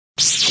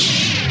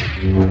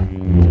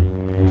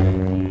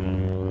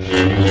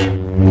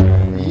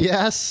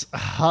Yes,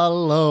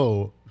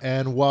 hello,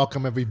 and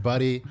welcome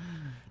everybody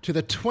to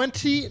the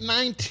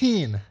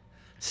 2019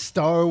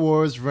 Star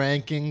Wars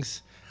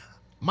rankings.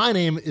 My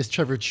name is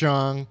Trevor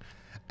Chong,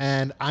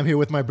 and I'm here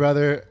with my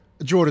brother,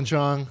 Jordan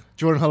Chong.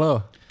 Jordan,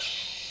 hello.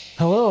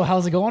 Hello,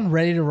 how's it going?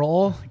 Ready to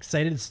roll?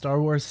 Excited.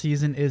 Star Wars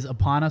season is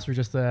upon us. We're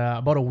just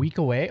about a week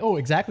away. Oh,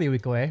 exactly a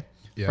week away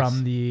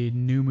from the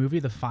new movie,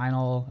 the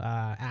final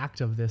act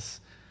of this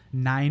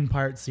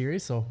 9-part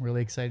series. So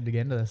really excited to get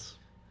into this.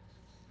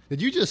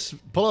 Did you just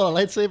pull out a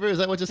lightsaber? Is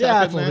that what just Yeah,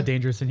 happened? it's a little bit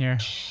dangerous in here.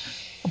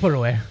 I'll put it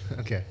away.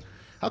 Okay.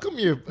 How come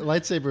your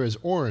lightsaber is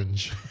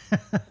orange?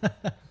 I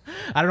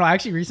don't know. I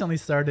actually recently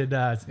started,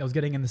 I was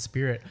getting in the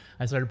spirit.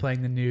 I started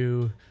playing the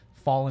new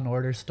Fallen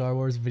Order Star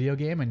Wars video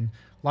game, and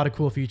a lot of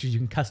cool features. You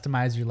can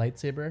customize your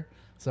lightsaber.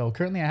 So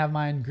currently I have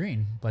mine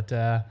green, but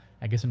I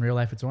guess in real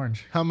life it's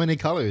orange. How many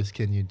colors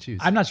can you choose?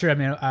 I'm not sure. I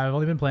mean, I've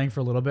only been playing for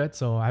a little bit,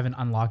 so I haven't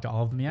unlocked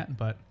all of them yet,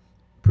 but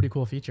pretty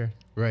cool feature.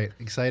 Right.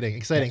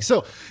 Exciting.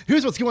 So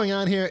here's what's going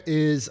on here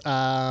is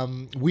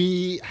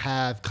we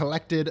have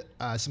collected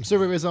some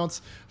survey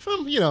results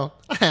from, a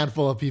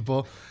handful of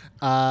people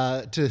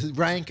to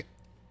rank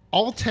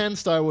all 10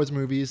 Star Wars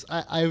movies.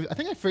 I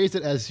think I phrased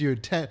it as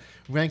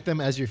rank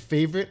them as your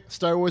favorite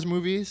Star Wars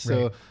movies.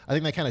 So Right. I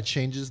think that kind of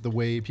changes the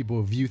way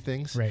people view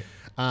things. Right.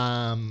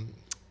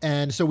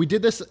 And so we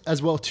did this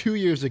as well 2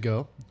 years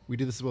ago.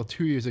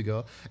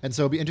 And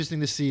so it'll be interesting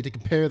to see, to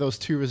compare those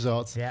two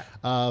results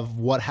of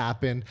what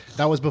happened.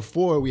 That was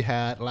before we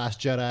had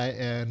Last Jedi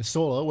and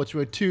Solo, which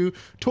were two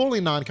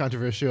totally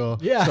non-controversial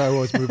Star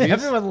Wars movies.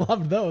 Everyone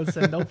loved those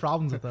and no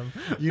problems with them.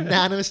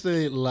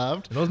 Unanimously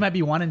loved. Those might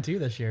be 1 and 2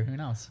 this year. Who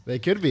knows? They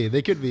could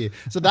be.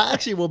 So that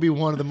actually will be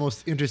one of the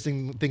most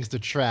interesting things to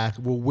track.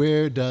 Well,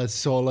 where does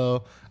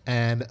Solo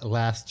and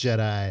Last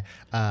Jedi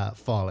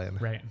fall in?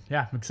 Right.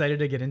 Yeah. I'm excited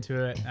to get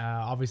into it.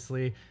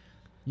 Obviously,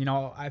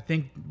 I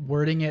think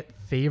wording it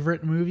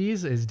favorite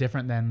movies is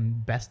different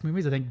than best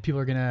movies. I think people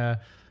are going to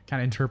kind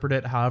of interpret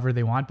it however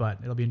they want, but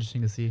it'll be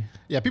interesting to see.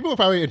 Yeah, people will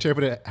probably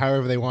interpret it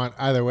however they want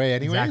either way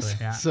anyways.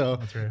 Exactly, yeah. So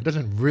That's right. it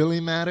doesn't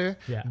really matter.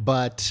 Yeah.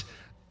 But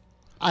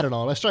I don't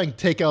know. Let's try and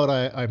take out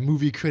a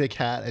movie critic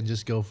hat and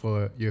just go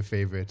for your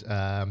favorite.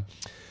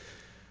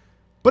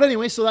 But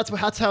anyway, so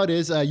that's how it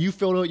is. You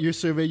filled out your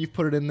survey. You've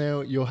put it in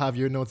there. You'll have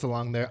your notes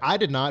along there. I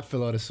did not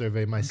fill out a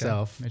survey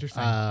myself. Okay.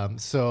 Interesting.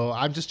 So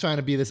I'm just trying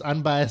to be this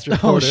unbiased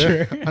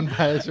reporter. Sure.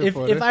 Unbiased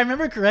reporter. If I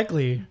remember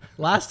correctly,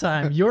 last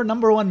time your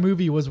number 1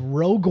 movie was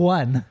Rogue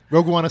One.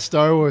 Rogue One, a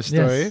Star Wars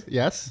story.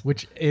 Yes.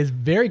 Which is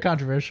very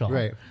controversial.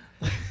 Right.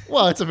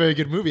 Well, it's a very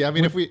good movie. I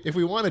mean, if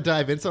we want to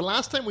dive in, so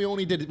last time we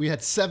had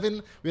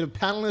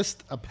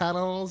a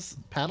panel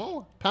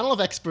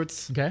of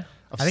experts. Okay.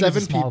 Of I think it's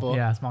 7 a small, people.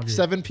 Yeah, small group.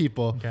 7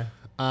 people. Okay.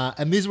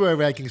 And these were our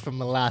rankings from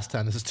the last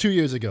time. This is 2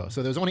 years ago.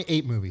 So there was only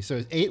 8 movies.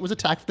 So 8 was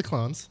Attack of the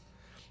Clones,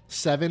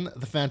 7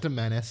 The Phantom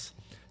Menace,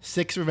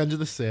 6 Revenge of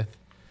the Sith,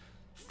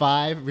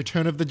 5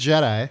 Return of the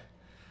Jedi,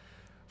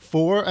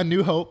 4 A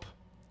New Hope,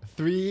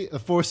 3 The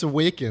Force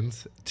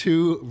Awakens,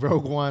 2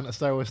 Rogue One, a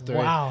Star Wars story,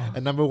 Wow.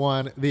 and number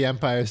 1 The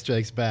Empire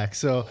Strikes Back.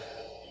 So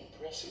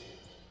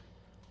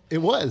it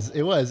was,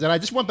 and I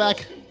just went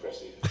back.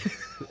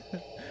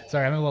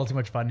 Sorry, I'm having a little too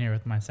much fun here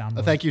with my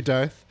soundboard. Thank you,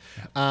 Darth.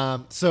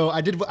 So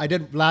I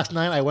did last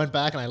night. I went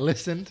back and I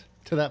listened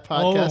to that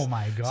podcast. Oh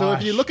my gosh. So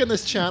if you look on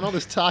this channel,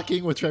 this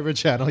Talking with Trevor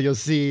channel, you'll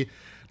see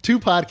 2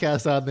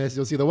 podcasts on this.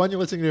 You'll see the one you're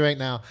listening to right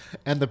now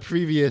and the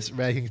previous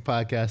rankings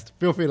podcast.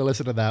 Feel free to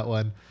listen to that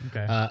one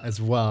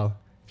as well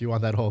if you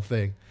want that whole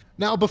thing.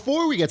 Now,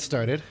 before we get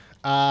started,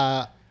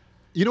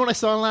 you know what I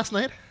saw last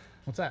night?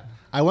 What's that?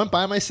 I went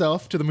by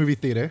myself to the movie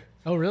theater.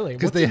 Oh, really?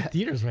 What's in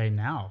theaters right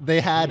now?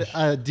 They had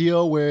a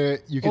deal where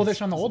you could... Oh, they're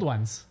showing the old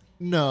ones.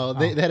 No,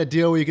 they had a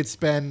deal where you could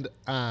spend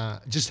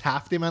just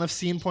half the amount of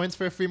scene points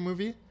for a free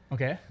movie.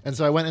 Okay. And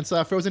so I went and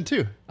saw Frozen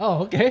 2. Oh,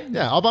 okay.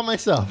 Yeah, all by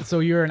myself. So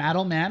you're an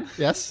adult man.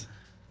 Yes.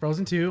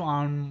 Frozen 2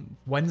 on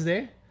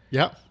Wednesday.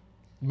 Yep.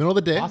 Middle of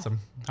the day. Awesome.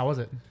 How was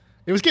it?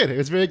 It was good. It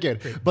was very good.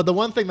 Great. But the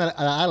one thing that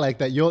I like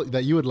that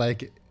you would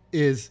like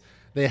is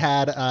they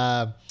had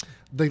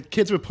the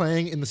kids were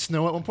playing in the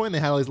snow at one point. They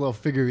had all these little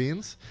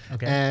figurines.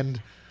 Okay.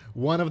 And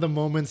one of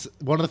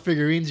the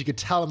figurines you could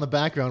tell in the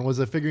background was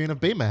a figurine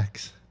of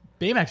Baymax.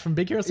 Baymax from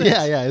Big Hero 6?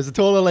 Yeah. It was a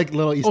total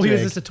little Easter egg. Oh, he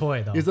was just a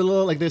toy, though. He was a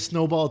little their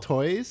snowball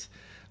toys.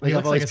 He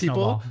looks all like these a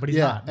snowball, but he's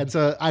not. And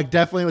so I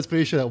definitely was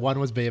pretty sure that one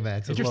was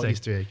Baymax. It was a little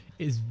Interesting. Easter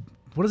egg.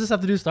 What does this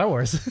have to do with Star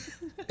Wars?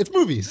 It's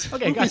movies.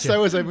 Okay, movies, gotcha. Star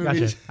Wars are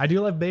movies. Gotcha. I do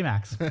love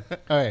Baymax.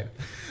 All right.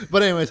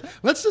 But anyways,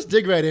 let's just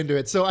dig right into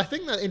it. So I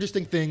think the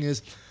interesting thing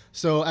is,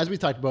 so as we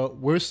talked about,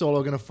 where's Solo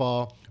going to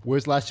fall?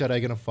 Where's Last Jedi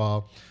going to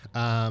fall?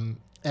 And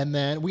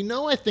then we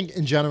know, I think,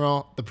 in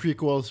general, the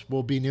prequels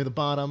will be near the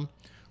bottom.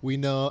 We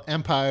know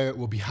Empire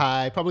will be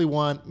high, probably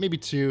 1, maybe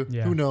 2.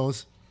 Yeah. Who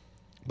knows?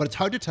 But it's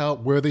hard to tell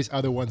where these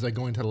other ones are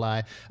going to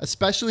lie,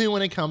 especially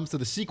when it comes to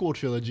the sequel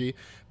trilogy,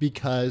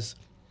 because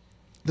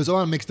there's a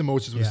lot of mixed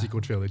emotions with the Yeah.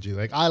 sequel trilogy.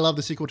 Like, I love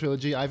the sequel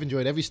trilogy. I've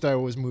enjoyed every Star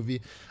Wars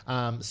movie.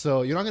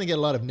 So you're not going to get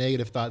a lot of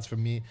negative thoughts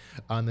from me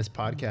on this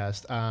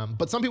podcast.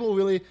 But some people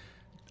really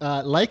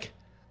like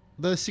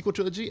the sequel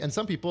trilogy, and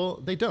some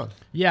people, they don't.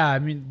 Yeah, I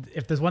mean,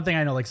 if there's one thing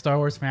I know, like Star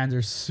Wars fans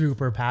are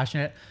super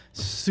passionate,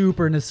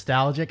 super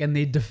nostalgic, and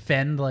they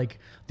defend like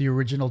the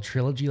original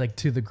trilogy like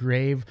to the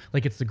grave,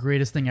 like it's the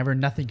greatest thing ever.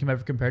 Nothing can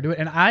ever compare to it.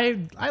 And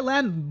I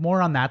land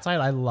more on that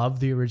side. I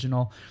love the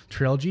original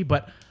trilogy,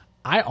 but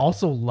I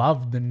also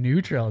love the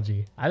new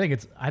trilogy. I think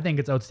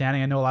it's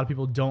outstanding. I know a lot of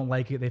people don't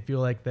like it. They feel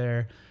like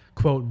they're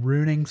quote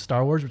ruining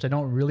Star Wars, which I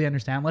don't really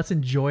understand. Let's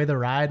enjoy the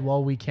ride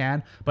while we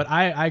can. But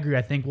I agree.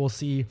 I think we'll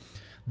see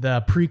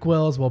the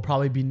prequels will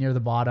probably be near the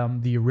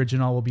bottom. The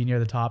original will be near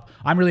the top.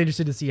 I'm really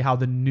interested to see how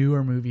the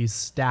newer movies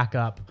stack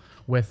up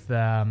with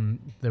the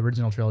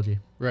original trilogy.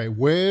 Right.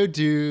 Where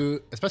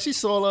do, especially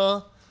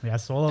Solo, Yeah,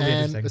 Solo will be and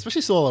interesting.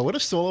 especially Solo, where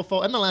does Solo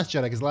fall? And The Last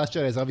Jedi, because The Last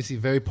Jedi is obviously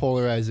very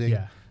polarizing.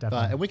 Yeah,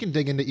 definitely. And we can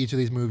dig into each of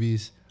these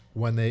movies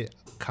when they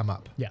come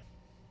up. Yeah.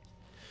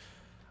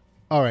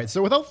 All right,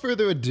 so without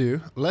further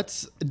ado,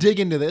 let's dig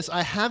into this.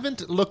 I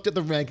haven't looked at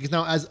the rankings.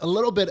 Now, as a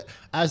little bit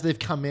as they've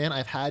come in,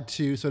 I've had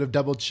to sort of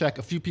double check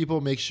a few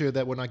people, make sure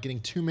that we're not getting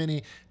too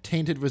many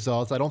tainted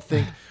results. I don't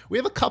think we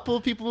have a couple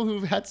of people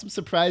who've had some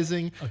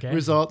surprising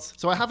results.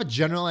 So I have a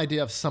general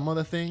idea of some of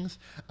the things.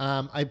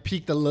 I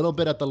peeked a little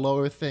bit at the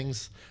lower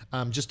things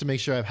just to make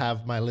sure I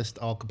have my list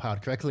all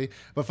compiled correctly.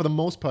 But for the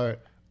most part,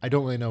 I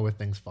don't really know where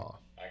things fall.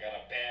 I got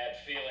a bad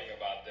feeling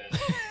about this.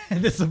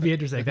 This will be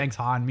interesting. Thanks,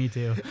 Han. Me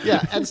too.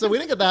 Yeah, and so we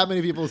didn't get that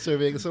many people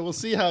surveying, so we'll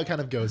see how it kind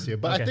of goes here.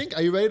 But I Okay. think,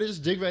 are you ready to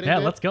just dig right into Yeah,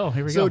 it? let's go.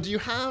 Here we So go. do you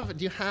have,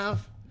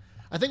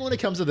 I think when it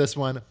comes to this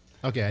one,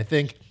 okay, I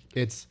think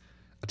it's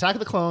Attack of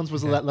the Clones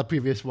was the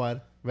previous one,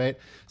 right?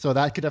 So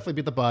that could definitely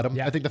be at the bottom.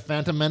 Yeah. I think the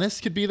Phantom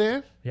Menace could be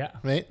there, Yeah.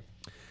 right?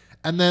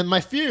 And then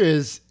my fear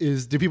is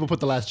do people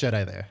put The Last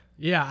Jedi there?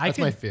 Yeah, That's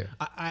my fear.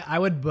 I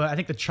would, but I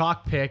think the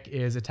chalk pick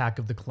is Attack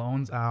of the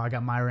Clones. I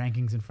got my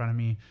rankings in front of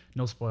me.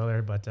 No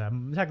spoiler, but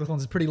Attack of the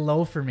Clones is pretty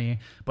low for me.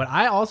 But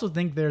I also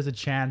think there's a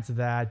chance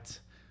that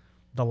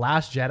The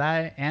Last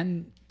Jedi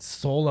and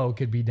Solo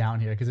could be down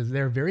here because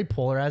they're very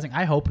polarizing.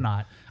 I hope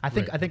not. I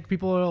think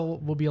people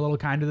will be a little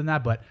kinder than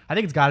that, but I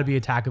think it's got to be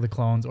Attack of the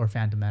Clones or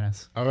Phantom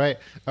Menace. All right.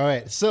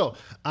 So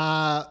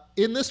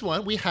in this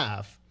one, we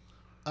have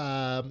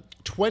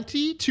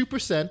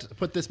 22%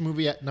 put this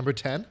movie at number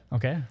 10.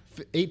 Okay.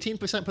 18%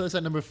 put this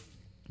at number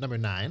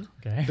 9.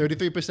 Okay.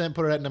 33%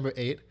 put it at number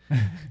 8.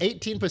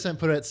 18%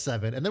 put it at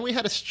 7. And then we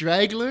had a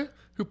straggler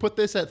who put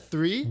this at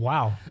 3.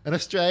 Wow. And a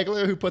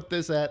straggler who put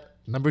this at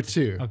number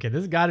 2. Okay, this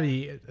has got to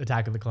be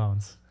Attack of the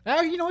Clones.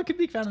 You know, it could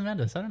be Phantom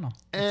Menace. I don't know.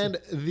 And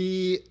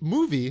the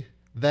movie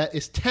that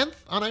is 10th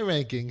on our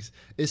rankings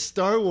is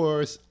Star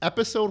Wars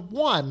Episode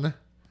 1,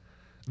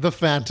 The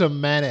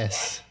Phantom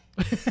Menace.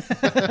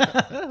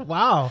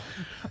 Wow.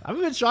 I'm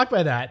a bit shocked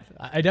by that.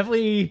 I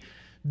definitely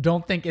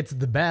don't think it's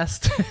the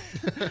best.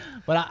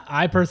 But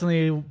I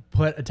personally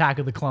put Attack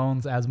of the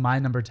Clones as my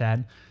number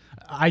 10.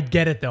 I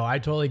get it, though. I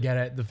totally get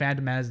it. The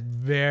Phantom Menace is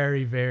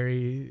very,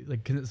 very,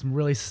 like, some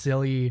really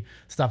silly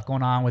stuff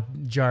going on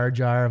with Jar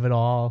Jar of it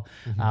all.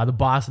 The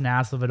Boss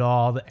Nass of it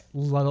all. The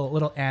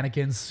little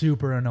Anakin,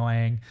 super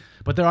annoying.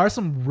 But there are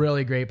some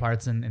really great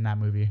parts in that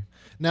movie.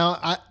 Now,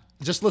 I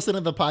just listening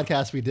to the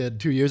podcast we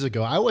did 2 years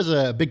ago, I was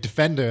a big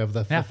defender of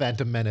the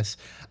Phantom Menace.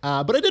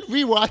 But I did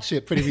rewatch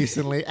it pretty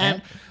recently,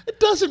 and it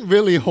doesn't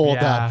really hold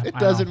up. It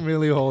doesn't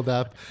really hold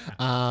up.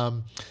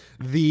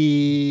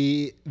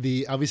 The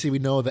obviously we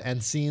know the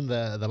end scene,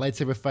 the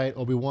lightsaber fight,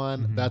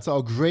 Obi-Wan, that's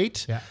all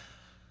great. Yeah.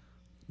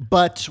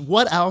 But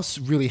what else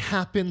really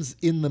happens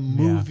in the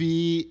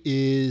movie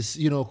is,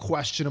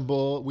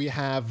 questionable. We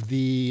have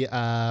the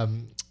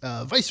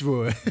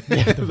Viceroy.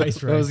 Yeah, the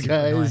Viceroy. Those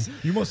guys.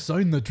 You must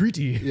sign the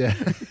treaty. Yeah.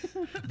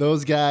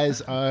 Those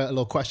guys are a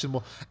little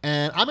questionable.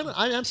 And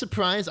I am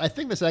surprised. I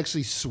think this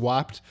actually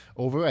swapped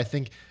over. I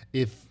think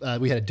if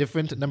we had a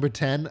different number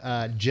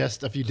 10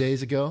 just a few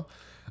days ago.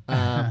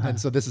 And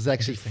so this has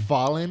actually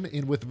fallen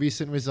in with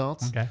recent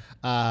results. Okay.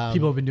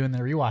 People have been doing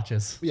their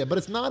rewatches. Yeah, but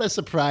it's not a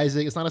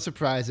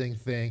surprising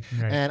thing.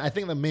 Right. And I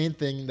think the main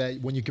thing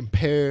that when you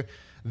compare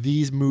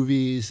these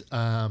movies,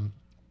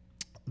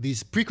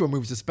 these prequel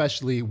movies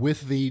especially,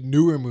 with the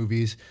newer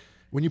movies,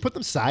 when you put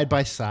them side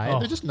by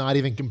side, they're just not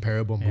even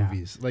comparable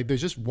movies. Like,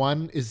 there's just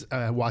one is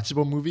a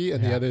watchable movie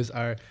and the others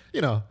are,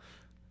 a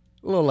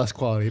little less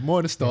quality,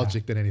 more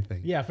nostalgic than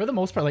anything. Yeah, for the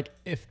most part, like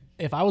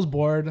if I was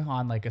bored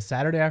on like a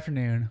Saturday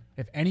afternoon,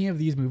 if any of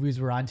these movies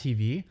were on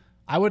TV,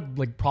 I would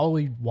like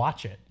probably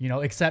watch it,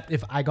 except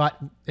if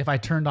I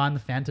turned on the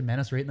Phantom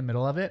Menace right in the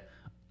middle of it,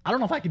 I don't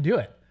know if I could do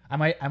it. I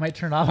might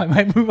turn off, I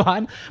might move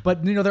on.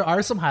 But there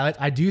are some highlights.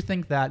 I do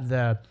think that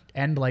the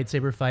end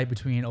lightsaber fight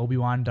between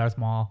Obi-Wan and Darth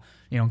Maul,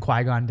 and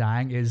Qui-Gon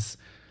dying is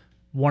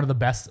one of the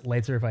best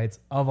lightsaber fights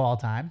of all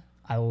time.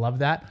 I love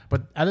that.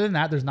 But other than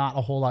that, there's not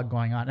a whole lot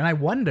going on. And I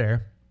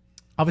wonder,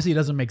 obviously it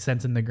doesn't make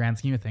sense in the grand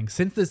scheme of things,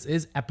 since this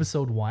is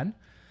episode 1,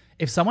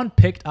 if someone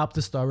picked up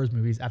the Star Wars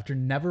movies after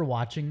never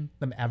watching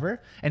them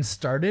ever and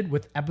started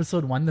with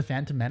episode 1, The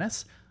Phantom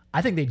Menace,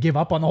 I think they'd give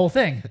up on the whole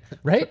thing,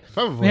 right?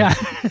 Probably. Yeah,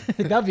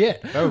 that'd be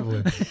it.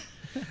 Probably.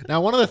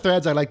 Now, one of the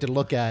threads I like to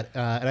look at,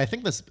 and I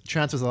think this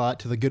transfers a lot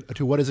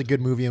to what is a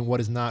good movie and what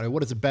is not, or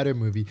what is a better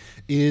movie,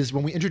 is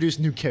when we introduce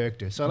new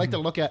characters. So I like to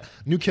look at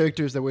new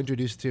characters that we're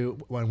introduced to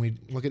when we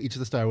look at each of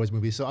the Star Wars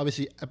movies. So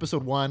obviously,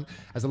 Episode 1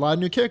 has a lot of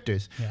new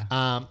characters,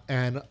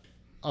 and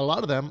a lot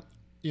of them,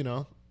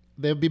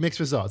 there'll be mixed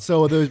results.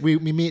 So we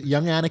meet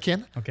young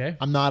Anakin. Okay.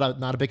 I'm not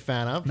a big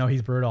fan of. No,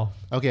 he's brutal.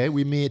 Okay,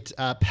 we meet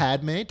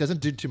Padme. Doesn't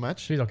do too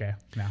much. She's okay.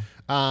 No.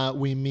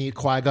 We meet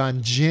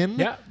Qui-Gon Jinn.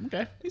 Yeah.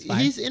 Okay. He's fine.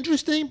 He's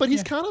interesting, but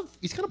he's kind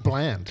of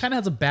bland. Kind of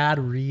has a bad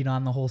read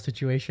on the whole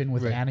situation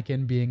with Right.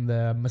 Anakin being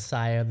the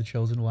Messiah, the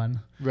chosen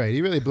one. Right,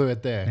 he really blew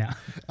it there.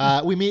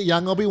 Yeah. We meet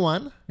young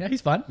Obi-Wan. Yeah,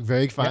 he's fun.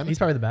 Very Yeah, fun. he's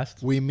probably the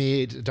best. We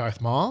meet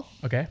Darth Maul,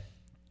 Okay.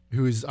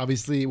 who's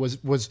obviously was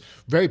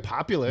very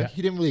popular. Yeah.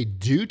 He didn't really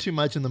do too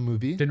much in the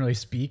movie, Didn't really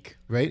speak.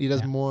 right? He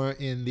does more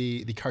in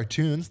the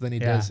cartoons than he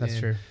Yeah, does that's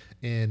true.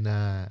 in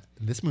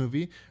this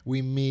movie.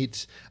 We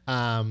meet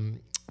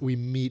Captain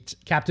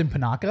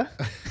Panaka.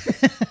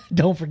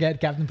 Don't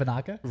forget Captain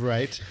Panaka.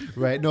 right.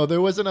 No,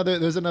 there's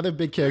another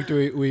big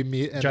character we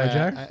meet. And, Jar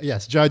Jar?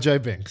 Yes, Jar Jar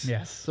Binks.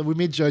 Yes. So we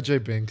meet Jar Jar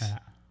Binks. Yeah.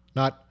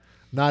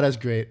 Not as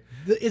great.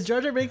 Is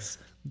Jar Jar Binks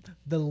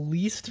the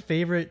least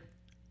favorite,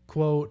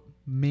 quote,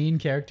 main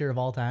character of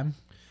all time?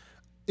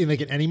 In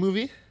any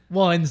movie?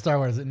 Well, in the Star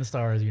Wars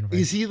universe.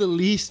 Is he the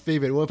least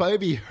favorite? Well, it'd probably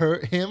be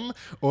him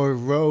or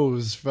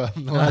Rose from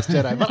The Last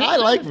Jedi. But I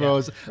like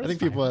Rose. I think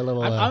people are a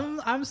little...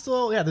 I'm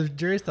still, the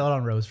jury's still out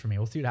on Rose for me.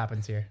 We'll see what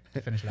happens here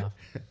to finish it off.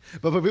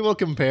 but when people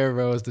compare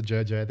Rose to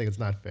Jar Jar, I think it's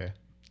not fair.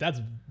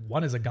 That's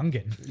one is a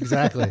Gungan.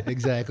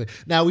 Exactly.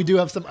 Now, we do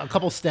have a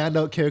couple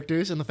standout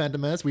characters in The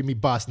Phantom Menace. We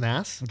meet Boss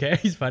Nass. Okay,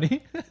 he's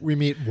funny. We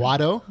meet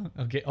Watto.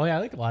 Okay. Oh yeah, I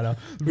like Watto.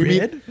 We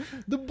Red,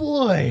 the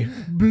boy.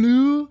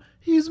 Blue,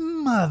 his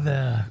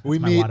mother. That's We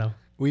my meet Watto.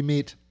 we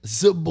meet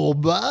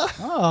Sebulba.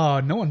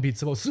 Oh, no one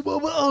beats Sebulba.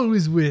 Sebulba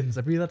always wins.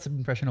 I believe that's an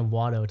impression of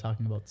Watto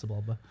talking about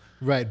Sebulba.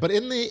 Right, but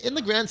in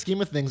the grand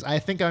scheme of things, I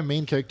think our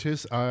main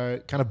characters are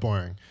kind of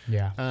boring.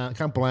 Yeah.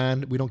 Kind of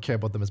bland. We don't care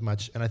about them as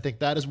much, and I think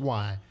that is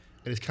why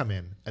it has come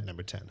in at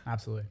number 10.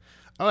 Absolutely.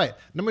 All right,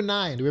 number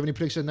 9. Do we have any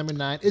prediction on number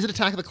 9? Is it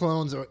Attack of the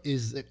Clones or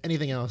is it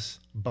anything else?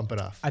 Bump it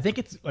off. I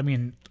think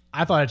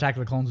I thought Attack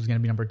of the Clones was going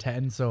to be number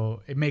 10,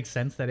 so it makes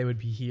sense that it would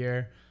be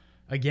here.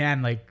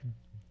 Again,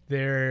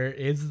 there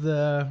is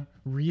the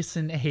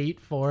recent hate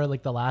for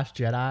The Last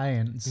Jedi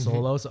and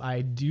Solo, so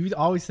I do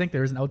always think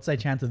there's an outside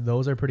chance that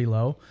those are pretty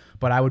low,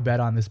 but I would bet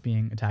on this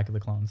being Attack of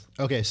the Clones.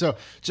 Okay, so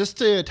just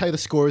to tell you the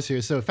scores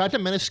here. So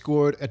Phantom Menace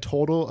scored a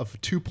total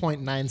of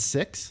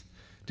 2.96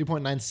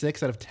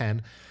 out of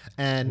 10.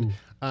 And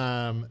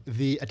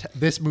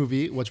this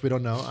movie, which we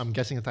don't know, I'm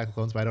guessing Attack of the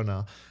Clones, but I don't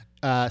know,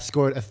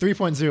 scored a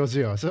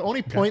 3.00. So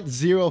only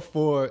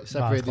 0.04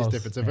 separate these close.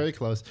 differences. So very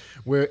close.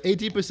 Where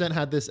 18%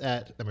 had this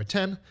at number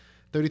 10,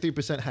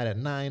 33% had it at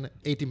 9,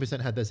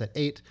 18% had this at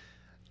 8,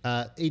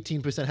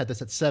 18% had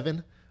this at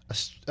 7.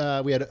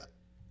 We had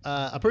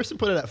a person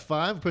put it at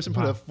 5, a person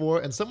put it at 4,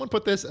 and someone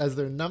put this as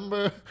their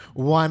number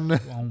 1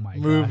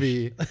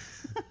 movie.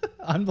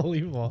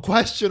 Unbelievable.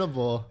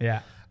 Questionable.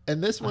 Yeah.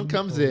 And this one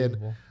comes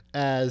in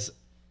as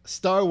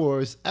Star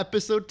Wars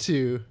Episode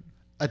 2,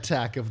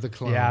 Attack of the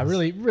Clones. Yeah,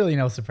 really, really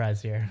no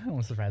surprise here.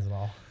 No surprise at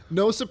all.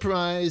 No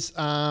surprise.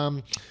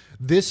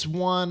 This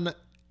one,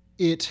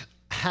 it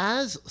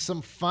has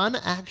some fun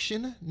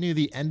action near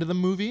the end of the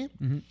movie.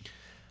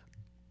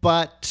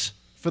 But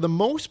for the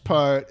most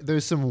part,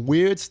 there's some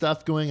weird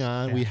stuff going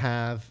on. Yeah. We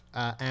have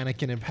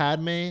Anakin and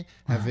Padme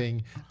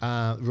having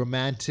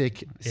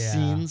romantic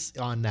scenes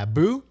on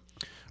Naboo.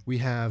 We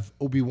have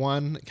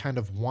Obi-Wan kind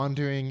of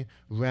wandering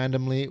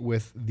randomly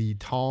with the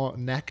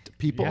tall-necked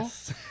people.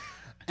 Yes. Is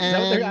that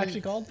what they're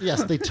actually called?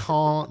 Yes, the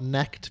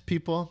tall-necked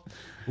people.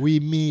 We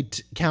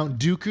meet Count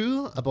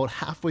Dooku about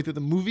halfway through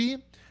the movie,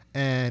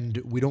 and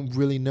we don't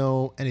really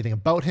know anything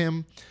about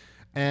him.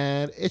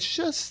 And it's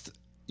just,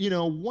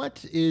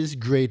 what is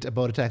great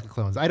about Attack of the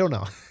Clones? I don't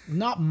know.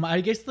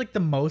 I guess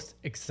the most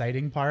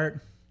exciting part.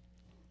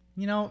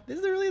 Is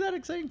there really that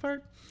exciting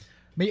part?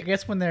 I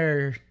guess when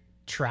they're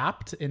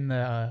trapped in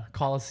the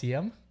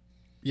Colosseum.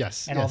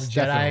 Yes, And all the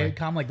Jedi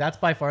come, that's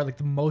by far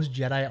the most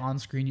Jedi on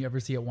screen you ever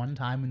see at one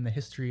time in the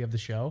history of the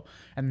show,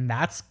 and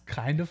that's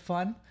kind of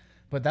fun.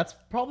 But that's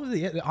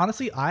probably it.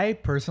 Honestly, I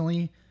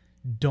personally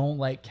don't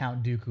like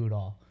Count Dooku at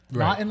all.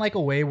 Right. Not in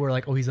a way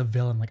where he's a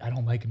villain. I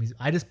don't like him.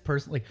 I just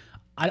personally,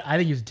 I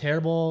think he's a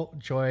terrible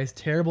choice,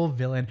 terrible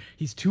villain.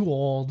 He's too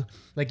old.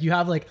 You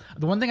have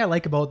the one thing I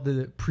like about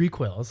the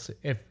prequels,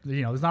 if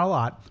there's not a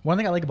lot. One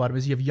thing I like about him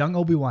is you have young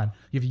Obi-Wan,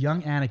 you have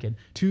young Anakin,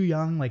 two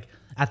young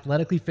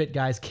athletically fit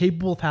guys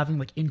capable of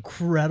having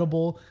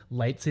incredible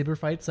lightsaber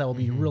fights that will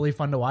be really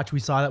fun to watch. We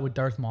saw that with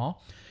Darth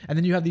Maul. And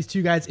then you have these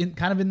two guys in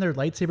their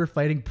lightsaber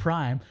fighting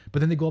prime, but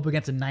then they go up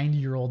against a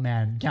 90-year-old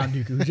man, Count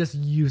Dooku, who's just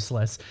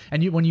useless.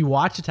 And when you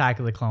watch Attack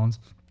of the Clones,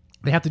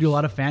 they have to do a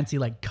lot of fancy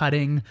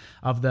cutting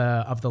of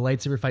the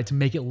lightsaber fight to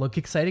make it look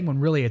exciting when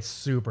really it's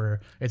super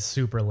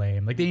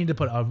lame. They need to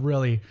put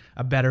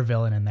a better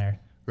villain in there.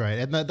 Right,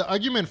 and the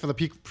argument for the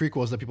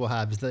prequels that people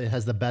have is that it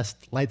has the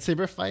best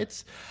lightsaber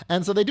fights,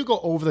 and so they do go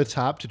over the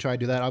top to try to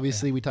do that.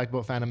 Obviously, we talked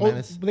about Phantom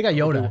Menace. But they got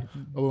Yoda.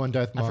 Obi-Wan,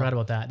 Darth Maul. I forgot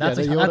about that.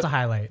 Yeah, That's a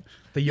highlight.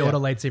 The Yoda Yeah.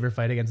 lightsaber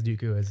fight against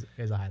Dooku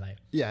is a highlight.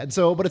 Yeah, and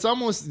so, but it's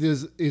almost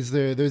there's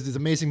this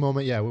amazing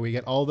moment, where we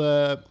get all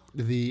the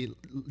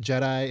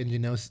Jedi and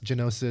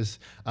Geonosis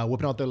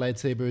whipping out their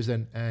lightsabers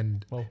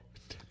and Whoa.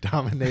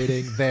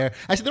 dominating there.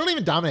 Actually, they don't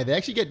even dominate. They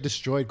actually get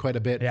destroyed quite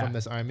a bit Yeah. from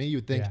this army. You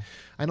would think, Yeah.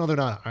 I know they're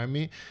not an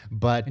army,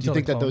 but Until you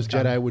think the that those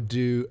clones Jedi come. would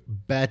do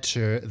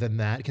better than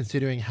that,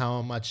 considering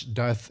how much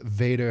Darth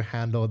Vader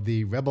handled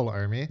the Rebel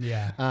army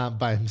Yeah.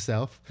 by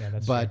himself. Yeah,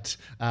 that's but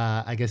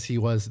I guess he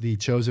was the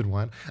chosen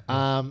one.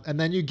 And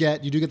then you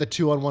do get the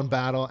 2-on-1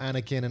 battle,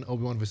 Anakin and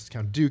Obi-Wan versus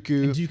Count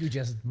Dooku. Dooku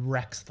just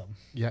wrecks them.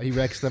 Yeah, he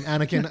wrecks them.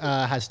 Anakin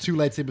has 2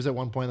 lightsabers at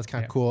one point. That's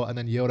kind of cool. And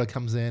then Yoda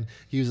comes in,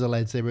 he uses a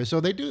lightsaber. So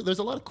there's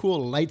a lot of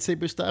cool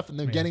lightsaber stuff, and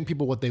they're getting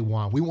people what they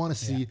want. We want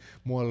to see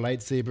more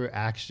lightsaber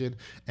action,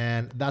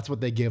 and that's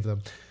what they give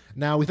them.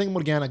 Now, we think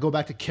about again, I go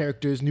back to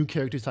characters, new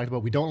characters talked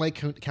about. We don't like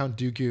Count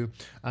Dooku.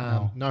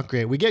 Not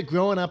great. We get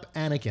growing up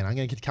Anakin. I'm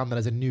going to count that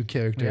as a new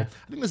character. Yeah.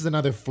 I think this is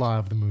another flaw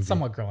of the movie.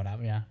 Somewhat growing up,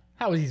 yeah.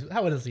 How is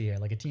he here?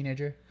 Like a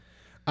teenager?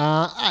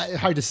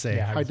 Hard to say.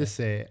 Yeah, hard to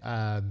say.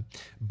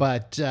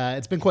 But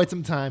it's been quite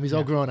some time. He's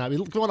all grown up.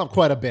 He's grown up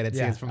quite a bit, it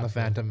Yeah, seems, from the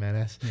absolutely. Phantom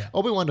Menace. Yeah.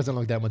 Obi-Wan doesn't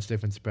look that much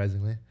different,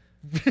 surprisingly.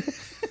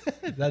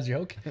 That's a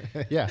joke.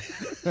 Yeah.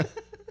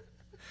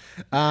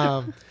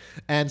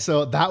 And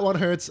so that one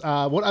hurts.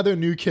 What other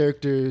new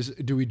characters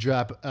do we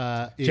drop?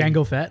 In?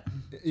 Jango Fett.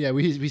 Yeah,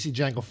 we see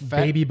Jango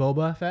Fett. Baby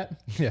Boba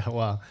Fett. Yeah,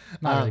 well.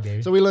 Not really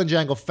baby. So we learn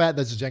Jango Fett.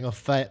 That's a Jango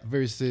Fett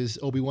versus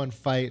Obi-Wan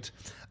fight.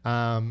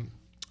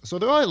 So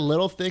there are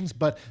little things,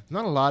 but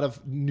not a lot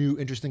of new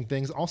interesting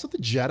things. Also, the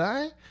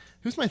Jedi.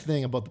 Here's my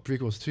thing about the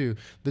prequels, too.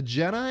 The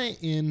Jedi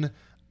in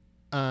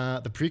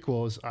the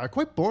prequels are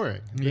quite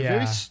boring. They're very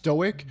Yeah.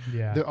 stoic.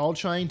 Yeah. They're all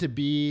trying to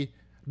be...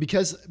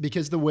 Because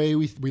the way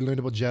we learned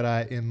about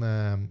Jedi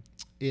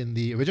in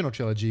the original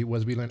trilogy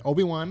was we learned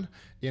Obi-Wan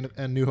in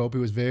A New Hope, who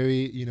was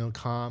very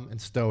calm and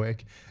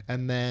stoic,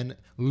 and then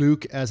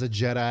Luke as a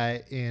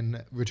Jedi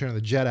in Return of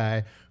the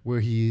Jedi, where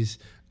he's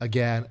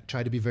again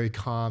tried to be very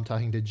calm,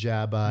 talking to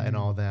Jabba and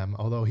all them.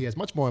 Although he has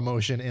much more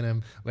emotion in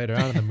him later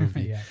on in the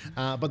movie.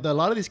 Yeah. But a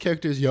lot of these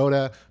characters,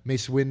 Yoda,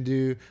 Mace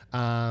Windu,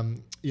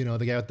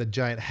 the guy with the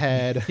giant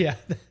head. Yeah.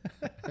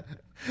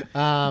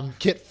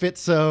 Kit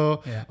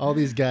Fisto, Yeah. all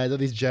these guys, all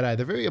these Jedi,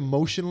 they're very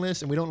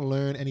emotionless, and we don't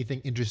learn anything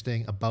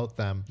interesting about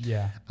them.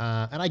 Yeah.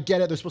 And I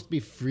get it; they're supposed to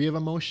be free of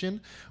emotion,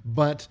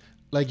 but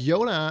like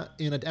Yoda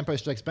in Empire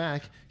Strikes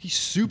Back, he's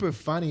super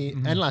funny,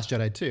 and Last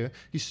Jedi too.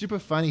 He's super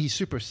funny. He's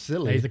super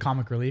silly. Yeah, he's the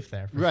comic relief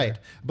there. For right,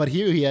 sure. but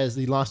here he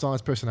lost all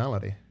his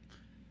personality.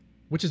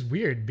 Which is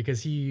weird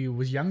because he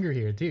was younger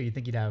here too. You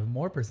think he'd have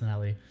more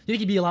personality. You think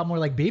he'd be a lot more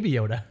like Baby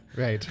Yoda.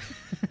 Right.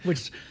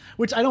 Which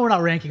I know we're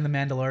not ranking The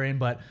Mandalorian,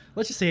 but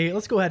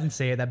let's go ahead and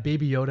say it that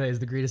Baby Yoda is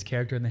the greatest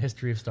character in the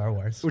history of Star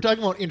Wars. We're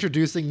talking about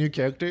introducing new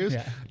characters.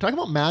 Yeah. Talking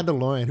about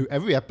Mandalorian, who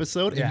every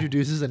episode Yeah.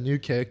 introduces a new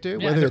character,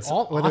 Yeah, whether they're it's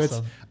all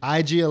awesome.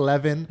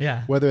 IG-11,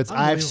 Yeah. whether it's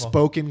I've Unbelievable.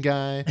 Spoken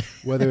guy,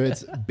 whether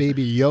it's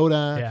Baby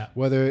Yoda, Yeah.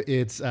 whether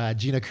it's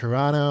Gina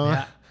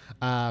Carano,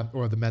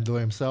 or the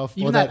Mandalorian himself,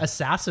 Even or that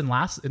assassin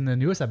in the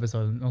newest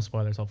episode, no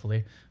spoilers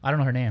hopefully. I don't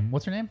know her name.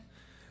 What's her name?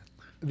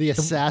 the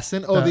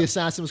assassin. The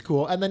assassin was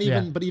cool, and then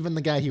even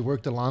the guy he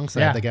worked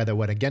alongside, Yeah. the guy that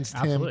went against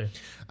Absolutely.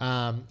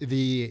 him,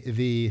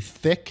 the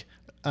thick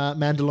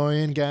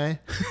Mandalorian guy.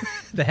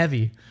 The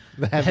heavy.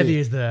 The The heavy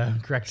is the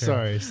correct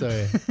term.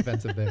 Sorry,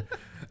 offensive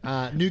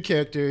there. New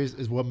characters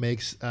is what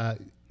makes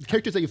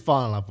characters that you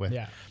fall in love with.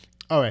 Yeah.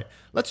 All right,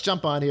 let's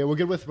jump on here. We're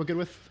good with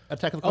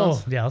Attack of the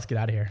Clones. Oh, yeah, let's get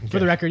out of here. For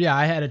the record,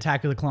 I had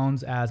Attack of the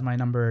Clones as my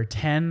number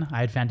 10. I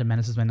had Phantom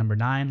Menace as my number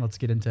 9. Let's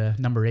get into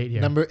number 8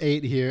 here. Number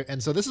 8 here,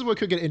 and so this is where it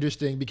could get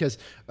interesting because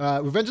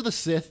Revenge of the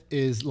Sith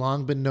is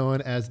long been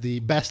known as the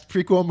best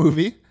prequel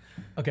movie.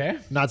 Okay.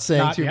 Not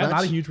saying too much.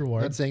 Not a huge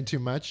reward. Not saying too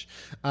much.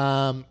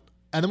 And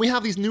then we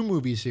have these new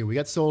movies here. We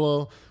got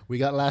Solo. We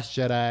got Last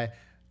Jedi.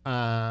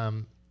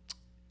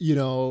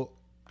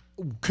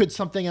 Could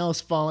something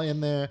else fall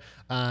in there?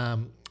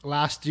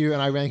 Last year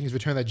in our rankings,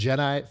 Return of the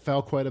Jedi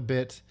fell quite a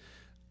bit.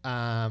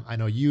 I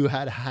know you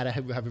had to have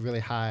it really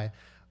high.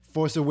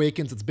 Force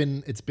Awakens, it's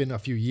been a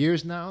few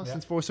years now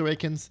since Force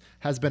Awakens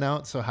has been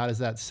out. So how does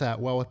that set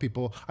well with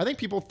people? I think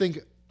people think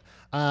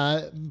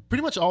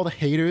pretty much all the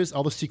haters,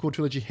 all the sequel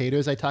trilogy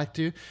haters I talk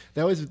to,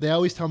 they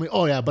always tell me,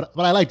 oh yeah, but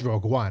I liked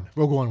Rogue One.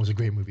 Rogue One was a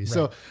great movie.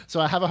 Right. So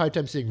I have a hard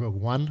time seeing Rogue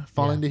One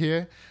fall into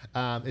here.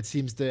 It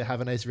seems to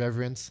have a nice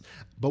reverence.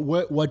 But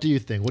what do you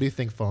think? What do you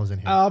think falls in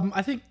here?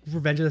 I think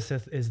Revenge of the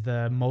Sith is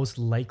the most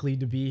likely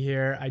to be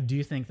here. I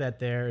do think that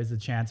there is a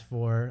chance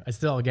for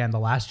The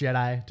Last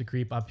Jedi to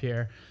creep up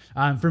here.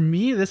 For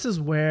me, this is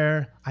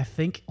where I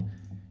think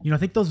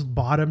those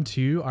bottom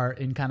two are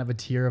in kind of a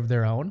tier of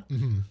their own.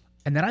 Mm-hmm.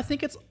 And then I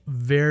think it's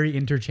very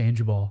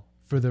interchangeable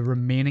for the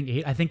remaining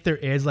 8. I think there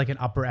is like an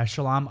upper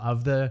echelon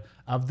of the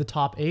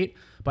top 8,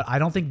 but I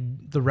don't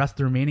think the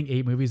remaining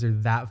 8 movies are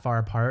that far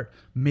apart.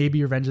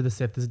 Maybe Revenge of the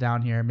Sith is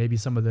down here. Maybe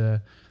some of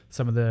the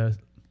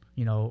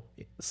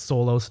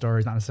solo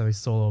stories, not necessarily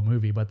solo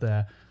movie, but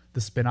the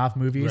spin-off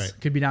movies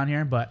could be down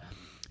here. But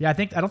yeah, I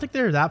don't think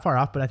they're that far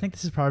off, but I think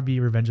this is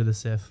probably Revenge of the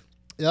Sith.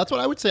 Yeah, that's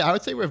what I would say. I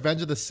would say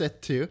Revenge of the Sith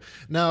too.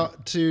 Now,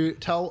 to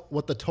tell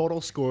what the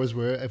total scores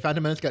were,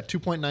 Phantom Menace got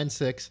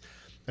 2.96,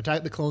 Attack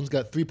of the Clones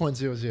got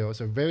 3.00,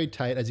 so very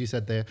tight, as you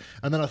said there.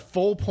 And then a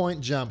full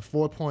point jump,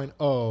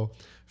 4.0,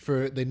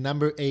 for the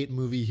number 8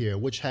 movie here,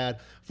 which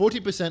had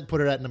 14% put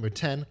it at number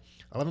 10,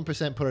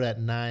 11% put it at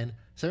 9,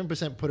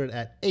 7% put it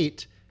at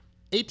 8,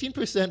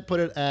 18% put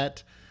it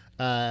at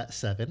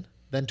 7,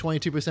 then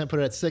 22% put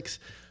it at 6,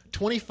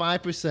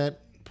 25%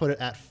 put it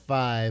at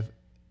 5,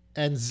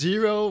 and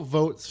 0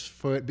 votes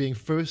for it being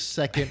first,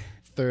 second,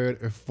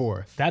 third, or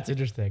fourth. That's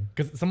interesting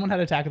because someone had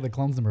Attack of the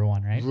Clones number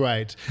 1, right?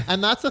 Right.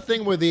 And that's the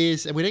thing where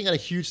these, and we didn't get a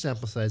huge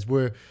sample size,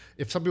 where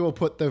if some people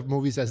put their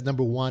movies as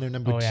number 1 or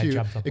number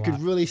 2, it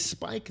could really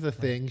spike the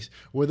things,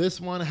 where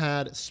this one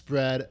had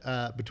spread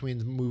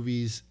between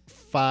movies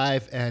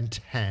 5 and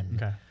 10.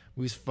 Okay.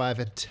 Movies 5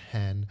 and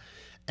 10.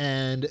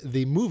 And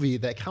the movie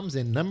that comes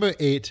in number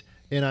 8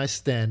 in our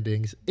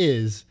standings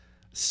is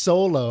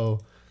Solo,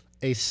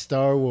 a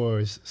Star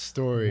Wars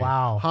story.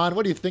 Wow. Han,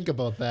 what do you think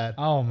about that?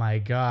 Oh my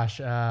gosh.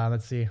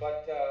 Let's see.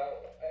 But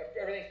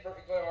everything's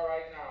perfectly all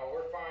right now.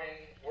 We're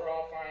fine. We're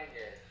all fine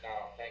here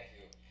now. Thank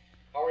you.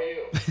 How are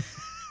you?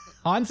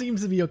 Han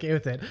seems to be okay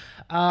with it.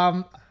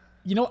 I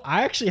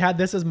actually had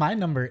this as my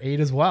number 8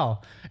 as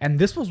well. And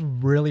this was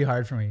really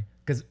hard for me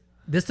because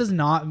it's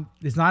not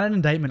an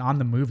indictment on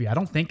the movie. I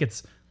don't think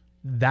it's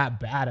that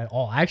bad at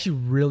all. I actually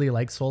really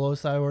like Solo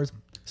Star Wars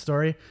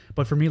story,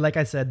 but for me, like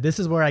I said, this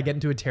is where I get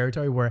into a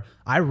territory where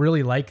I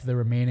really like the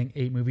remaining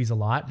 8 movies a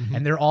lot,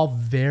 and they're all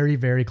very,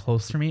 very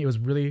close to me. It was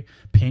really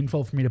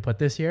painful for me to put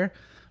this here,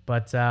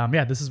 but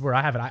this is where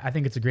I have it. I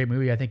think it's a great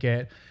movie. I think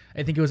it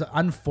was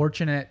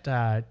unfortunate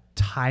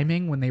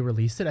timing when they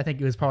released it. I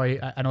think it was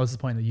probably, I know this is a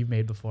point that you've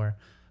made before,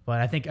 but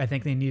I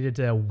think they needed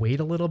to wait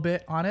a little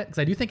bit on it because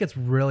I do think it's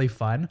really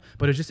fun,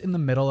 but it's just in the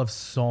middle of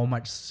so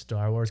much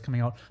Star Wars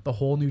coming out, the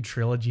whole new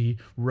trilogy,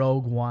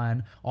 Rogue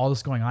One, all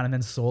this going on, and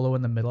then Solo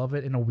in the middle of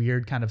it in a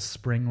weird kind of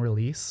spring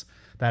release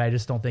that I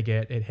just don't think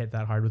it hit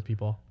that hard with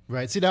people.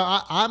 Right. See,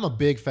 now I'm a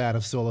big fan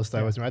of Solo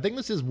Star Wars. I think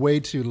this is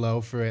way too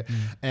low for it.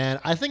 And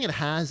I think it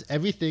has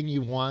everything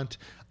you want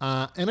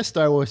in a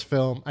Star Wars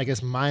film, I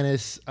guess,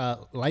 minus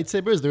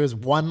lightsabers. There is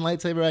one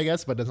lightsaber, I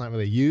guess, but it's not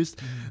really used.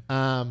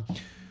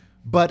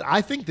 But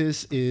I think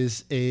this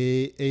is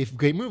a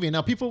great movie.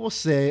 Now, people will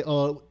say,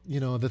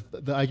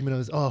 the argument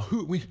is,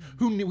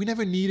 we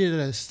never needed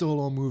a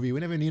Solo movie. We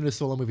never needed a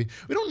Solo movie.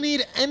 We don't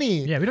need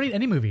any. Yeah, we don't need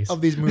any movies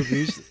of these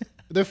movies.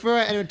 They're for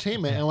our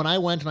entertainment. And when I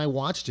went and I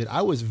watched it,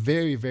 I was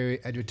very,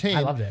 very entertained.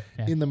 I loved it.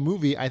 Yeah. In the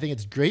movie, I think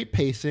it's great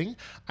pacing.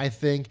 I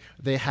think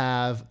they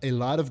have a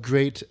lot of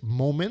great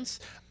moments.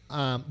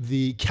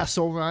 The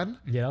Kessel Run.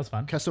 Yeah, that was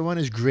fun. Kessel Run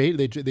is great.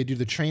 They do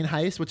the train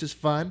heist, which is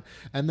fun.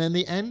 And then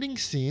the ending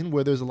scene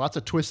where there's lots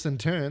of twists and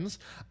turns,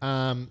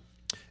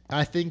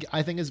 I think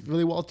is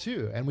really well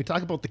too. And we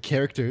talk about the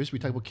characters. We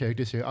talk about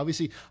characters here.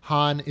 Obviously,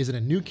 Han isn't a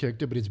new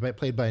character, but he's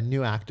played by a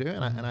new actor.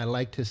 And I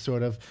liked his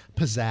sort of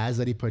pizzazz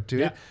that he put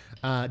to it.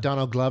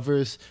 Donald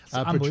Glover's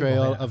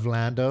portrayal of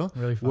Lando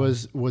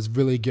was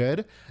really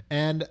good.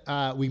 And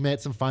we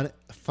met some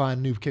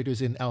fun new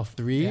characters in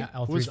L3. Yeah,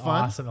 L3 was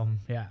fun. Awesome.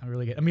 Yeah,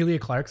 really good. Emilia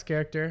Clarke's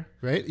character.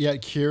 Right? Yeah,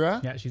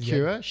 Kira. Yeah, she's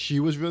Kira. good. She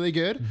was really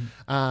good.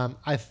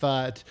 I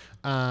thought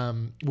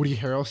Woody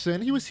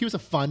Harrelson, he was a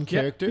fun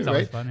character, he's right?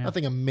 always fun, yeah.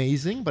 Nothing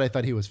amazing, but I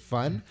thought he was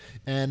fun.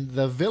 And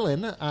the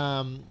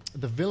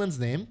villain's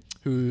name,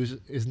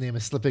 his name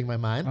is slipping my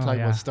mind.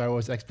 Talking about Star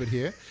Wars expert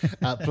here,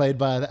 played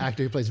by the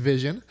actor who plays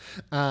Vision.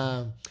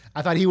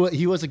 I thought he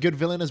was a good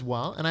villain as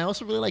well, and I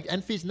also really liked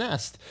Enfys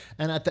Nest.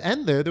 And at the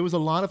end there was a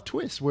lot of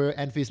twists where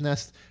Enfys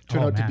Nest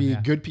turned out to be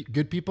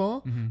good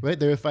people, right?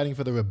 They were fighting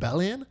for the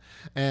rebellion,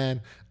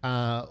 and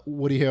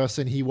Woody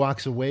Harrelson, he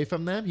walks away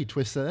from them, he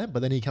twists them,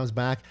 but then he comes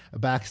back,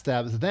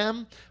 backstabs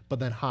them, but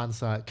then Han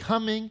saw it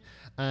coming.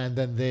 And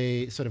then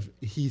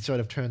he sort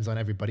of turns on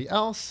everybody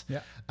else.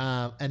 Yeah.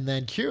 And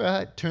then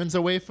Kira turns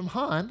away from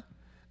Han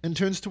and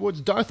turns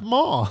towards Darth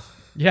Maul.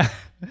 Yeah.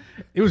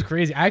 It was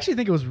crazy. I actually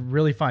think it was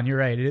really fun. You're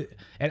right.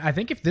 And I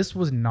think if this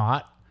was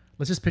not,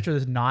 let's just picture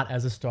this not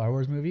as a Star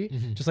Wars movie,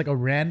 just like a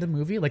random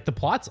movie, like the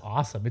plot's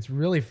awesome. It's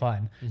really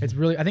fun. It's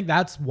really, I think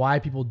that's why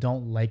people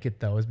don't like it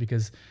though, is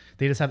because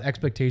they just have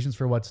expectations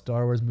for what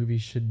Star Wars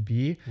movies should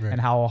be and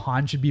how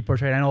Han should be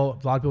portrayed. I know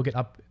a lot of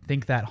people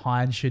think that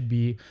Han should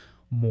be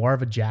more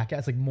of a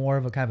jackass, like more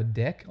of a kind of a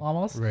dick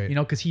almost, right?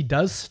 Because he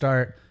does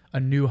start A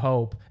New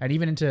Hope and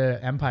even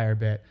into Empire a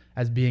bit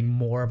as being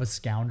more of a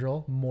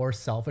scoundrel, more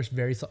selfish,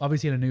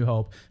 obviously in A New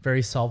Hope,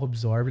 very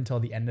self-absorbed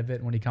until the end of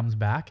it when he comes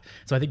back.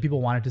 So I think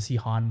people wanted to see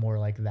Han more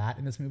like that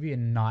in this movie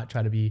and not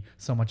try to be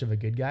so much of a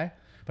good guy.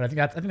 But I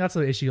think that's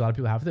the issue a lot of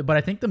people have with it. But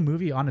I think the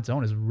movie on its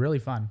own is really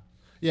fun.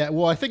 Yeah,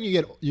 well, I think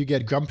you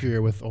get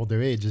grumpier with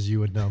older age, as you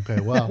would know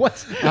quite well.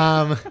 What?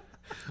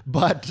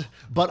 But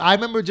I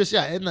remember just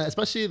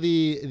especially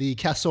the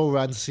Kessel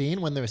Run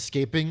scene when they're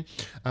escaping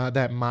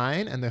that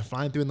mine and they're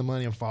flying through in the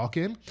Millennium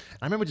Falcon.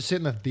 I remember just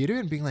sitting in the theater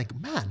and being like,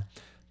 man,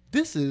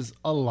 this is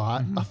a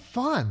lot of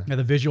fun. Yeah,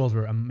 the visuals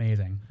were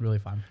amazing, really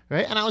fun.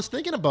 Right. And I was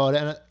thinking about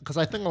it because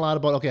I think a lot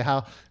about,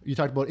 how you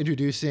talked about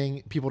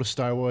introducing people to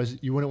Star Wars.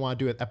 You wouldn't want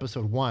to do it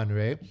episode 1,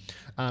 right?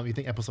 You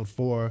think episode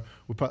 4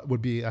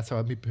 would be, that's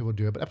how people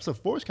do it. But episode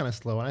 4 is kind of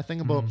slow. And I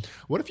think about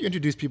what if you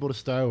introduce people to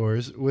Star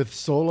Wars with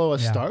Solo, a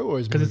Star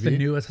Wars movie? Because it's the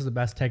newest, has the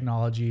best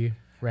technology.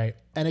 Right.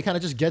 And it kind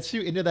of just gets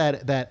you into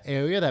that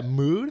area, that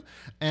mood.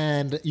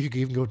 And you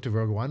could even go to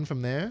Rogue One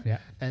from there. Yeah.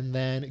 And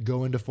then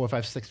go into 4,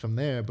 5, 6 from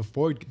there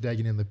before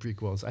digging in the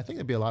prequels. I think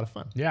it'd be a lot of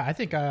fun. Yeah, I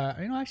think,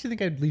 I actually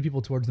think I'd lead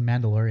people towards The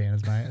Mandalorian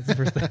as the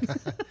first thing.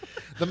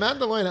 The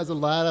Mandalorian has a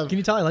lot of Can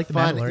you tell I like The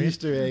fun Mandalorian?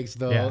 Easter eggs,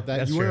 though,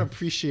 that you wouldn't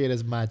appreciate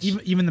as much.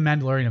 Even The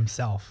Mandalorian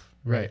himself.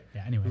 Right.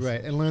 Yeah, anyways.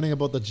 Right. And learning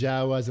about the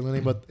Jawas and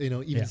learning about,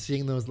 even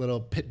seeing those little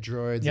pit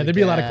droids. Yeah, there'd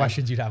be a lot of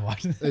questions you'd have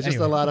watching. There's just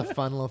a lot of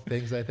fun little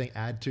things that I think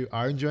add to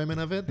our enjoyment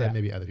of it that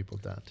maybe other people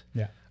don't.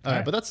 Yeah. All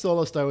right. But that's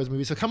Solo Star Wars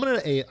movie. So coming in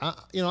at 8, I'm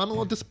a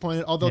little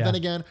disappointed. Although Yeah. then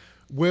again,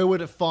 where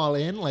would it fall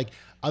in? Like,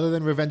 other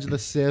than Revenge of the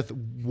Sith,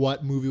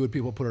 what movie would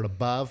people put it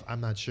above? I'm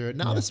not sure.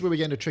 Now this is where we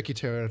get into tricky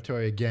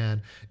territory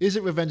again. Is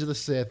it Revenge of the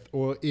Sith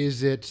or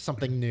is it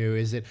something new?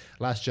 Is it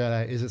Last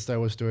Jedi? Is it Star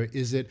Wars Story?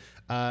 Is it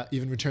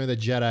even Return of the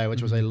Jedi,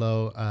 which was a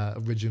low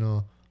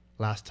original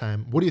last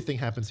time? What do you think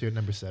happens here at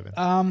number 7?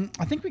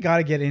 I think we got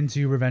to get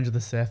into Revenge of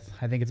the Sith.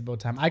 I think it's about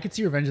time. I could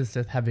see Revenge of the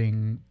Sith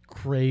having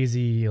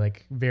crazy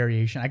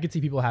variation. I could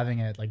see people having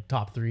it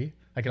top 3.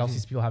 I could also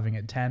see people having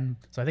it 10.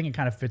 So I think it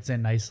kind of fits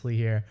in nicely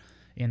here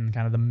in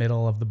kind of the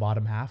middle of the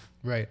bottom half.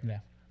 Right. Yeah.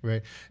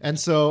 Right. And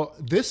so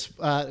this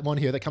one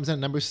here that comes in at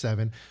number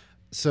 7.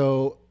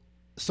 So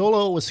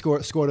Solo was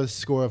scored a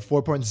score of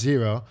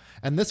 4.0,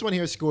 and this one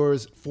here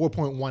scores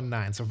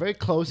 4.19. So very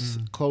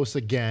close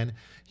again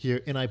here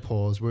in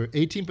iPolls. We're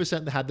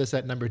 18% had this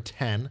at number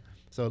 10,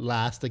 so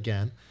last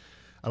again.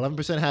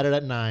 11% had it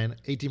at 9.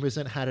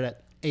 18% had it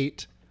at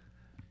 8.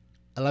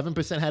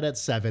 11% had it at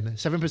 7.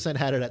 7%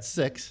 had it at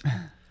 6.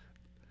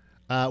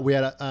 We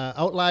had an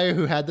outlier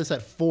who had this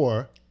at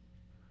 5.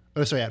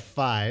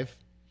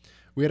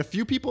 We had a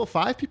few people,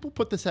 5 people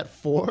put this at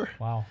 4.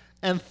 Wow.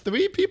 And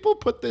 3 people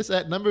put this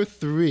at number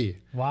 3.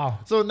 Wow.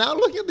 So now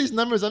looking at these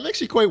numbers, I'm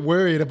actually quite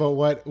worried about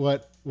what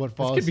falls This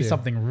could be here.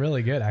 something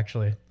really good,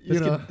 actually.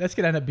 This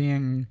could end up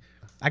being,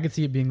 I could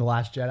see it being The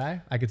Last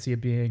Jedi. I could see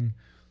it being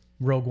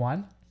Rogue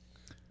One.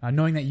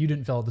 Knowing that you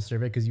didn't fill out the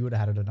survey because you would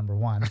have had it at number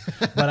 1.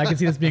 But I could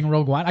see this being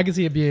Rogue One. I could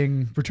see it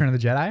being Return of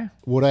the Jedi.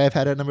 Would I have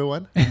had it at number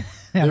 1?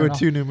 There were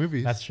 2 new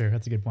movies. That's true.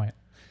 That's a good point.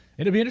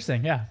 It'll be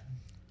interesting, yeah.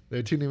 There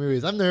are 2 new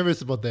movies. I'm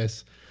nervous about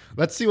this.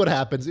 Let's see what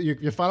happens.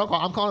 Your final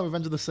call. I'm calling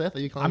Revenge of the Sith. Are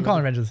you calling? I'm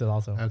calling Revenge of the Sith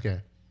also. Okay.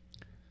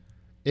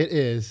 It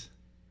is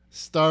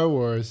Star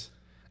Wars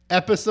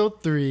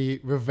Episode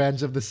 3: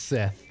 Revenge of the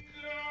Sith.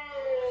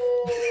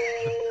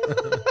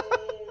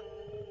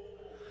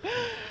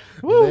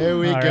 There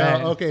we go.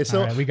 Right. Okay,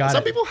 so we got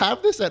some it. people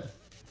have this at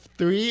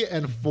 3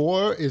 and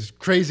 4 is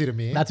crazy to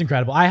me. That's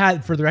incredible.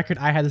 For the record,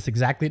 I had this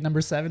exactly at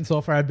number 7.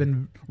 So far, I've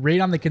been right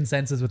on the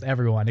consensus with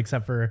everyone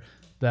except for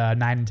the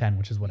 9 and 10,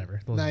 which is whatever.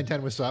 9,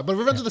 10 was so. But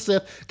Revenge of the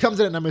Sith comes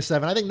in at number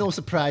 7. I think no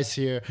surprise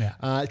here.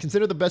 Yeah.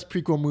 Considered the best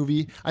prequel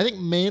movie. I think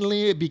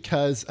mainly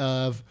because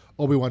of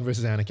Obi-Wan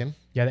versus Anakin.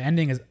 Yeah, the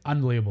ending is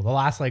unbelievable. The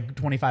last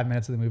 25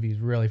 minutes of the movie is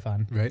really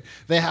fun. Right.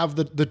 They have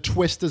the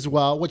twist as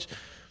well, which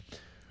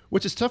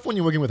is tough when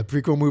you're working with a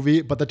prequel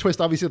movie, but the twist,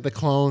 obviously, that the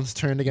clones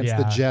turned against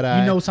the Jedi.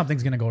 You know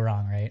something's going to go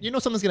wrong, right? You know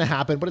something's going to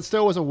happen, but it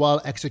still was a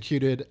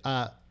well-executed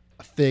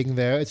thing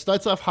there. It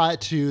starts off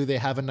hot, too. They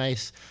have a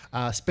nice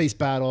space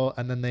battle,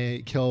 and then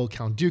they kill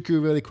Count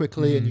Dooku really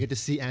quickly, and you get to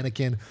see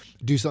Anakin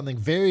do something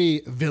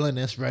very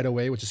villainous right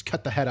away, which is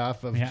cut the head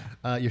off of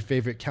your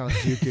favorite Count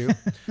Dooku.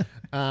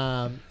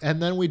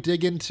 And then we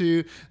dig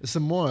into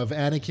some more of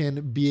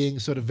Anakin being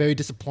sort of very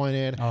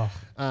disappointed.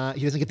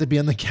 He doesn't get to be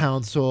on the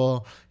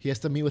council. He has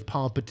to meet with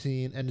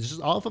Palpatine, and it's just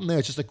all from there.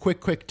 It's just a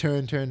quick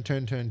turn,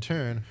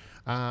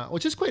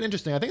 which is quite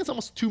interesting. I think it's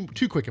almost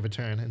too quick of a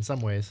turn in some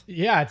ways.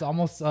 Yeah, it's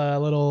almost a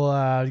little,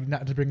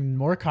 not to bring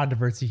more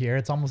controversy here,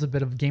 it's almost a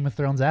bit of Game of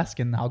Thrones-esque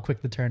in how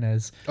quick the turn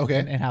is. Okay.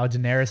 And how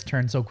Daenerys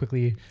turned so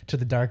quickly to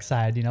the dark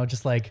side,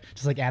 just like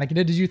Anakin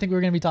did. Did you think we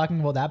were going to be talking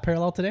about that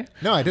parallel today?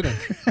 No, I didn't.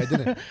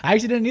 I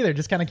actually didn't either. It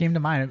just kind of came to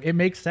mind. It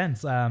makes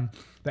sense. The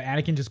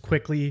Anakin just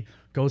quickly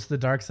goes to the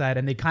dark side,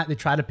 and they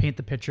try to paint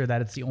the picture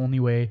that it's the only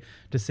way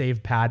to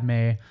save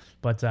Padme.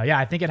 But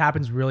I think it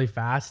happens really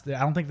fast. I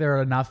don't think there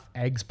are enough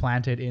eggs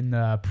planted in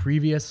the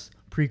previous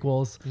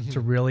prequels to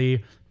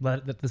really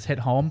let this hit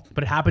home.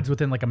 But it happens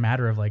within a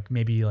matter of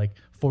maybe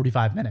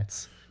 45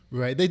 minutes.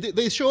 Right.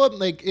 They show up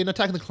like in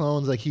Attack of the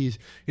Clones, like he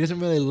doesn't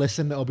really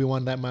listen to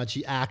Obi-Wan that much.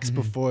 He acts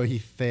before he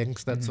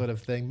thinks, that sort of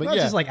thing. But That's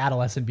yeah, just like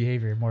adolescent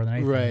behavior more than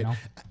anything. right. You know?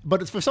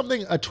 But it's for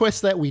something, a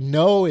twist that we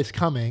know is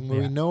coming, where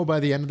Yeah. we know by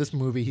the end of this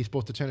movie he's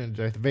supposed to turn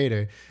into Darth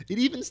Vader. It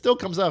even still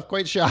comes off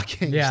quite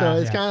shocking. Yeah, So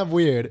it's yeah. kind of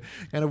weird.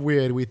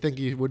 We think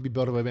he would be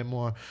built up a bit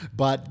more.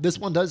 But this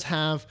one does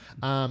have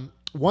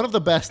one of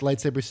the best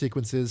lightsaber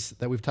sequences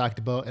that we've talked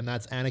about, and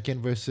that's Anakin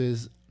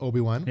versus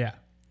Obi-Wan. Yeah.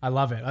 I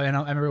love it. I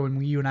remember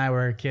when you and I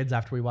were kids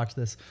after we watched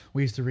this,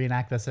 we used to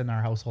reenact this in our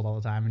household all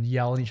the time and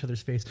yell in each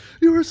other's face,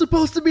 "You were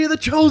supposed to be the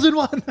chosen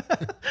one."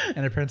 And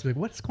our parents would be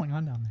like, "What's going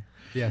on down there?"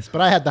 Yes,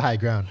 but I had the high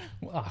ground.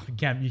 Oh, you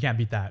can't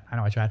beat that. I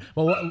know I tried.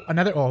 Well,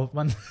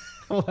 one.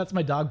 Well, that's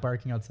my dog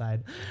barking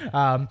outside.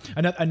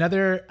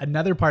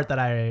 Another part that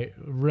I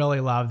really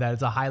love that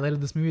is a highlight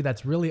of this movie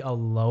that's really a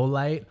low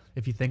light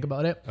if you think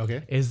about it.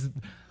 Okay. Is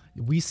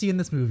we see in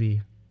this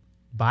movie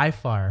by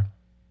far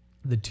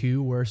the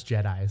two worst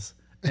Jedis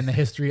in the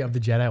history of the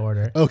Jedi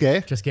Order.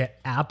 Okay. Just get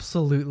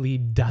absolutely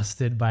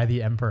dusted by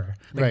the Emperor.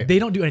 Like, Right. They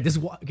don't do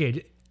anything.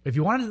 Okay, if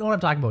you want to know what I'm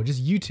talking about,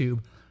 just YouTube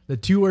the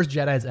two worst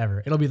Jedis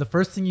ever. It'll be the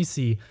first thing you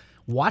see.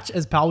 Watch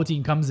as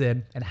Palpatine comes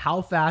in and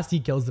how fast he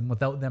kills them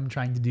without them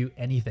trying to do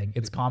anything.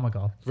 It's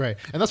comical. Right.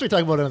 And that's what we're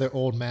talking about, another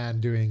old man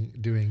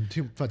doing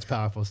too much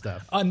powerful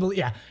stuff.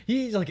 Yeah,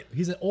 he's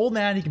an old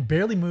man. He can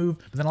barely move,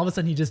 but then all of a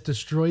sudden he just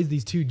destroys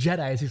these two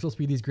Jedis who's supposed to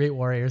be these great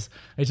warriors.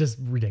 It's just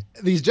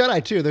ridiculous. These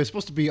Jedi, too, they're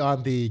supposed to be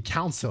on the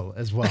council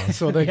as well.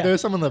 So Yeah. they're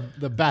some of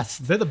the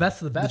best. They're the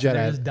best of the best. The Jedi.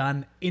 They're just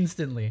done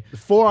instantly.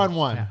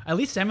 4-on-1. Yeah. At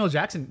least Samuel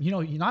Jackson,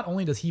 not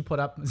only does he put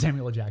up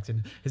Samuel L.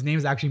 Jackson, his name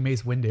is actually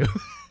Mace Windu.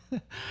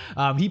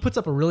 He puts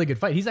up a really good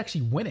fight. He's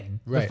actually winning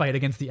the Right. fight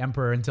against the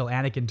Emperor until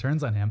Anakin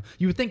turns on him.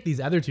 You would think these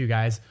other two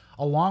guys,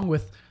 along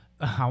with,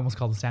 I almost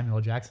called him Samuel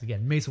L. Jackson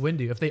again, Mace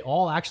Windu, if they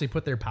all actually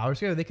put their powers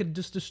together, they could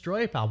just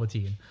destroy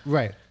Palpatine.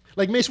 Right.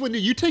 Like Mace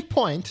Windu, you take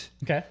point.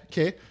 Okay.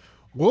 Okay.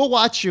 We'll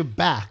watch your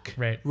back.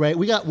 Right. Right.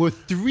 We're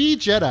 3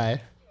 Jedi.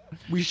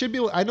 We should be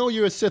able, I know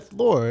you're a Sith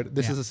Lord.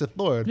 This Yeah. is a Sith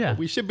Lord. Yeah. But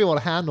we should be able to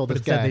handle But this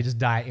instead guy. they just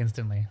die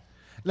instantly.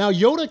 Now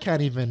Yoda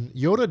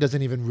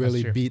doesn't even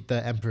really true. beat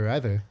the Emperor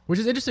either. Which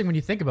is interesting when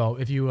you think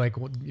about if you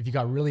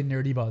got really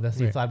nerdy about this,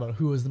 and you Right. thought about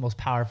who was the most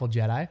powerful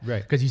Jedi,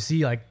 Right. Because you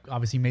see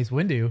obviously Mace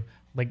Windu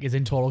is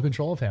in total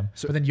control of him,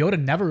 but then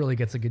Yoda never really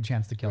gets a good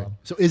chance to kill him.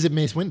 So is it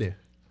Mace Windu?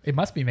 It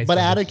must be Mace. But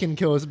Windu. Anakin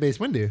kills Mace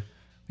Windu.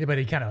 Yeah, but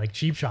he kind of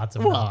cheap shots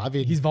him. Well, I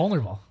mean- he's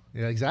vulnerable.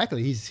 Yeah,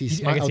 exactly. He's I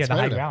smart, guess he had the high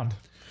outsmarted him. ground.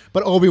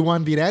 But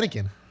Obi-Wan beat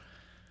Anakin.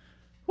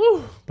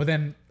 Woo! But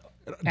then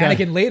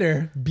Anakin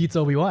later beats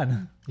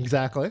Obi-Wan,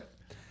 Exactly.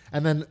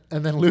 And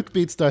then Luke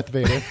beats Darth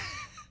Vader.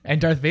 and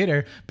Darth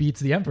Vader beats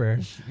the Emperor.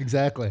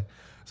 Exactly.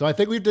 So I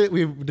think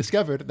we've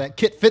discovered that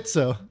Kit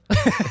Fisto.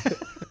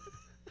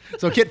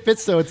 So Kit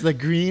Fisto, it's the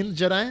green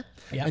Jedi.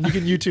 Yeah. And you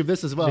can YouTube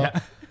this as well.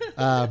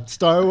 Yeah.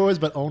 Star Wars,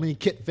 but only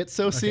Kit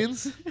Fisto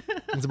scenes.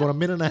 It's about a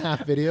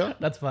 1.5-minute video.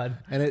 That's fun.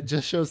 And it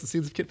just shows the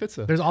scenes of Kit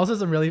Fisto. There's also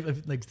some really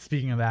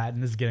speaking of that,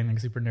 and this is getting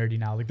super nerdy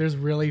now. There's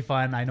really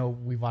fun. I know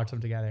we've watched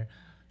them together.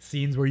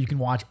 Scenes where you can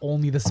watch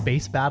only the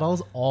space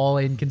battles all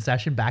in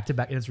concession back to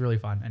back, and it's really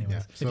fun. Anyways,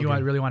 Yeah, so if you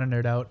good. really want to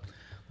nerd out,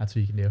 that's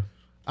what you can do.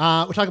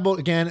 We're talking about,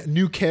 again,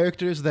 new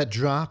characters that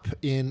drop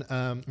in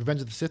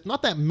Revenge of the Sith.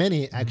 Not that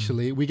many,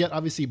 actually. We get,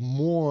 obviously,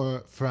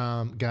 more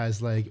from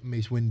guys like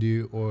Mace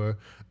Windu or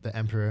the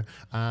Emperor.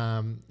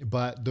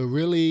 But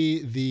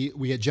we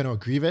get General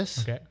Grievous.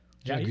 Okay.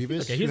 Yeah, General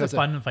Grievous. he's who a has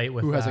fun fight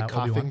with who has a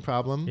Obi-Wan. coughing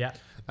problem. Yeah.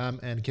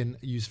 And can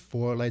use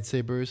 4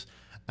 lightsabers.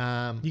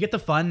 You get the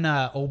fun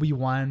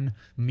Obi-Wan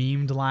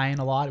memed line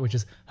a lot, which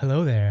is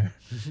 "Hello there."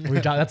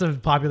 That's a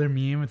popular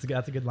meme.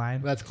 That's a good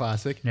line. That's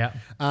classic. Yeah.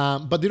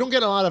 But they don't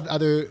get a lot of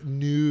other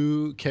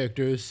new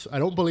characters. I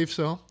don't believe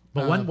so.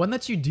 But one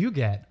that you do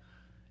get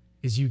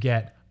is you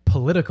get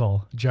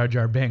political Jar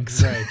Jar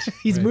Binks. Right,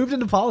 He's right. moved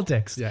into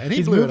politics. Yeah, and he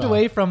he's blew it moved off.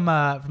 away from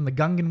the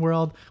Gungan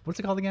world. What's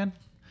it called again?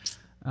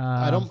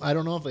 I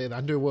don't know if they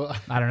underworld.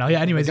 I don't know. Yeah.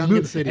 Anyways, The he's Gungan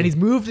moved, City. and he's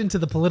moved into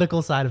the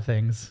political side of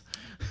things.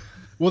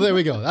 Well, there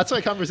we go. That's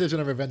my conversation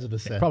of Revenge of the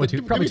Sith. Probably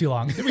Did too we-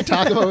 long. Did we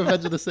talk about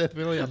Revenge of the Sith?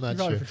 Really, I'm not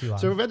Probably sure. for too long.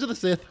 So Revenge of the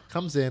Sith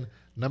comes in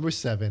number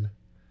 7.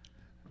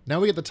 Now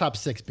we get the top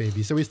 6,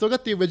 baby. So we still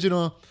got the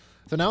original.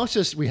 So now it's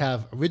just we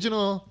have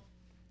original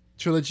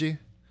trilogy.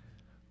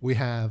 We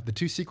have the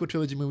 2 sequel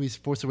trilogy movies,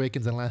 Force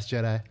Awakens and Last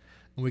Jedi,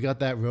 and we got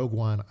that Rogue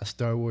One, a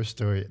Star Wars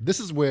story. This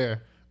is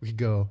where we could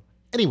go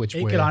any which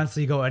It way. could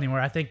honestly go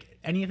anywhere. I think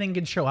anything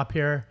can show up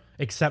here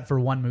except for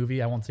one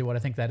movie. I won't say what I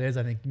think that is.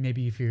 I think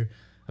maybe if you're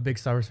a big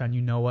Star Wars fan,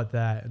 you know what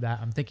that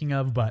I'm thinking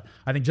of. But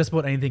I think just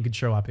about anything could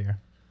show up here.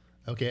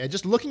 Okay, and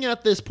just looking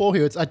at this poll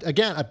here, it's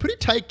again a pretty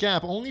tight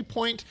gap. Only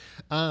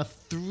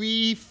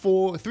 3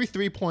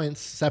 points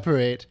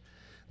separate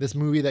this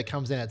movie that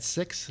comes in at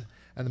 6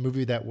 and the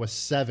movie that was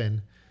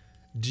 7.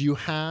 Do you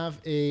have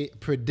a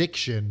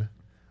prediction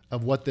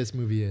of what this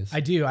movie is?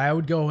 I do. I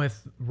would go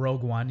with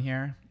Rogue One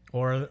here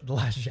or The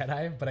Last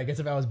Jedi. But I guess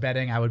if I was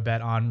betting, I would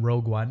bet on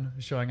Rogue One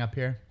showing up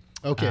here.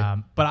 Okay.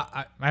 But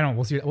I don't know.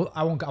 We'll see.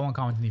 I won't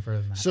comment any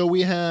further than that. So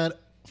we had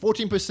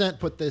 14%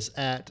 put this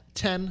at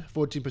 10.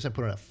 14%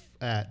 put it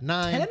at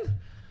 9.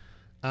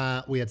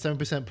 10? We had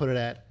 7% put it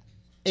at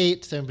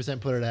 8.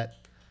 7% put it at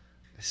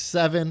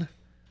 7.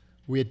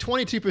 We had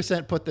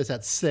 22% put this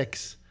at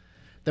 6.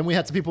 Then we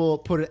had some people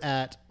put it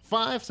at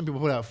 5. Some people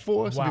put it at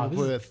 4. Some Wow,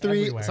 people put it this at is 3.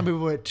 everywhere. Some people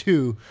put it at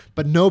 2.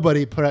 But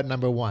nobody put it at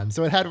number 1.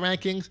 So it had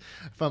rankings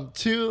from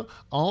 2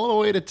 all the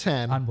way to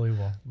 10.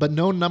 Unbelievable. But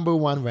no number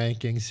 1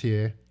 rankings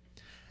here.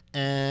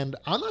 And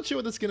I'm not sure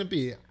what that's going to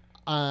be.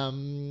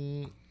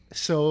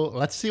 So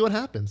let's see what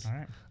happens. All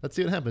right. Let's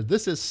see what happens.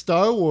 This is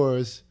Star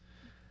Wars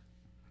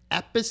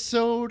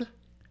Episode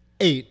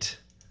 8,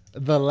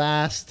 The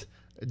Last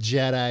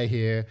Jedi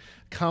here,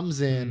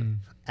 comes in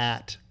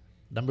at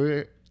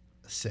number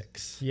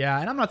 6. Yeah,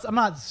 and I'm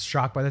not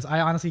shocked by this. I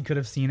honestly could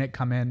have seen it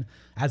come in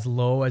as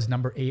low as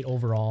number 8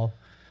 overall.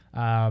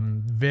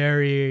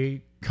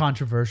 Very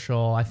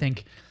controversial. I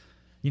think,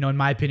 in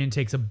my opinion,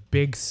 takes a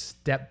big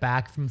step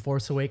back from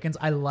Force Awakens.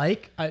 You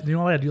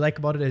know what I do like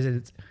about it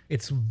is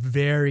it's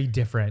very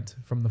different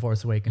from The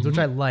Force Awakens, which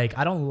I like.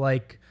 I don't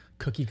like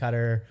cookie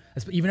cutter,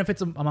 even if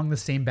it's among the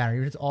same banner,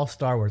 even if it's all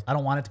Star Wars. I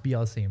don't want it to be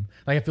all the same.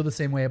 Like, I feel the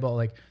same way about,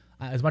 like,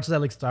 as much as I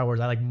like Star Wars,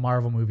 I like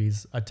Marvel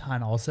movies a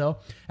ton also.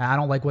 And I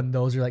don't like when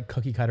those are like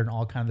cookie cutter and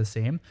all kind of the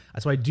same.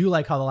 So I do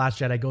like how The Last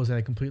Jedi goes in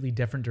a completely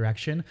different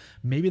direction.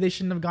 Maybe they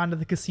shouldn't have gone to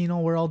the casino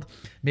world.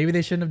 Maybe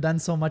they shouldn't have done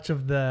so much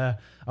of the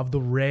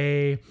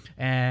Rey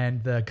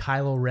and the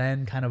Kylo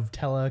Ren kind of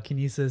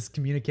telekinesis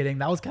communicating.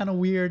 That was kind of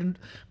weird,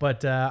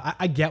 but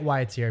I get why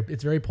it's here.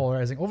 It's very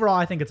polarizing. Overall,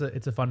 I think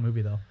it's a fun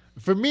movie though.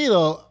 For me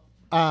though,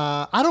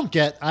 I don't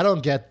get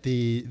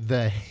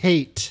the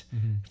hate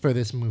for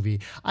this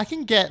movie. I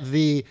can get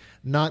the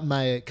not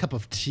my cup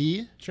of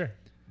tea, Sure.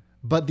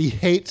 but the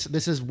hate.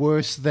 This is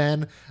worse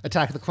than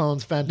Attack of the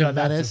Clones, Phantom No,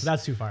 Menace.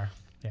 that's too far.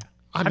 Yeah.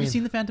 Have mean- you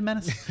seen The Phantom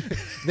Menace?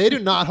 They do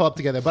not hold up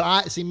together. But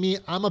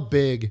I'm a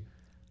big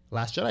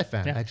Last Jedi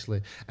fan, Yeah.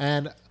 actually.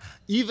 And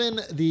even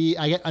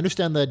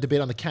understand the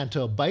debate on the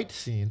Canto Bite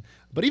scene,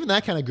 but even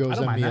that kind of grows don't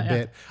on mind me a that, yeah.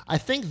 bit. I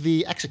think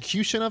the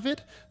execution of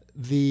it,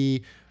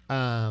 the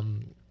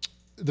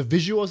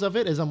visuals of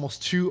it is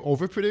almost too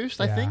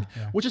overproduced, I Yeah, think,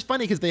 yeah. which is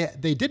funny because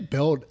they did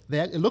build,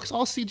 it looks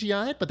all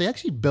CGI, but they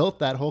actually built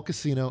that whole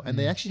casino and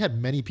they actually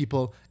had many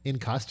people in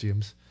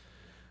costumes.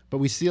 But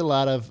we see it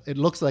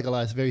looks like a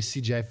lot of very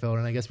CGI filled,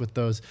 and I guess with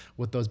those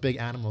big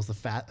animals, the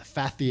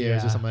Fathiers or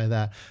Yeah. something like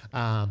that,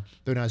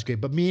 they're not as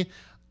great. But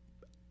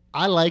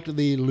I liked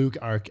the Luke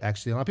arc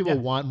actually. A lot of people Yeah.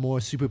 want more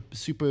super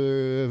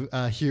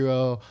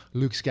hero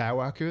Luke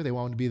Skywalker. They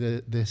want him to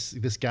be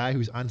this guy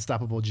who's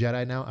unstoppable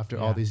Jedi now after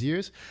all Yeah. these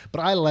years. But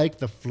I like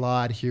the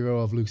flawed hero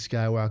of Luke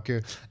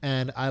Skywalker,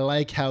 and I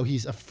like how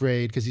he's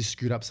afraid because he's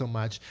screwed up so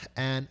much.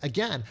 And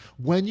again,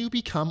 when you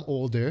become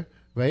older,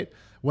 right?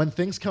 When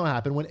things can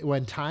happen,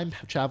 when time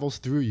travels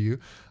through you,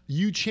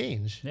 you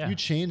change. Yeah. You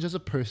change as a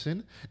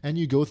person, and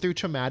you go through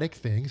traumatic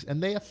things,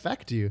 and they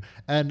affect you.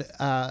 And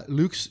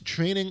Luke's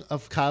training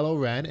of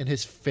Kylo Ren and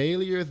his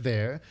failure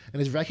there, and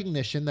his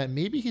recognition that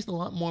maybe he's a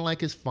lot more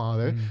like his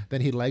father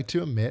than he'd like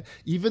to admit,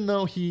 even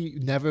though he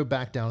never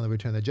backed down in the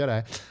Return of the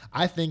Jedi.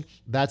 I think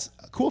that's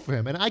cool for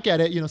him, and I get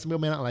it. Some people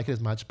may not like it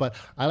as much, but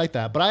I like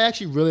that. But I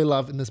actually really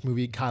love in this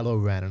movie Kylo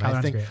Ren, and Kylo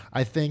Ren's great.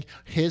 I think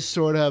his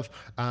sort of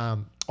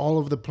all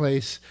over the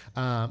place,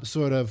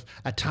 sort of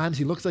at times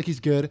he looks like he's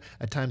good,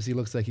 at times he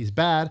looks like he's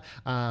bad.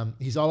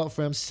 He's all out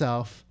for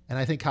himself. And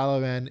I think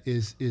Kylo Ren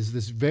is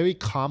this very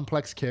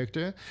complex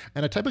character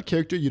and a type of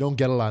character you don't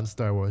get a lot in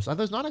Star Wars.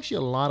 There's not actually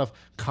a lot of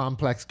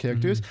complex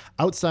characters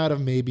outside of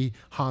maybe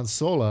Han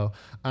Solo,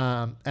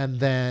 and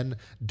then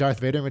Darth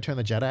Vader in Return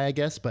of the Jedi, I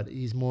guess, but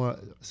he's more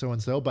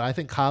so-and-so. But I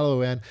think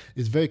Kylo Ren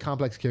is a very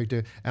complex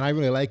character, and I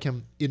really like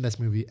him in this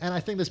movie. And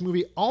I think this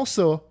movie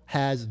also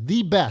has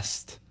the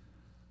best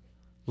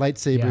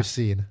lightsaber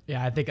scene.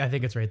 Yeah, I think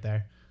it's right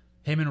there.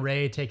 Him and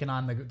Rey taking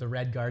on the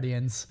Red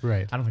Guardians.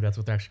 Right. I don't think that's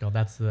what they're actually called.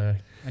 That's a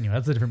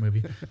different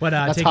movie. But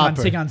That's taking on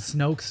Hopper.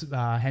 Snoke's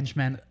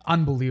henchmen,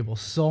 unbelievable.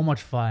 So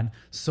much fun.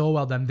 So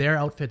well done.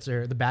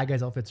 The bad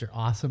guys' outfits are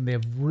awesome. They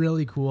have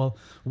really cool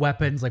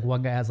weapons. Like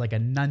one guy has like a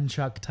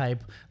nunchuck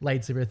type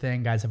lightsaber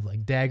thing. Guys have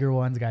like dagger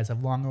ones. Guys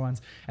have longer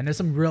ones. And there's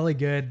some really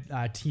good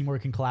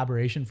teamwork and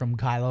collaboration from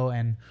Kylo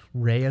and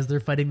Rey as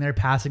they're fighting there,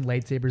 passing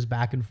lightsabers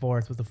back and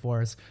forth with the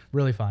Force.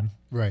 Really fun.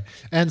 Right.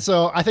 And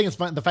so I think it's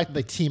fun. The fact that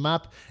they team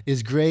up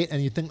is great.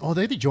 And you think, oh,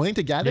 they're joining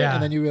together. Yeah.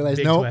 And then you realize,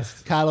 Big no,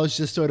 twist. Kylo's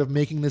just sort of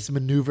making this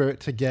maneuver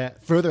to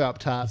get further up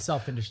top.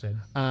 Self-interested.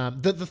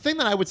 The thing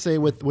that I would say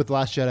with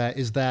Last Jedi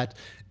is that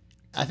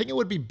I think it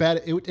would be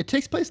better. It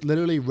takes place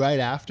literally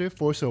right after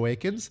Force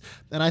Awakens.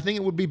 And I think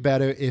it would be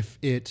better if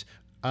it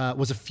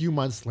was a few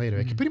months later.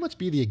 It could pretty much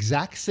be the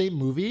exact same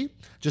movie,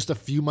 just a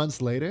few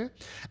months later.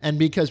 And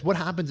because what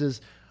happens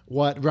is,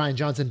 what Rian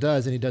Johnson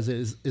does, and he does it,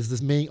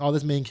 is all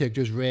this main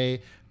characters,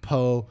 Rey,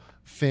 Poe,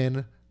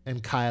 Finn,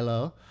 and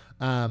Kylo.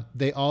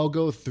 They all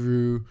go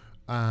through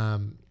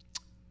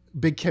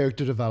big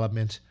character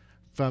development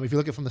if you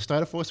look at from the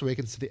start of Force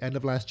Awakens to the end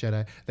of Last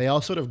Jedi, they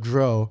all sort of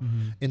grow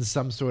in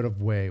some sort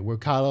of way. Where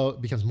Kylo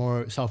becomes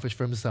more selfish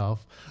for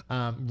himself,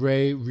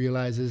 Rey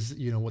realizes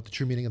what the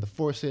true meaning of the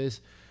Force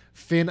is.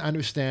 Finn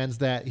understands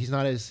that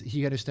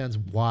he understands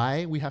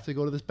why we have to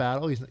go to this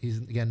battle. He's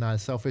again not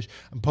as selfish.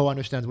 And Poe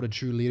understands what a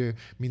true leader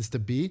means to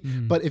be.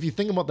 But if you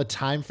think about the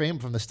time frame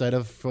from the start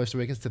of Force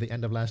Awakens to the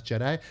end of Last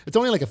Jedi, it's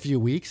only like a few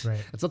weeks. Right.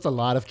 It's that's a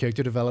lot of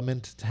character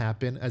development to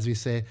happen. As we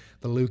say,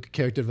 the Luke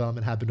character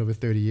development happened over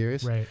 30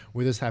 years. Right.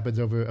 Where this happens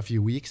over a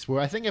few weeks. Where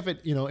I think if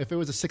it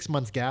was a 6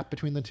 month gap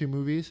between the two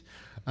movies,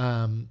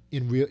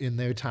 in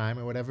their time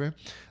or whatever,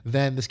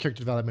 then this character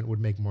development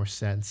would make more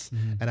sense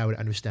and I would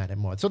understand it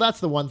more. So that's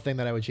the one thing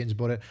that I would change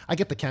about it. I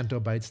get the Canto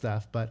Bight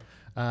stuff, but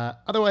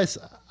otherwise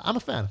I'm a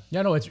fan.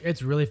 Yeah, no,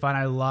 it's really fun.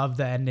 I love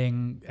the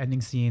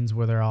ending scenes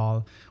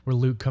where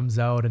Luke comes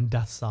out and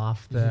dusts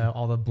off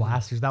all the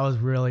blasters. That was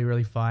really,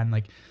 really fun.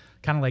 Like,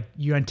 kind of like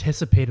you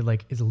anticipated,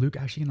 like, is Luke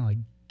actually gonna like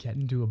get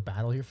into a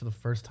battle here for the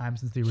first time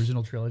since the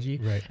original trilogy?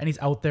 Right. And he's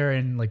out there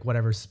in like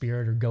whatever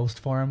spirit or ghost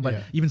form, but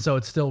Yeah. even so,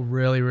 it's still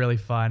really, really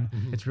fun.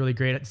 It's really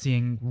great at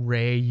seeing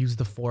Rey use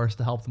the Force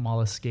to help them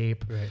all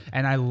escape. Right.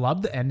 And I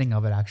love the ending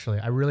of it, actually.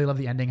 I really love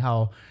the ending,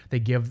 how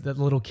they give the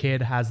little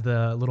kid has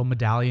the little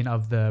medallion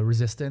of the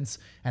Resistance,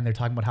 and they're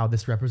talking about how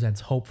this represents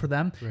hope for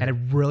them. Right. And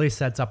it really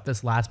sets up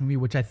this last movie,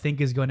 which I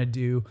think is going to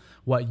do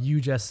what you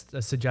just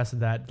suggested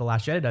that The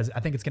Last Jedi does.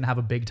 I think it's going to have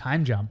a big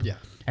time jump. Yeah.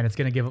 And it's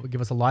going to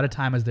give us a lot of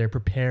time as they're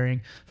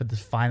preparing for this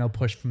final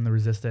push from the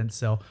Resistance.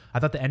 So I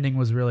thought the ending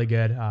was really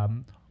good.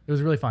 It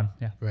was really fun.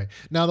 Yeah. Right.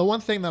 Now, the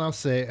one thing that I'll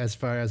say as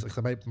far as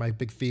my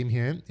big theme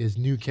here is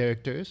new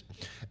characters.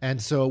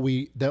 And so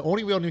the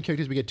only real new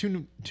characters, we get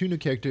two new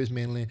characters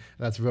mainly.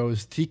 That's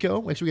Rose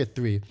Tico. Actually, we get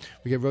three.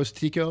 We get Rose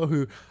Tico,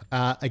 who,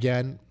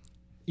 again,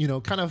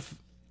 kind of,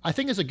 I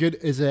think is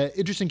an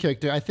interesting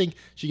character. I think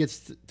she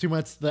gets too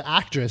much, the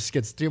actress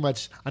gets too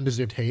much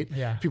undeserved hate.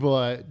 Yeah. People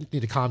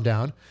need to calm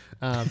down,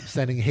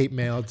 sending hate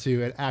mail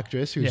to an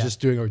actress who's just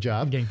doing her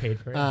job. I'm getting paid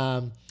for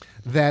it.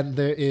 Then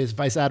there is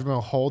Vice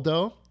Admiral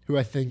Holdo, who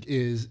I think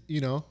is,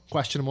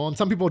 questionable. And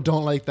some people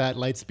don't like that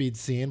light speed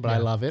scene, but I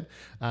love it,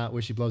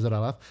 where she blows it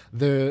all up.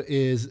 There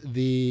is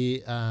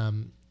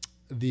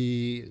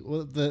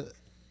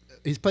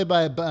he's played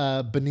by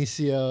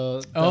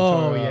Benicio del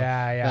Toro.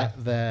 yeah.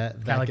 That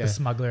Kind of like guy. the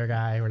smuggler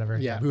guy or whatever.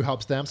 Yeah, who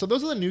helps them. So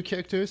those are the new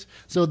characters.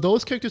 So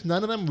those characters,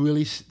 none of them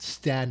really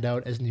stand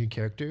out as new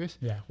characters.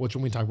 Yeah. Which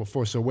when we talk about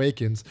Force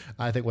Awakens,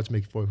 I think what's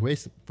making Force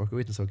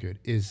Awakens so good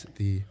is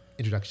the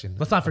introduction.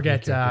 Let's not of new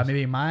forget characters.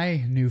 maybe my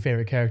new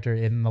favorite character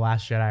in The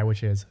Last Jedi,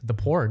 which is the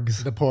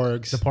Porgs. the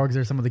Porgs. The Porgs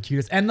are some of the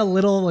cutest, and the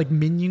little like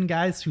minion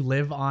guys who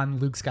live on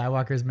Luke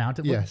Skywalker's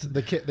mountain. Yes,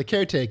 the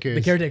caretakers.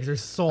 The caretakers are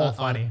so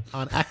funny.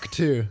 on Act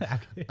 2.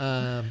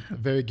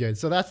 Very good.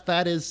 So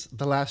that is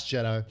The Last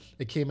Jedi.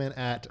 It came in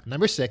at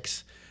number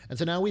 6. And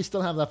so now we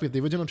still have left with the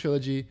original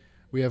trilogy.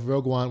 We have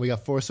Rogue One. We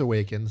got Force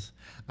Awakens.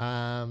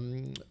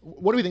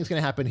 What do we think is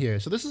going to happen here?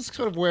 So this is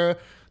sort of where...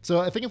 So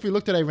I think if we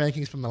looked at our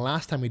rankings from the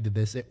last time we did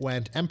this, it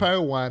went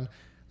Empire 1,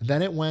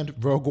 then it went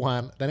Rogue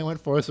One, then it went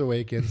Force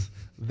Awakens,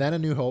 then A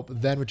New Hope,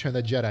 then Return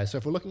of the Jedi. So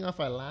if we're looking off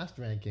our last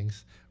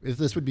rankings,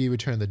 this would be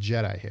Return of the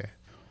Jedi here.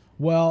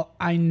 Well,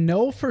 I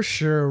know for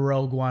sure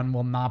Rogue One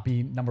will not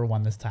be number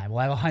 1 this time. Well,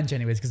 I have a hunch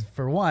anyways, because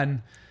for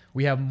one,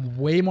 we have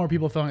way more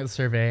people filling out the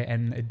survey,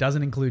 and it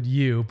doesn't include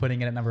you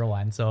putting it at number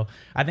 1. So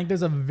I think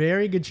there's a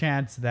very good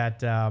chance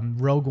that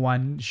Rogue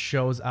One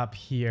shows up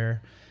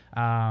here.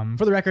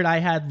 For the record, I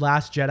had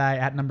Last Jedi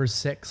at number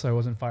 6, so I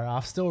wasn't far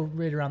off. Still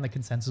right around the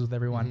consensus with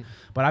everyone.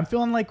 But I'm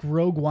feeling like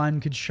Rogue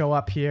One could show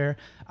up here.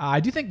 I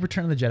do think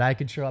Return of the Jedi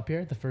could show up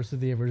here, the first of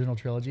the original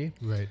trilogy.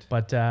 Right.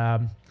 But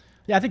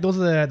yeah, I think those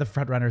are the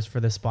front runners for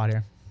this spot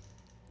here.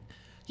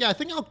 Yeah, I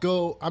think I'll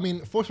go... I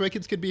mean, Force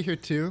Awakens could be here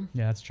too.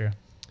 Yeah, that's true.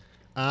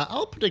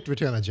 I'll predict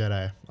Return of the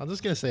Jedi. I'm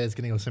just going to say it's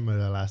going to go similar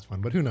to the last one,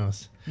 but who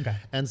knows? Okay.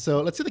 And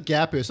so let's see the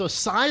gap here. So a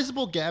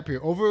sizable gap here,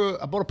 over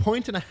about 1.5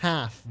 points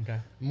Okay.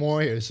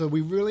 more here. So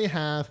we really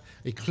have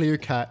a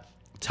clear-cut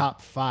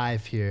top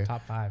 5 here.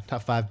 Top 5.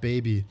 Top 5,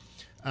 baby.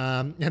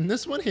 And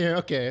this one here,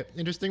 okay,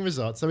 interesting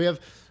results. So we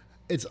have,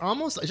 it's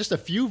almost just a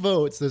few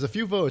votes. There's a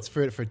few votes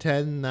for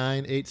 10,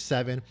 9, 8,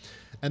 7.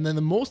 And then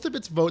the most of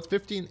its votes,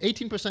 18%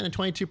 and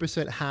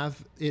 22%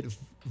 have it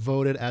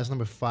voted as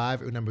number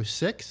 5 or number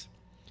 6.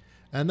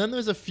 And then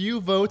there's a few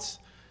votes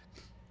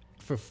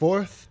for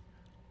 4th,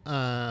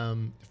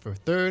 for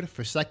 3rd,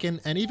 for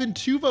 2nd, and even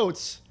 2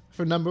 votes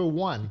for number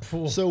 1.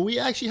 Cool. So we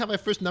actually have our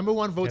first number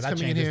 1 votes that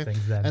coming in changes here.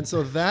 things then. And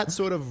so that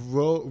sort of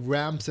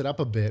ramps it up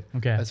a bit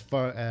Okay. as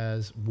far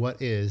as what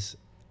is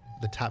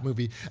the top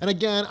movie. And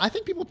again, I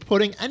think people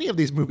putting any of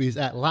these movies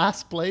at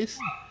last place,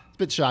 it's a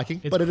bit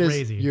shocking, It's but it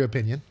crazy. is your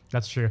opinion.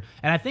 That's true.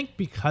 And I think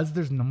because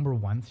there's number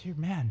 1s here,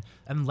 man,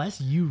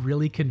 unless you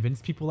really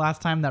convinced people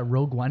last time that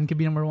Rogue One could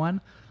be number 1,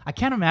 I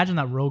can't imagine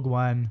that Rogue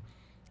One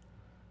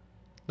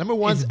Number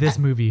 1's is this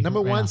movie. Number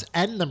right 1's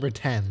and number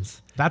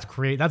 10's. That's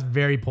great. That's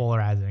very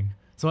polarizing.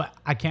 So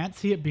I can't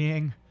see it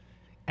being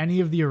any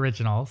of the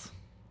originals.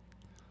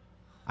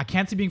 I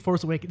can't see it being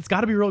Force Awakens. It's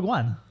got to be Rogue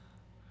One.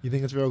 You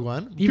think it's Rogue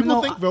One? Even People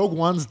though think Rogue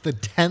One's the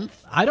 10th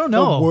I don't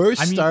know. the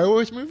worst I mean, Star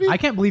Wars movie? I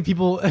can't believe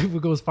people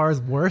would go as far as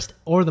worst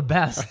or the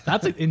best.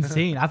 That's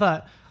insane. I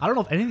don't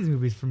know if any of these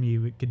movies for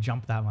me could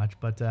jump that much,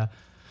 but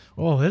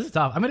this is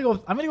tough. I'm gonna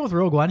go with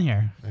Rogue One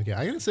here. Okay,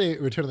 I'm going to say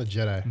Return of the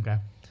Jedi. Okay.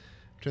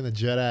 Return of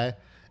the Jedi.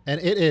 And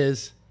it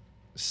is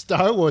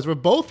Star Wars. We're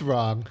both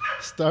wrong.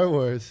 Star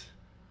Wars.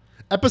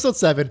 Episode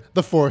 7,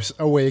 The Force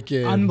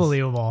Awakens.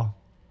 Unbelievable.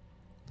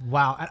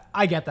 Wow.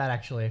 I get that,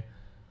 actually.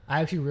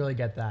 I actually really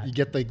get that. You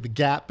get the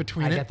gap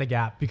between I it. get the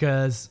gap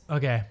because,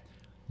 okay,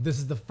 this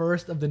is the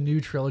first of the new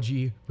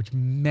trilogy, which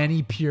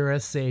many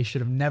purists say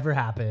should have never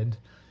happened.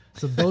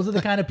 So those are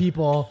the kind of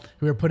people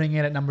who are putting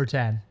it at number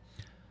 10.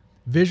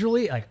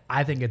 Visually, like,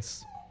 I think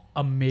it's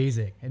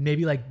amazing and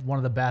maybe like one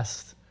of the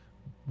best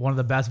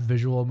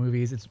visual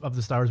movies of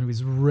the Star Wars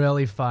movies.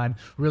 Really fun,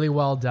 really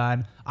well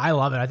done. I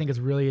love it. I think it's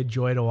really a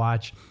joy to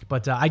watch.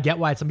 But I get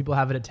why some people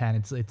have it at 10.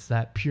 It's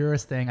that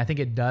purist thing. I think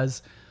it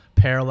does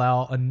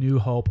parallel A New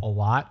Hope a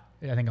lot.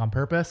 I think on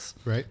purpose.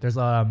 Right. There's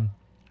a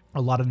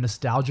lot of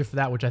nostalgia for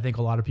that, which I think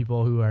a lot of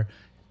people who are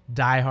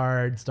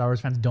diehard Star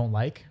Wars fans don't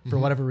like for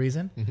whatever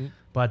reason. Mm-hmm.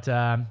 But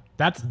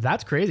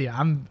that's crazy.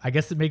 I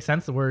guess it makes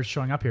sense that we're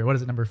showing up here. What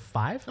is it, number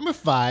 5? Number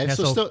 5. Yeah,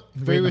 so so still right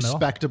very in the middle.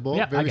 respectable.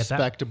 Yeah, very I get that.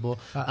 respectable.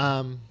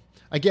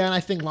 Again, I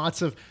think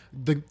lots of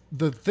the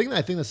thing that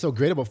I think that's so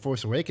great about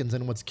Force Awakens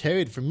and what's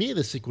carried for me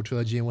the sequel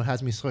trilogy and what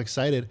has me so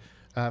excited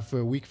for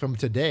a week from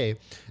today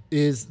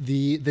is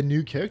the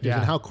new characters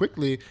and how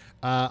quickly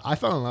I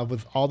fell in love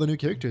with all the new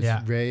characters.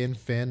 Yeah. Rey and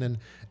Finn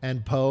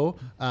and Poe,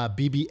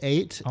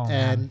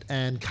 BB-8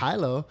 and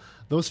Kylo.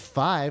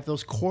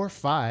 Those core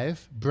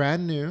 5,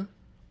 brand new,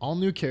 all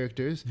new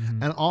characters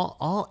and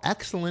all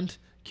excellent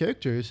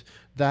characters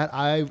that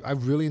I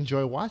really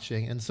enjoy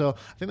watching. And so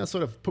I think that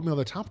sort of put me on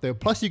the top there.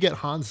 Plus you get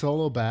Han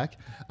Solo back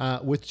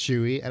with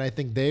Chewie, and I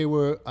think they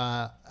were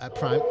at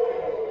prime.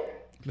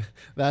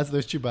 There's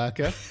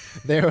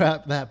Chewbacca. They were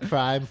at that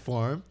prime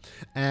form,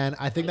 and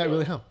I think that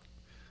really helped.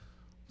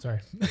 Sorry.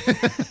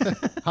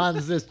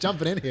 Hans is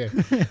jumping in here.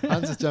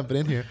 And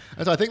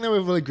so I think they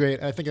were really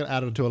great. I think it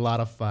added to a lot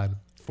of fun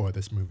for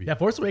this movie. Yeah,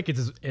 Force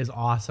Awakens is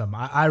awesome.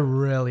 I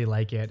really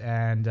like it.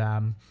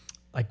 And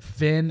like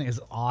Finn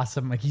is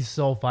awesome. Like he's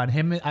so fun.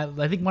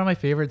 I think one of my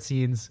favorite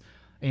scenes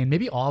in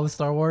maybe all the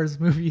Star Wars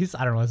movies.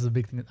 I don't know. This is a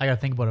big thing. I got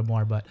to think about it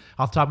more. But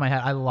off the top of my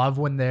head, I love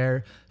when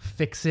they're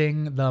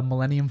fixing the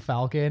Millennium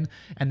Falcon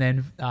and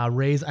then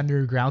Rey's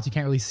underground. So you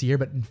can't really see her,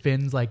 but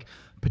Finn's like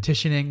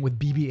petitioning with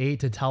BB-8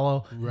 to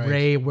tell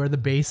Rey where the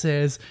base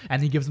is,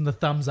 and he gives him the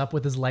thumbs up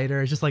with his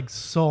lighter. It's just like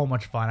so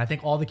much fun. I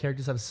think all the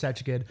characters have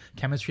such good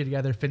chemistry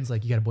together. Finn's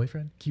like, you got a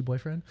boyfriend? Key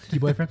boyfriend?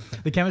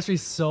 The chemistry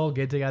is so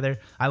good together.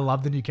 I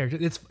love the new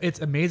characters.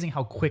 It's amazing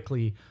how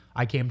quickly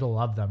I came to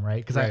love them,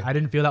 right? Because I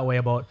didn't feel that way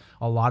about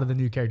a lot of the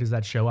new characters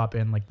that show up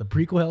in like the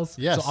prequels.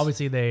 Yes. So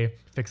obviously they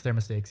fix their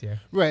mistakes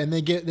here. Right, and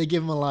they give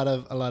them a lot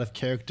of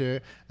character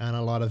and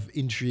a lot of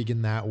intrigue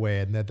in that way,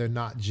 and that they're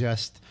not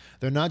just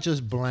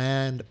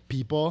bland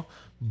people,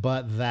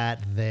 but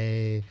that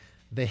they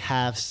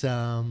have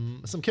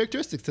some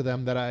characteristics to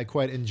them that are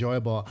quite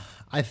enjoyable.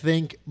 I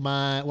think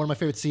one of my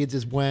favorite scenes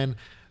is when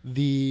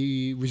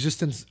the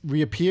Resistance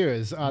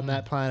reappears on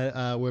that planet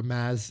where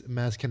Maz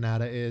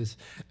Kanata is,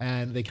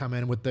 and they come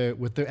in with their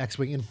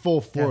X-wing in full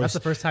force. Yeah, that's the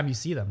first time you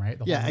see them, right?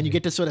 Yeah, and you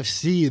get to sort of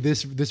see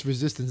this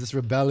Resistance, this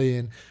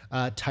rebellion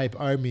type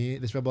army,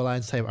 this Rebel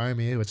Alliance type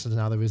army, which is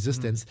now the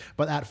Resistance,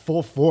 but at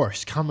full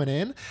force coming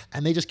in,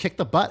 and they just kick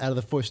the butt out of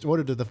the First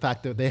Order to the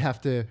fact that they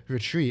have to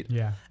retreat.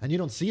 Yeah. And you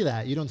don't see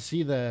that. You don't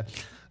see the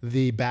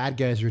bad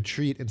guys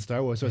retreat in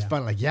Star Wars. So it's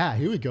fun. Like,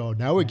 here we go.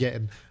 Now we're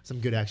getting some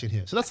good action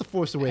here. So that's the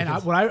Force Awakens.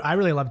 And what I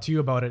really love too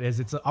about it is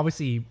it's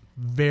obviously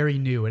very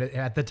new.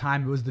 At the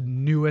time, it was the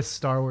newest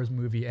Star Wars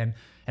movie, and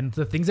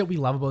the things that we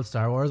love about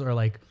Star Wars are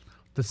like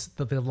the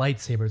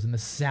lightsabers and the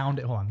sound.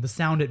 The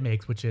sound it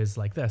makes, which is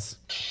like this.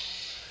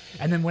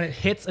 And then when it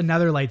hits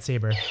another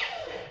lightsaber,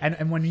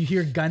 and when you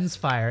hear guns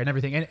fire and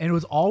everything, and it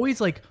was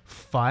always like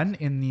fun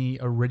in the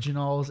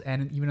originals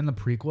and even in the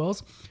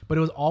prequels, but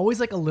it was always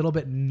like a little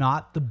bit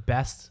not the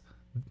best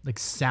like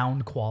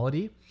sound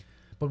quality.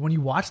 But when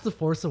you watch The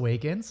Force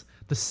Awakens,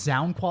 the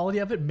sound quality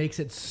of it makes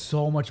it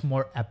so much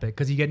more epic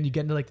because you get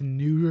into like the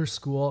newer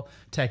school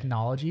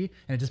technology,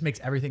 and it just makes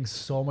everything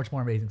so much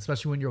more amazing,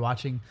 especially when you're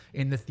watching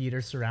in the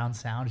theater surround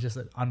sound. It's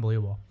just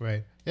unbelievable.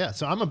 Right. Yeah.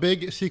 So I'm a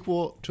big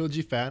sequel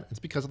trilogy fan. It's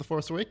because of The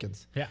Force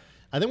Awakens. Yeah.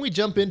 And then we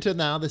jump into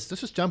now let's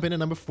just jump into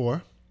number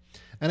 4.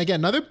 And again,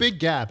 another big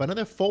gap,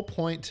 another full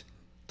point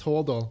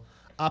total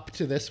up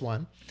to this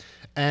one.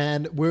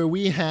 And where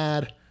we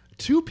had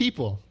 2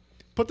 people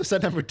put this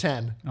at number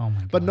 10. Oh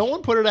my But no gosh.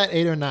 one put it at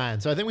 8 or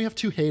 9. So I think we have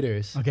 2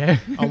 haters Okay.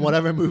 on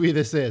whatever movie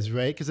this is,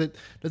 right? Because it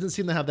doesn't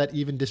seem to have that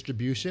even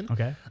distribution.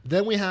 Okay.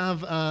 Then we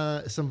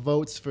have some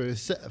votes for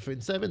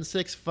 7,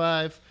 6,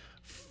 5,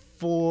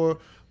 4.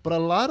 But a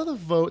lot of the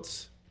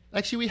votes,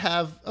 actually we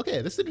have,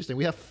 this is interesting.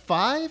 We have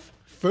 5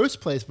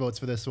 first place votes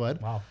for this one.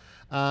 Wow.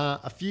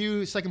 A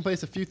few second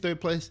place, a few third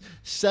place,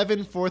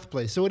 7 fourth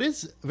place. So it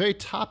is very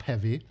top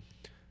heavy,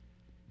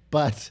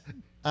 but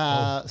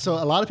So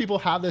a lot of people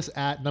have this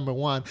at number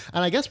 1,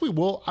 and I guess we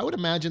will. I would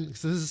imagine.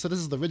 So this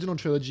is the original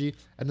trilogy,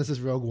 and this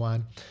is Rogue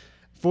One.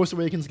 Force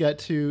Awakens get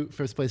 2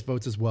 first place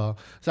votes as well.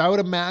 So I would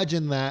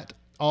imagine that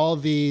all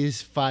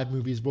these 5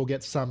 movies will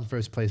get some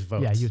first place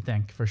votes. Yeah, you'd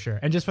think for sure.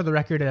 And just for the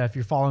record, if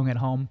you're following at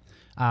home,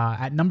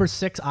 at number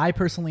 6, I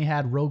personally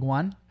had Rogue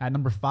One. At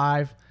number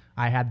 5,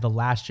 I had The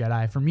Last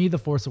Jedi. For me, The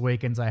Force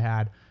Awakens I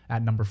had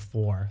at number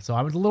 4. So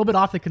I was a little bit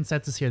off the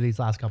consensus here these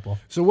last couple.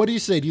 So what do you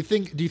say? Do you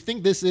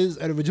think this is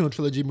an original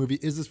trilogy movie?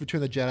 Is this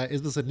Return of the Jedi?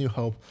 Is this A New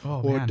Hope?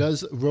 Or Man.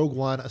 does Rogue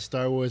One, a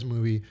Star Wars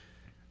movie,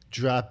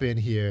 drop in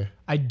here?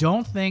 I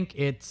don't think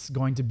it's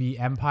going to be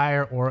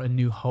Empire or A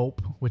New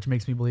Hope, which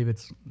makes me believe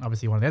it's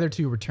obviously one of the other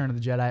two, Return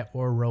of the Jedi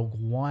or Rogue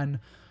One.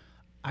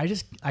 I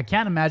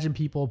can't imagine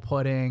people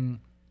putting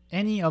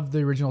any of the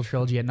original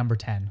trilogy at number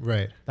 10.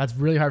 Right. That's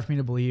really hard for me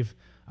to believe.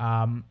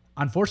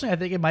 Unfortunately, I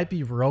think it might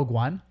be Rogue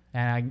One.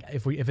 And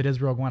if it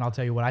is Rogue One, I'll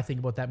tell you what I think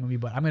about that movie.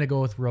 But I'm going to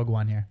go with Rogue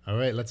One here. All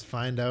right, let's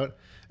find out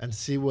and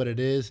see what it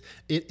is.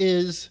 It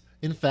is,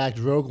 in fact,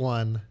 Rogue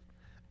One,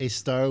 a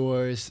Star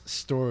Wars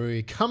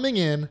story, coming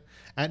in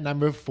at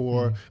number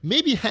 4,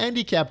 maybe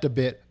handicapped a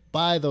bit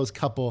by those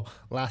couple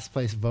last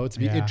place votes.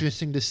 It'd be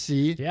interesting to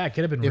see. Yeah, it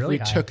could have been if really we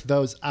high. took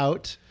those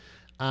out.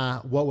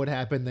 What would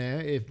happen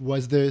there?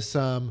 Was there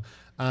some,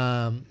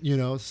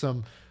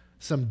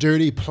 some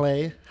dirty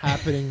play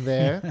happening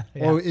there,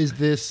 Yeah. or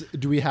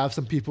do we have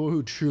some people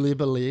who truly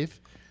believe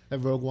that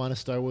Rogue One, a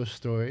Star Wars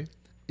story,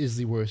 is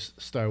the worst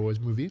Star Wars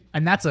movie?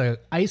 And that's a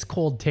ice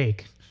cold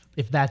take.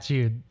 If that's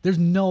you, there's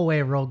no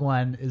way Rogue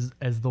One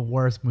is the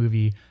worst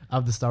movie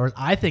of the Star Wars.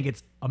 I think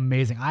it's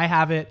amazing. I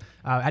have it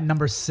at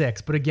number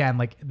 6, but again,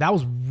 like that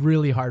was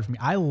really hard for me.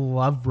 I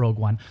love Rogue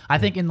One. I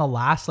think in the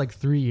last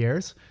 3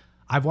 years,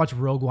 I've watched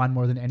Rogue One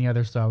more than any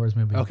other Star Wars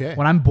movie. Okay.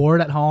 When I'm bored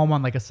at home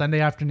on a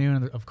Sunday afternoon,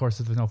 and of course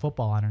if there's no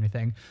football on or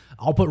anything,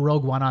 I'll put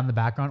Rogue One on the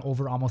background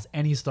over almost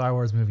any Star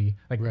Wars movie.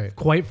 Right.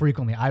 Quite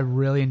frequently. I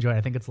really enjoy it.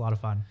 I think it's a lot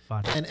of fun.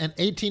 And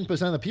 18%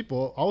 of the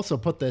people also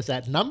put this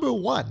at number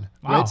 1.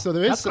 Wow, Right? So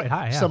there is that's quite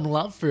high, yeah. some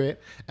love for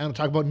it. And we'll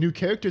talk about new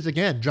characters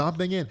again,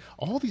 jumping in.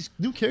 All these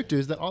new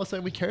characters that all of a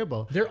sudden we care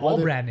about. They're all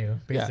brand new,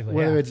 basically.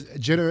 Whether yeah. it's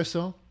Jyn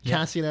Erso,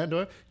 Cassian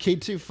Andor,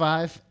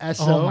 K25,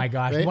 SO. Oh my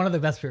gosh, right? one of the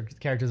best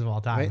characters of all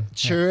time. Right?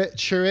 Yeah.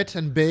 Chirrut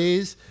and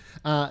Baze,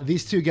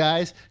 these two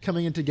guys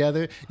coming in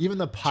together. Even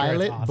the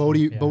pilot,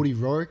 awesome, Bodhi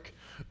Rourke.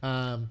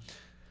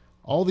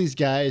 All these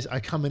guys are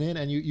coming in,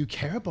 and you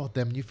care about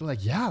them. And you feel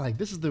like,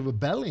 this is the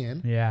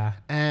rebellion. Yeah.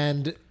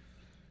 And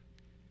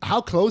how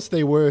close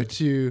they were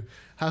to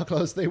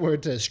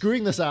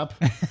screwing this up,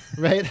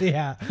 right?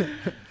 Yeah.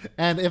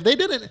 And if they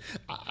didn't,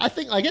 I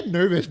think I get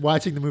nervous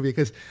watching the movie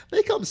because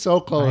they come so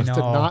close to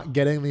know. not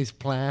getting these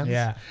plans.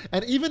 Yeah.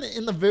 And even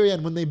in the very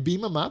end, when they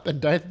beam him up and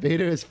Darth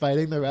Vader is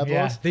fighting the rebels,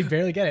 Yeah. They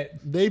barely get it.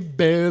 they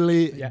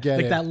barely Yeah. get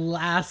like it. that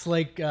last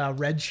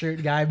red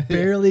shirt guy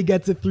barely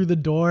gets it through the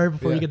door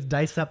before Yeah. he gets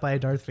diced up by a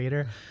Darth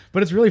Vader.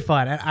 But it's really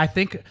fun. And I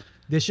think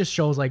this just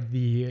shows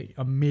the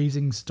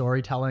amazing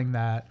storytelling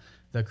that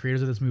the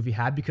creators of this movie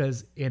had,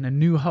 because in A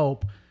New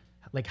Hope,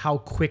 how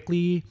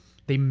quickly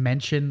they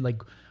mentioned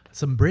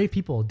some brave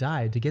people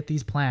died to get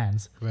these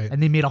plans, Right.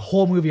 and they made a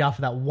whole movie off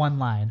of that one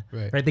line.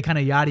 Right. They kind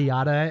of yada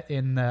yada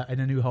in A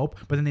New Hope,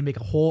 but then they make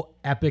a whole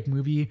epic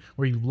movie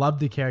where you love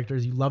the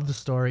characters, you love the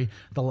story.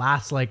 The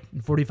last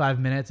 45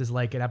 minutes is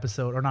an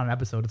episode, or not an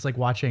episode. It's like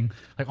watching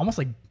almost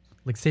like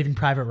Saving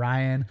Private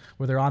Ryan,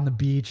 where they're on the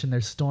beach and they're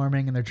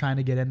storming and they're trying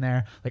to get in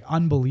there.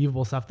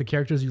 Unbelievable stuff. The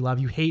characters you love,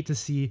 you hate to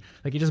see.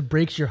 It just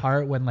breaks your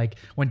heart when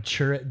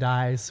Chirrut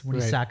dies, when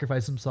he Right.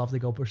 sacrifices himself to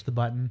go push the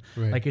button.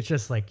 Right. It's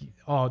just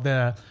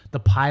the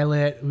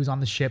pilot who's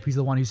on the ship, he's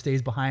the one who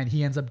stays behind.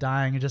 He ends up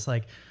dying, and just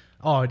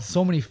it's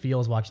so many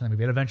feels watching that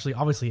movie. And eventually,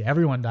 obviously,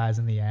 everyone dies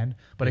in the end,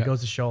 but Yeah. it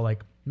goes to show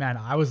man,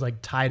 I was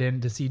tied in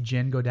to see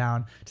Jyn go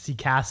down, to see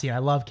Cassian. I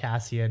love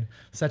Cassian.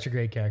 Such a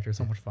great character.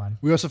 So much fun.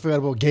 We also forgot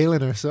about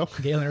Galen Erso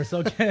Galen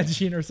Erso,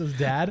 Gene Erso's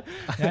dad.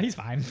 Yeah, he's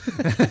fine.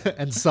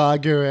 and Saw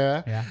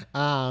Gerrera.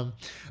 Yeah.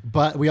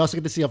 But we also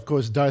get to see, of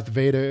course, Darth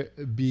Vader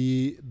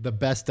be the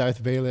best Darth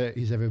Vader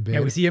he's ever been.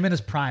 Yeah, we see him in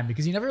his prime,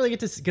 because you never really get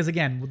to see, because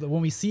again,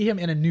 when we see him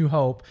in A New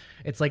Hope,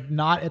 it's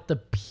not at the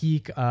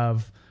peak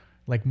of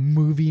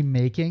movie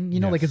making,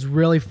 Yes. it's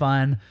really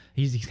fun.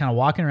 He's kind of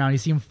walking around. You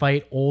see him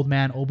fight old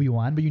man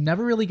Obi-Wan, but you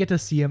never really get to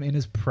see him in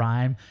his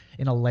prime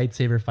in a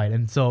lightsaber fight.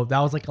 And so that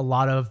was a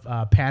lot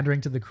of pandering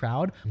to the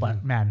crowd,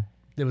 but man,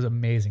 it was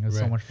amazing. It was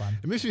so Right. much fun.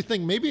 It makes me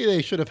think maybe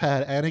they should have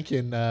had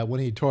Anakin when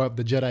he tore up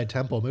the Jedi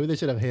Temple. Maybe they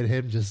should have had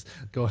him just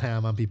go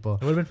ham on people.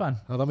 It would have been fun.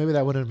 Although maybe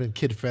that wouldn't have been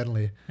kid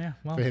friendly Yeah,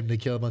 well, for him to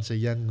kill a bunch of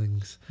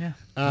younglings. yeah.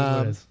 It is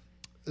what it is.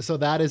 So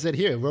that is it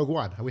here. Rogue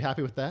One. Are we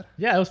happy with that?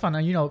 Yeah, it was fun.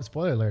 And,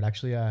 spoiler alert,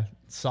 actually,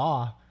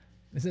 Saw,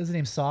 is his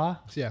name Saw?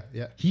 Yeah,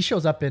 yeah. He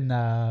shows up in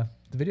the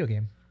video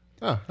game.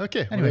 Oh,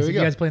 okay. Well, Anyways, there if we you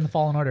go. guys play in the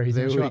Fallen Order, he's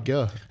There gonna show we up.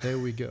 go. There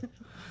we go.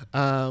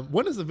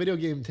 When does the video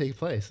game take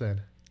place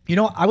then?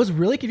 I was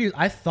really confused.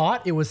 I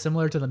thought it was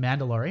similar to The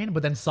Mandalorian,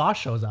 but then Saw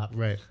shows up.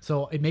 Right.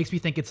 So it makes me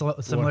think it's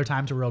a similar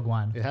time to Rogue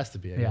One. It has to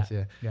be, I Yeah. guess,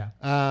 yeah.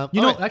 Yeah.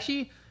 All right.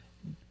 Actually,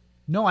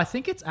 No, I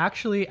think it's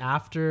actually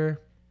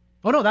after.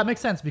 Oh no, that makes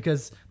sense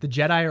because the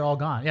Jedi are all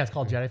gone. Yeah, it's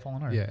called Jedi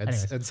Fallen Order. Yeah, and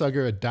Anyways.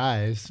 Sagura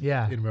dies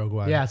in Rogue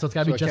One. Yeah, so it's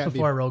got to be it just can't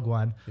before Rogue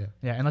One. Yeah.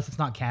 Yeah, unless it's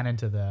not canon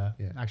to the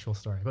actual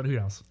story. But who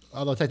knows?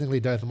 Although technically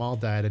Darth Maul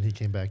died and he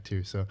came back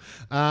too. So,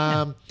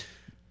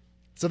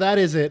 so that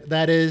is it.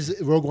 That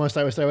is Rogue One,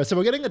 Star Wars, Star Wars. So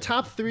we're getting the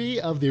top 3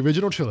 of the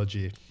original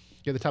trilogy.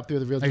 Get the top 3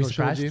 of the original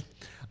trilogy.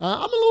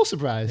 I'm a little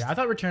surprised. Yeah, I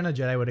thought Return of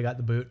the Jedi would have got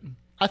the boot.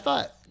 I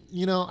thought,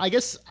 I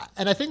guess,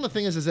 and I think the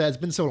thing is that it's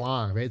been so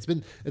long, right? It's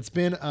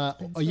been a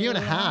year and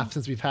a half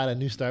since we've had a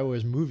new Star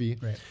Wars movie,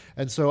 right?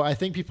 And so I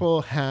think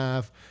people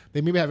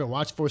they maybe haven't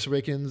watched Force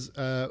Awakens,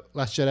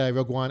 Last Jedi,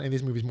 Rogue One, and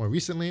these movies more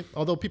recently.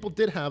 Although people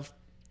did have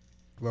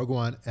Rogue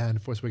One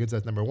and Force Awakens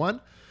as number 1.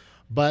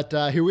 But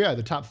here we are,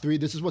 the top 3.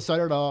 This is what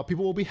started it all.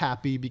 People will be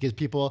happy because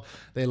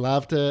they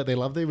love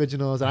the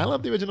originals, and I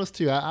love the originals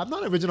too. I'm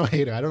not an original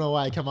hater. I don't know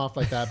why I come off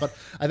like that, but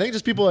I think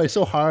just people are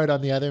so hard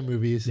on the other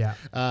movies. Yeah.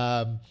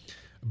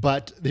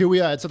 But here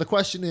we are. So the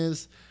question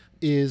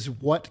is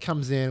what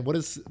comes in? What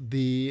is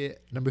the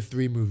number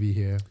 3 movie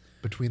here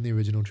between the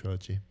original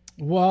trilogy?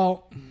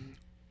 Well,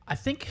 I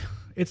think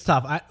it's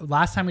tough.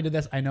 Last time we did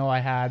this, I know I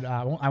had.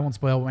 I won't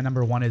spoil what my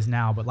number 1 is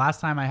now, but last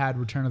time I had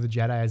Return of the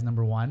Jedi as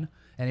number 1.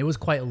 And it was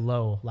quite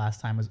low last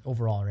time as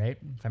overall, right?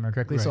 If I remember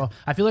correctly. Right. So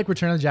I feel like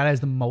Return of the Jedi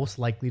is the most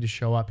likely to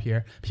show up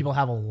here. People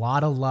have a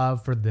lot of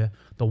love for the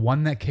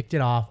one that kicked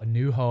it off, A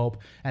New Hope.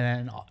 And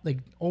then like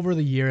over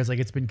the years, like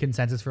it's been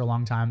consensus for a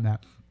long time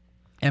that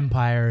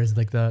Empire is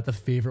like the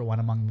favorite one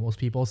among most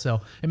people.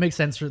 So it makes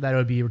sense that it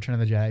would be Return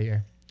of the Jedi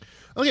here.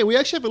 Okay, we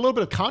actually have a little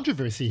bit of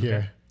controversy here.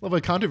 Okay. A little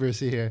bit of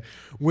controversy here.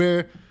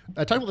 We're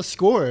talking about the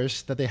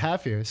scores that they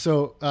have here.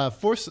 So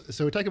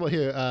we're talking about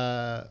here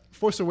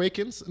Force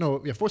Awakens.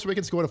 Force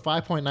Awakens scored a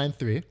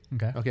 5.93.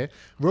 Okay.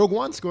 Rogue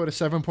One scored a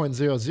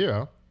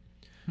 7.00.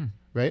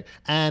 Right?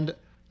 And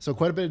so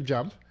quite a bit of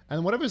jump.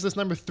 And whatever is this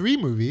number 3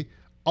 movie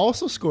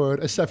also scored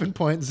a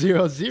 7.00.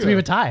 So we have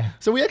a tie.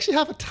 So we actually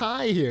have a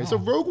tie here. Oh. So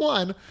Rogue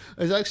One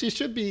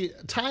should be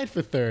tied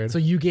for 3rd. So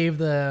you gave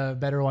the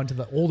better one to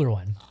the older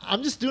one.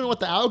 I'm just doing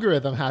what the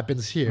algorithm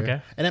happens here.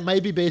 Okay. And it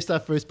might be based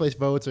off first place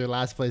votes or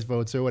last place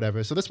votes or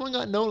whatever. So this one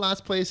got no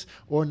last place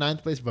or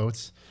 9th place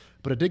votes,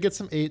 but it did get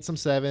some 8, some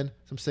 7,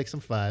 some 6, some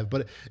 5.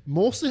 But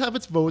mostly of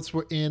its votes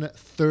were in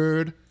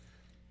 3rd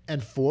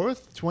and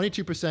 4th.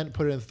 22%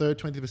 put it in 3rd,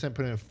 23%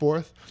 put it in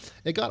 4th.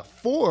 It got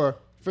 4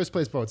 first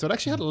place votes. So it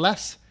actually had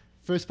less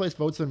first place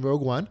votes than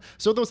Rogue One.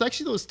 So those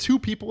 2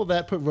 people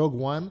that put Rogue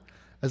One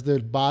as their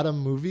bottom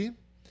movie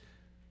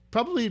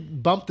probably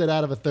bumped it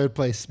out of a 3rd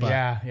place spot.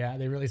 Yeah,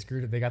 they really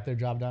screwed it. They got their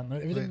job done.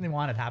 Everything they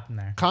wanted happened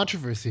there.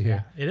 Controversy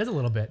here. Yeah, it is a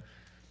little bit.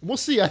 We'll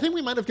see. I think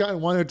we might have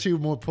gotten 1 or 2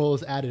 more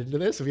polls added into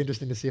this. It'll be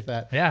interesting to see if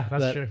that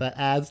true. that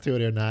adds to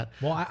it or not.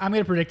 Well, I'm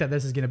going to predict that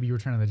this is going to be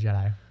Return of the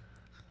Jedi.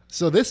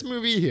 So this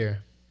movie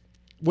here,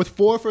 with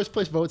 4 first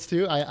place votes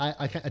too,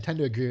 I tend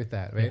to agree with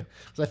that, right?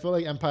 So I feel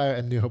like Empire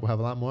and New Hope will have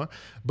a lot more.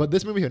 But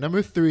this movie here,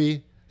 number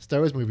 3 Star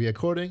Wars movie,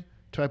 according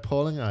to our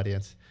polling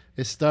audience,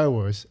 is Star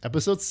Wars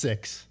Episode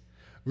 6,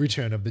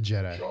 Return of the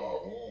Jedi.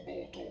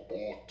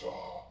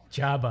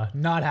 Jabba,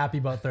 not happy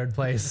about 3rd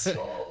place.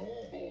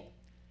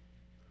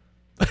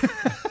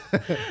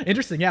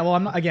 Interesting. Yeah, well,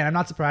 I'm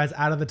not surprised.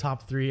 Out of the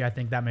top 3, I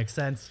think that makes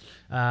sense.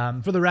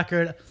 For the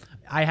record,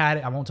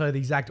 I won't tell you the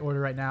exact order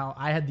right now.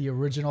 I had the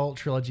original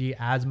trilogy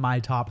as my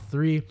top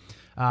 3.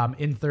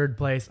 In 3rd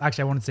place,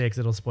 actually, I won't say it because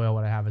it'll spoil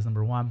what I have as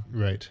number 1.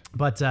 Right.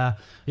 But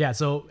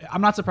so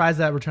I'm not surprised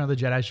that Return of the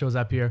Jedi shows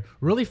up here.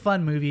 Really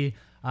fun movie.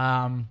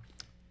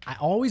 I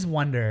always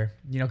wonder,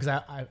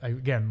 because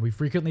again, we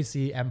frequently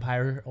see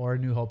Empire or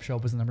New Hope show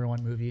up as the number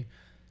 1 movie.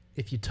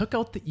 If you took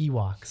out the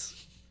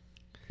Ewoks,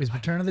 is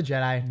Return of the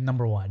Jedi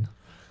number 1?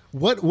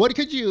 What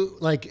could you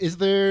like? Is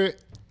there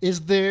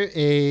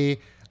a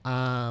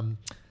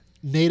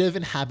native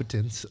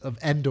inhabitants of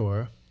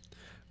Endor,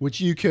 which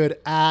you could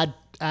add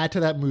to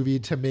that movie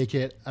to make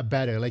it a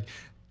better? Like,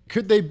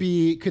 could the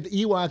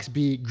Ewoks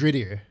be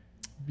grittier?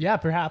 Yeah,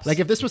 perhaps. Like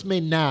if this was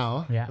made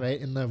now, Yeah. right,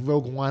 in the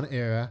Rogue One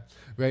era,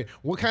 right,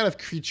 what kind of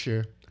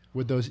creature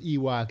would those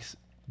Ewoks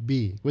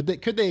be?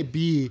 Could they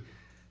be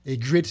a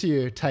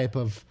grittier type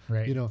of,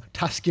 Right.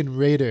 Tusken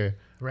Raider,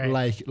 Right.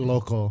 like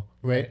local,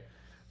 right?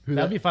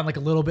 That would be fun, like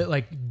a little bit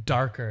like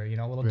darker, a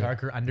little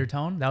darker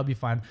undertone. That would be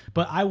fun.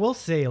 But I will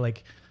say,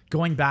 like,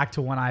 going back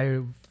to when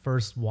I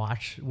first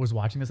was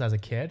watching this as a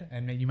kid,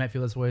 and you might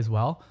feel this way as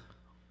well,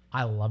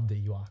 I loved the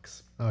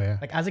Ewoks. Oh yeah.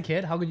 Like as a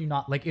kid, how could you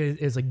not? Like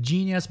it is like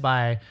genius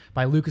by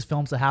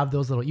Lucasfilms to have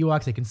those little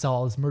Ewoks. They can sell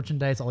all this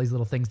merchandise, all these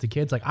little things to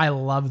kids. Like I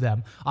love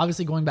them.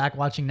 Obviously, going back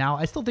watching now,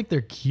 I still think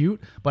they're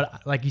cute,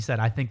 but like you said,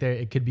 I think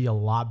it could be a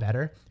lot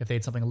better if they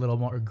had something a little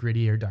more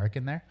gritty or dark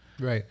in there.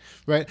 Right.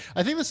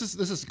 I think this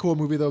is a cool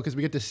movie though because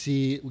we get to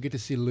see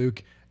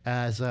Luke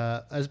as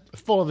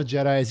full of a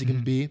Jedi as he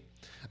can be,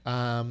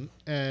 and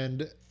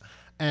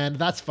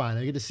that's fine.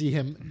 I get to see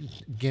him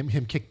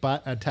kick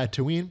butt at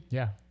Tatooine.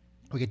 Yeah.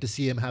 We get to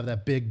see him have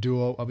that big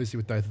duel, obviously,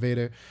 with Darth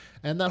Vader.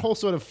 And that whole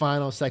sort of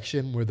final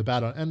section where the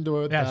battle on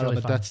Endor, the battle on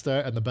the Death Star,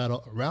 and the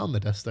battle around the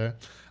Death Star,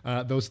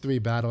 those three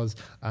battles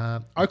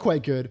are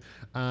quite good.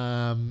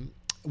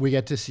 We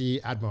get to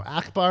see Admiral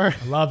Akbar.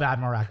 I love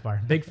Admiral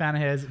Akbar. Big fan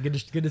of his.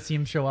 Good to see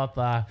him show up.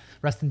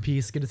 Rest in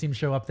peace. Good to see him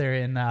show up there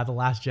in The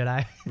Last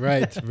Jedi.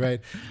 Right.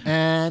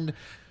 And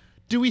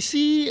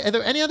are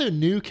there any other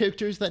new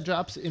characters that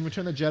drops in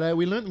Return of the Jedi?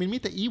 We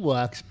meet the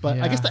Ewoks, but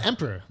I guess the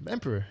Emperor.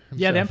 Himself.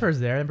 Yeah, the Emperor's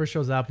there. The Emperor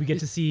shows up. We get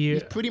to see...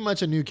 He's pretty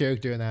much a new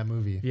character in that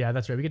movie. Yeah,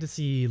 that's right. We get to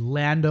see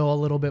Lando a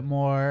little bit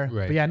more.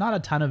 Right. But yeah, not a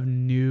ton of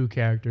new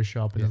characters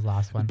show up in this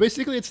last one.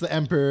 Basically, it's the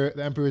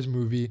Emperor's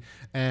movie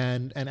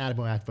and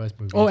Admiral Akbar's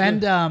movie. Oh,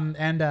 and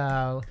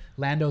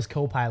Lando's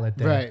co-pilot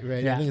there.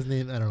 Right. Yeah. I think his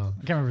name, I don't know.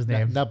 I can't remember his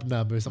name.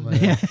 Nub or something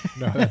like that.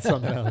 No, that's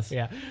something else.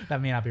 Yeah, that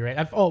may not be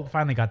right.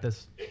 Finally got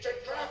this.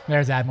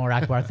 There's Admiral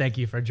Akbar. Thank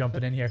you for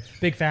jumping in here.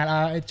 Big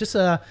fan. It's just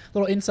a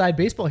little inside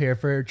baseball here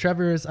for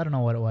Trevor's, I don't know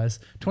what it was,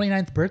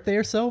 29th birthday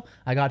or so.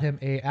 I got him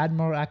a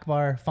Admiral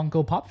Akbar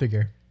Funko Pop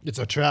figure. It's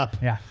a trap.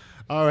 Yeah.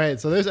 All right,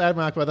 so there's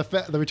Admiral Akbar,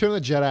 the Return of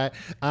the Jedi.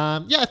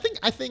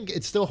 I think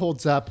it still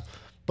holds up,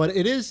 but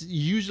it is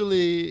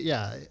usually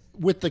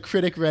with the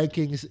critic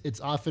rankings, it's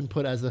often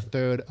put as the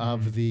third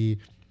of the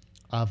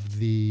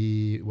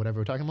whatever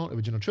we're talking about,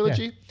 original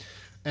trilogy. Yeah.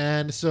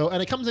 And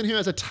it comes in here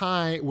as a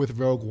tie with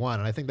Rogue One,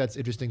 and I think that's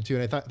interesting too.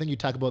 And I think you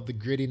talk about the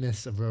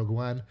grittiness of Rogue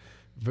One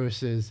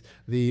versus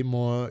the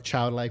more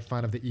childlike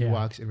fun of the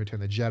Ewoks in Return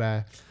of the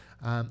Jedi.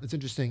 It's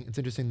interesting. It's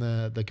interesting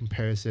the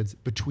comparisons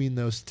between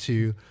those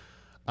two.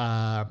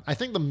 I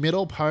think the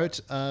middle part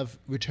of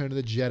Return of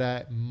the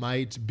Jedi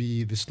might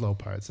be the slow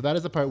part. So that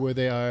is the part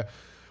where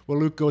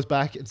Luke goes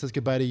back and says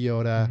goodbye to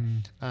Yoda,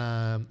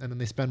 and then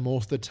they spend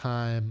most of the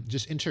time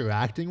just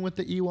interacting with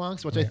the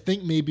Ewoks, which I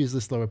think maybe is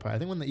the slower part. I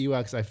think when the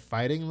Ewoks are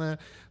fighting the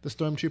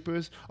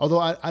stormtroopers, although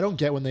I don't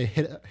get when they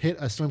hit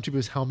a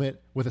stormtrooper's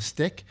helmet with a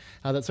stick,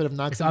 how that sort of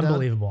knocks them down.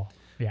 Unbelievable.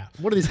 Yeah.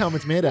 What are these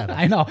helmets made out of?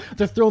 I know.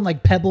 They're throwing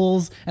like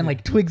pebbles and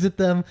like twigs at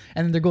them,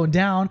 and then they're going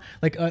down.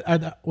 Like,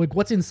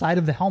 what's inside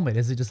of the helmet?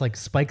 Is it just like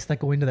spikes that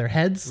go into their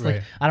heads? Right.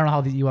 Like, I don't know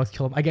how the Ewoks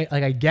kill them.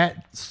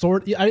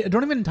 I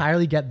don't even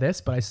entirely get this,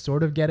 but I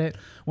sort of get it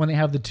when they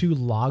have the two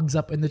logs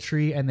up in the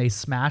tree and they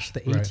smash the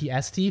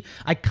ATST.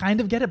 I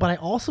kind of get it, but I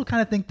also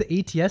kind of think the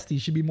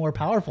ATST should be more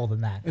powerful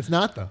than that. It's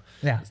not though.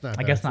 Yeah, it's not.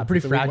 I guess not.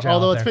 Pretty a fragile.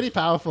 Although it's there. pretty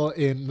powerful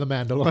in The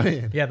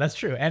Mandalorian. Yeah, that's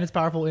true, and it's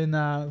powerful in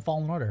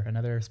Fallen Order.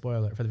 Another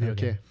spoiler for the video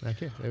game.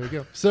 Okay, there we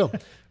go. So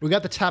we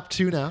got the top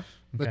two now.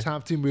 The Okay.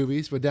 top two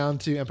movies. We're down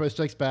to Empire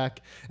Strikes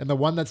Back and the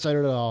one that started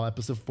it all,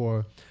 Episode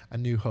 4, A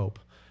New Hope.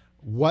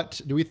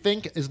 What do we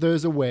think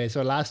there's a way?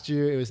 So last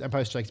year it was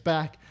Empire Strikes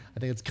Back. I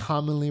think it's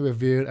commonly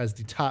revered as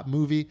the top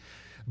movie.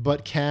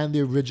 But can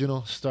the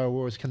original Star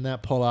Wars, can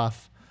that pull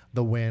off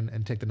the win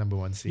and take the number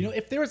one seed? You know,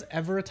 if there was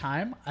ever a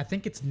time, I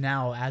think it's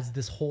now, as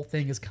this whole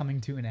thing is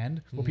coming to an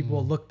end, where people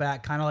will look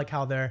back, kind of like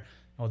how they're,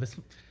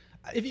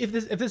 if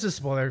this is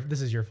spoiler,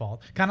 this is your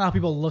fault. Kind of how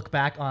people look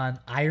back on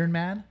Iron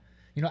Man.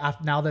 You know,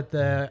 now that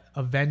the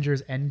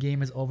Avengers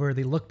Endgame is over,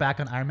 they look back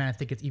on Iron Man and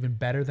think it's even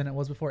better than it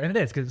was before. And it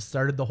is, because it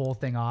started the whole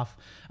thing off.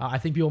 I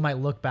think people might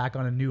look back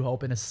on A New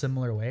Hope in a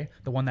similar way.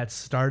 The one that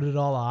started it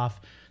all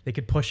off. They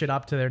could push it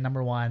up to their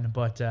number one,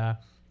 but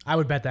I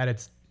would bet that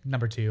it's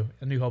number two.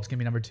 A New Hope's going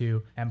to be number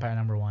two, Empire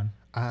number one.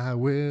 I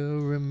will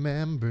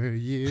remember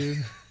you.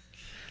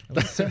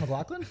 Sarah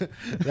McLachlan?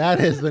 That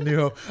is the New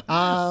Hope.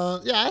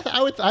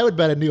 I would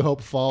bet A New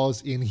Hope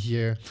falls in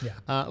here.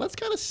 Yeah. Let's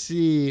kind of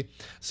see.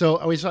 So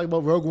are we talking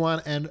about Rogue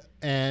One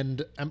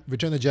and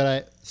Return of the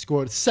Jedi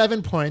scored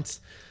 7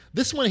 points.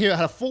 This one here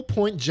had a full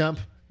point jump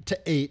to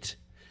 8,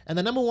 and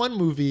the number one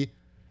movie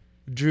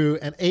drew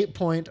an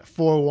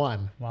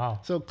 8.41. Wow.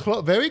 So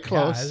very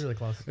close. Yeah, it's really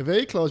close.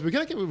 Very close. We're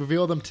gonna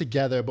reveal them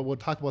together, but we'll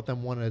talk about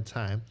them one at a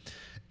time.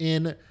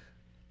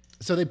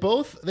 So they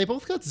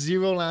both got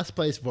 0 last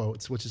place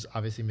votes, which is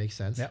obviously makes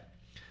sense. Yep.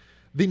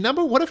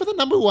 Whatever the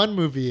number one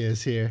movie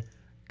is here,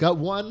 got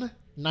 1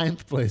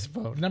 9th place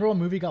vote. The number one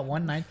movie got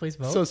 1 9th place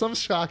vote. So some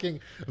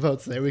shocking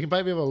votes there. We can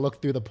probably be able to look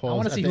through the polls. I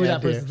want to see who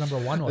that person's number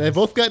one was. They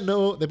both got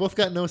no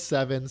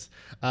 7s,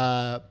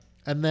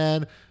 and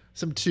then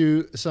some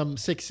 2s, some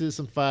 6s,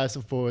 some 5s,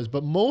 some 4s.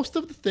 But most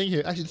of the thing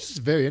here, actually, this is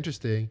very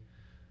interesting.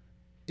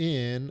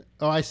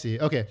 I see.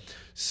 Okay,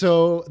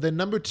 so the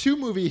number 2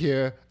 movie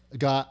here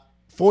got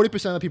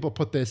 40% of the people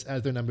put this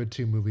as their number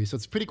 2 movie. So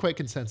it's pretty quite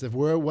consensus.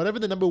 Where whatever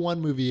the number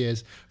 1 movie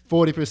is,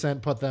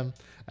 40% put them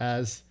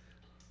as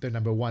their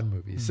number 1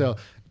 movie. So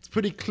it's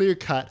pretty clear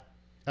cut.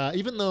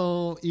 Even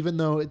though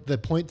the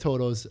point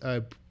totals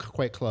are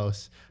quite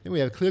close, I think we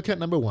have a clear cut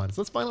number 1.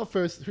 So let's find out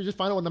first. Should we just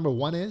find out what number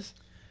 1 is?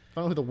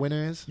 Find out who the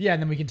winner is. Yeah,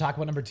 and then we can talk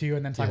about number 2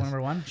 and then talk Yes. about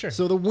number 1. Sure.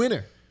 So the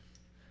winner,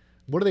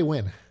 what do they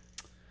win?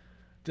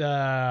 They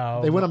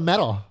win a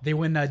medal. They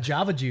win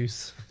Java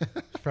Juice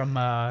from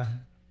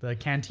the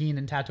canteen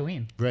in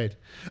Tatooine. Right.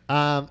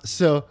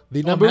 So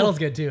the number medal's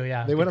good too.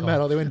 Yeah, they good win a call.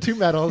 medal. They win 2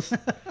 medals.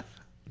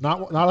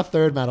 Not a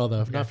third medal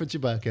though. Not for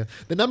Chewbacca.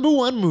 The number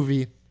 1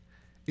 movie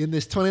in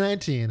this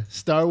 2019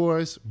 Star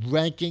Wars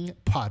ranking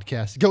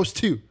podcast goes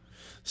to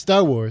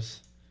Star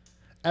Wars,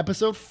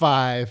 Episode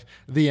 5,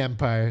 The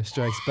Empire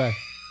Strikes Back.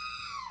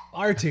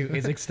 R2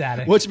 is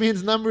ecstatic. Which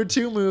means number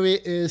 2 movie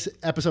is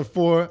Episode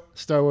 4,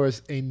 Star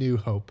Wars: A New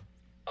Hope.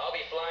 I'll be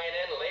flying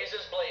in,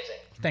 lasers blazing.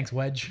 Thanks,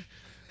 Wedge.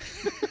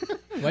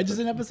 Wedge is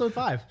in episode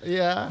 5.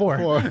 Yeah. 4.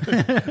 4.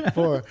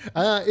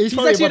 He's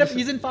actually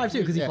he's in 5 too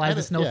because he Yeah, flies and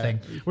the snow yeah. thing.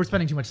 We're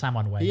spending too much time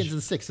on Wedge. He is in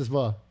 6 as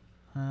well.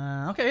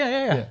 Okay,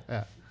 yeah.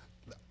 Yeah.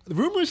 The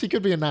rumors he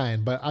could be a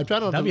 9, but I'm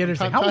trying to. That'd be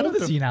interesting. How old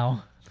is he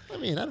now? I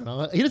mean, I don't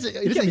know. He doesn't.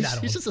 can't be that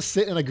He's old. just a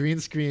sit in a green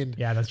screen.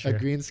 Yeah, that's true. A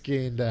green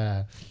screened,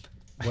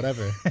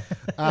 whatever.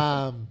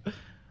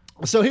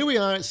 So here we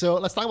are. So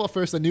let's talk about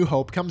first. A New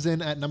Hope comes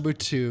in at number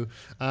 2.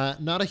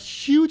 Not a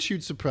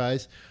huge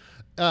surprise.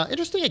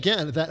 Interesting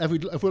again that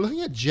if we're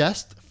looking at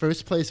just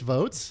first place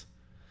votes,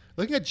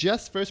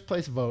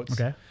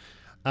 Okay.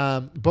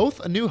 both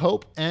A New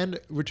Hope and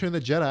Return of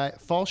the Jedi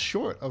fall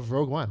short of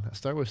Rogue One, a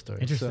Star Wars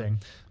story. Interesting.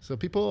 So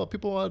people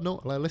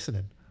are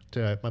listening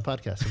to my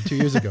podcast from 2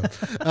 years ago.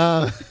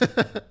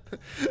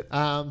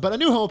 But A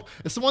New Hope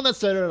is the one that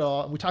started it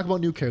all. We talk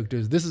about new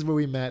characters. This is where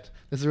we met.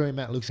 Luke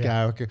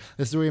Skywalker.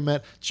 This is where we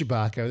met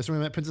Chewbacca. This is where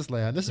we met Princess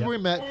Leia. And this is where we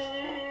met.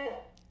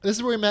 This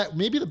is where we met.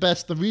 Maybe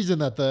the reason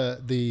that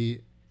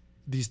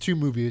these 2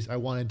 movies I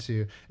wanted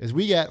to is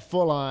we get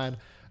full on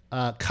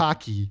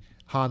cocky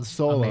Han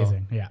Solo.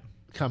 Amazing. Yeah.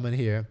 Coming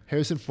here,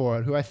 Harrison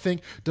Ford, who I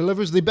think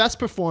delivers the best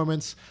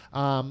performance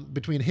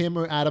between him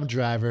or Adam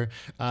Driver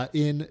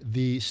in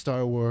the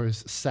Star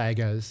Wars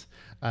sagas.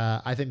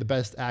 I think the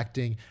best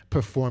acting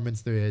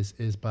performance there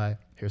is by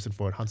Harrison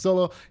Ford. Han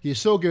Solo, he is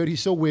so good.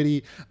 He's so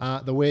witty.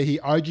 The way he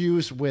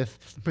argues with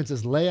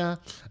Princess Leia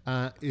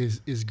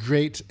is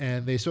great.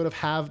 And they sort of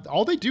have,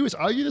 all they do is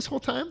argue this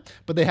whole time,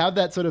 but they have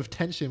that sort of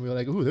tension. We're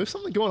like, ooh, there's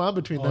something going on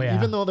between them, yeah.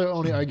 even though they're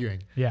only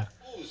arguing. Yeah.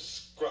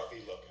 Who's scruffy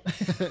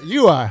looking?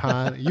 You are,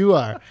 Han. You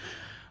are.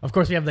 Of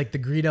course, we have like the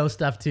Greedo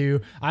stuff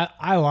too.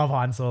 I love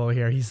Han Solo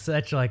here. He's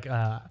such like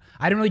I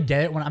didn't really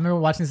get it when I remember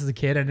watching this as a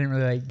kid. I didn't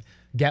really like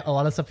get a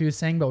lot of stuff he was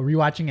saying, but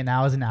rewatching it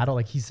now as an adult,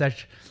 like he's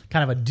such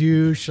kind of a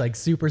douche, like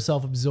super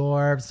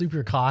self-absorbed,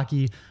 super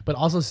cocky, but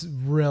also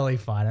really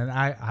fun. And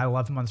I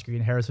love him on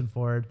screen. Harrison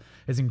Ford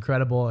is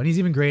incredible, and he's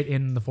even great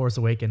in The Force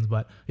Awakens.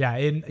 But yeah,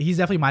 he's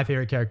definitely my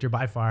favorite character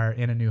by far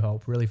in A New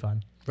Hope. Really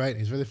fun. Right,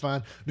 he's really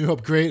fun. New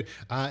Hope, great.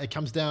 It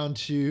comes down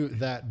to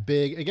that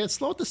big, again,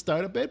 slow at the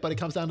start a bit, but it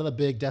comes down to the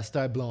big Death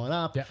Star blowing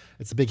up. Yeah.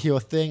 It's a big hero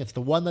thing. It's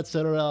the one that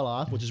set it all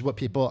off, which is what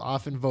people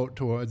often vote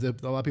towards. A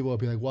lot of people will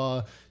be like,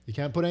 well, you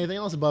can't put anything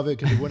else above it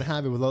because you wouldn't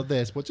have it without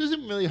this, which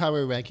isn't really how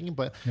we're ranking it,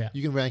 but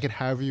you can rank it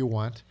however you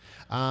want.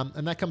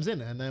 And that comes in.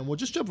 And then we'll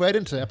just jump right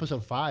into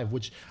episode 5,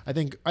 which I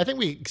think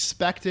we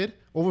expected.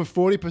 Over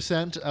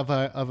 40%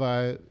 of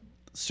our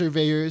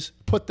surveyors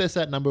put this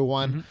at number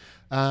 1.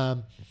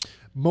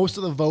 Most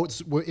of the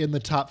votes were in the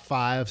top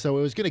 5, so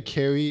it was going to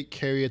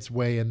carry its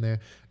way in there.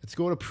 It's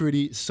got a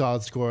pretty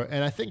solid score,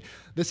 and I think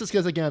this is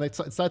because, again, it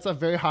starts off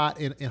very hot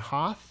in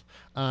Hoth.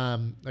 I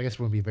guess it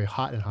wouldn't be very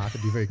hot in Hoth.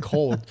 It'd be very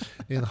cold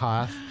in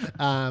Hoth.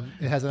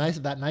 It has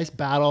that nice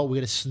battle. We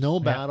had a snow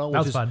battle, that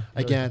which was is fun.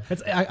 Again,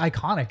 it's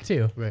iconic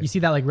too. Right. You see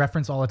that like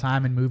reference all the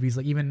time in movies.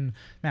 Like even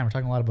we're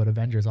talking a lot about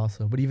Avengers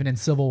also, but even in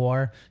Civil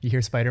War, you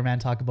hear Spider-Man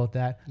talk about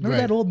that. Remember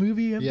Right. that old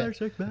movie Empire Yeah.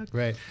 Strikes Back?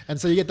 Right,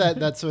 and so you get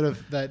that sort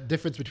of that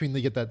difference between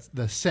you get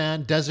the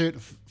sand desert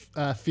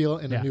feel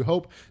in A New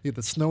Hope, you get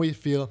the snowy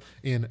feel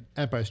in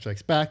Empire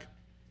Strikes Back.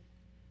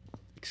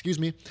 Excuse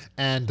me,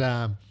 and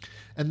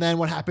then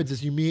what happens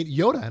is you meet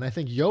Yoda, and I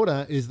think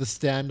Yoda is the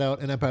standout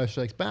in Empire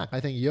Strikes Back.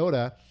 I think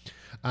Yoda,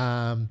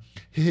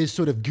 his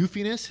sort of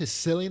goofiness, his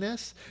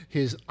silliness,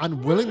 his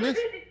unwillingness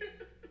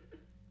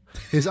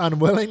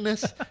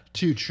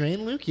to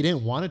train Luke. He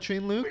didn't want to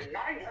train Luke. When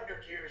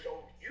 900 years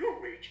old you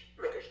reach,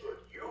 look as good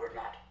you are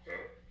not.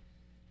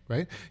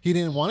 Right? He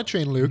didn't want to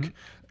train Luke.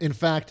 In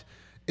fact,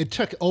 it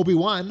took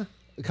Obi-Wan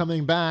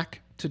coming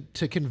back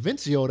to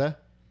convince Yoda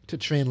to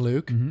train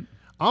Luke.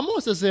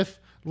 Almost as if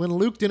when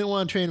Luke didn't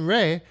want to train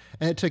Rey,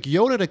 and it took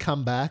Yoda to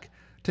come back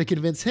to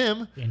convince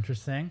him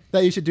Interesting.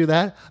 that you should do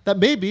that, that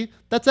maybe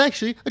that's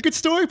actually a good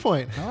story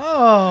point.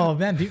 Oh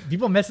man,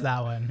 people miss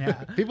that one. Yeah,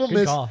 People Good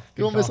miss call. Good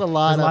people miss a call.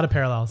 lot. There's a lot of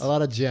parallels. A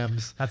lot of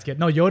gems. That's good.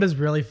 No, Yoda's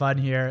really fun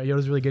here.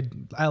 Yoda's really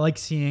good. I like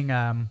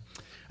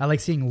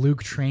seeing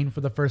Luke train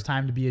for the first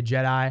time to be a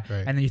Jedi, Right.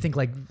 and then you think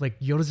like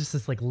Yoda's just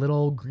this like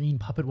little green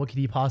puppet. What could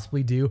he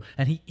possibly do?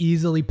 And he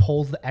easily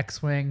pulls the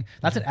X-wing.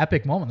 That's an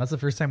epic moment. That's the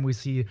first time we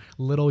see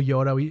little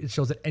Yoda. It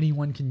shows that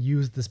anyone can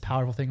use this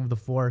powerful thing of the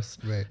Force.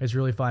 Right. It's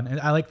really fun, and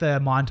I like the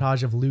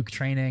montage of Luke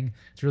training.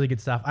 It's really good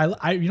stuff.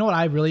 I you know what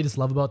I really just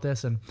love about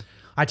this, and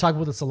I talk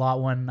about this a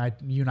lot when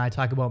you and I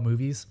talk about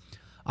movies.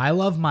 I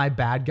love my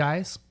bad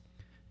guys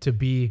to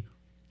be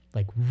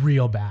like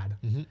real bad,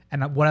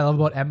 and what I love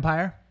about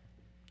Empire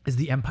is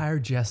the Empire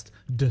just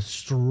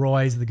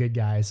destroys the good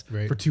guys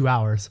Right. for 2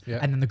 hours, Yeah.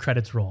 and then the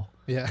credits roll.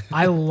 Yeah.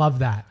 I love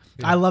that.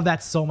 I love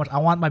that so much. I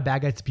want my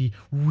bad guys to be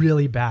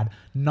really bad,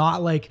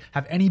 not like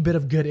have any bit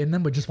of good in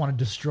them, but just want to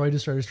destroy.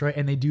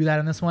 And they do that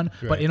in this one,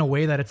 but Right. in a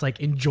way that it's like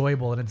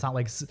enjoyable, and it's not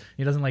like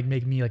it doesn't like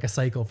make me like a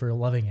psycho for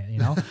loving it, you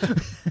know?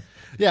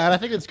 Yeah, and I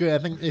think it's good.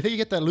 I think you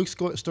get that Luke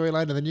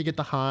storyline, and then you get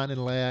the Han and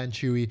Leia and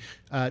Chewie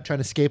trying to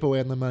escape away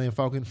on the Millennium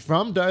Falcon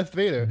from Darth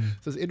Vader.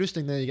 So it's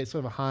interesting that you get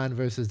sort of a Han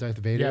versus Darth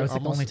Vader. Yeah, it was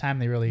like the only time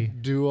they really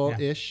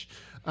dual-ish.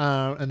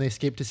 And they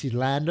escape to see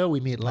Lando. We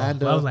meet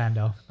Lando. Love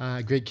Lando.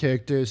 Great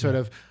character.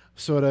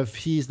 Sort of,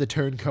 he's the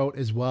turncoat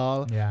as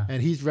well. Yeah.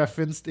 And he's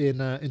referenced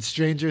in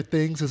Stranger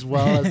Things as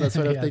well as that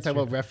sort of Yeah, they that's talk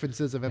true. about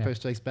references of Empire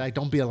Strikes Back.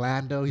 Don't be a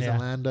Lando. He's a Yeah.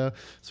 Lando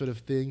sort of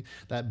thing.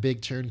 That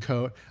big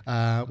turncoat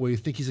where you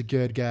think he's a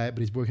good guy, but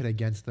he's working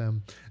against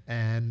them.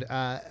 And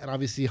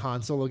obviously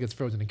Han Solo gets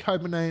frozen in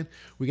carbonite.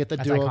 We get the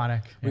That's duel.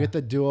 iconic. We Yeah. get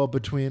the duel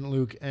between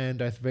Luke and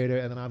Darth Vader,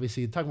 and then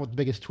obviously talking about the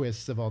biggest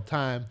twists of all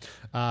time,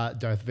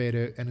 Darth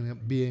Vader ending up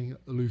being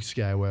Luke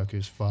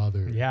Skywalker's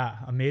father. Yeah,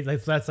 amazing.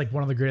 That's like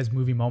one of the greatest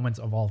movie moments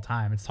of all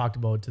time. It's talked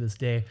about to this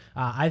day.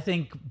 I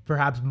think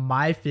perhaps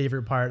my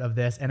favorite part of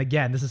this, and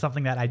again, this is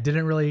something that I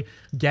didn't really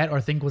get or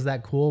think was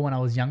that cool when I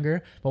was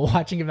younger, but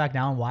watching it back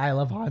now and why I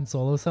love Han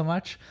Solo so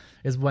much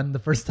is when the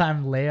first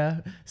time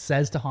Leia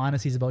says to Han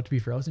as he's about to be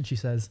frozen, she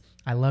says,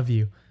 "I love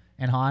you."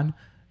 And Han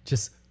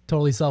just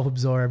totally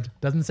self-absorbed,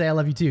 doesn't say "I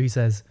love you too." He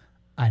says,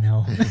 "I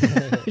know."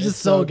 It's just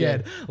so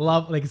good.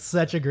 Love, like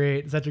such a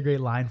great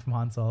line from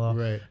Han Solo.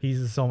 Right.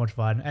 He's so much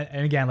fun.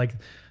 And again, like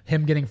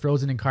him getting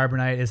frozen in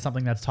carbonite is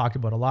something that's talked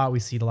about a lot. We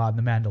see it a lot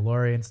in The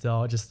Mandalorian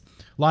still. Just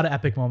a lot of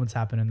epic moments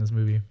happen in this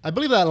movie. I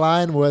believe that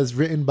line was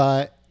written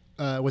by,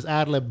 was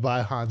ad-libbed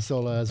by Han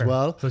Solo as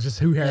well. So it's just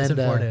who Harrison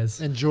Ford is.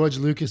 And George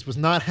Lucas was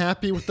not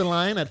happy with the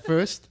line at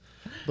first,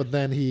 but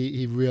then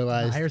he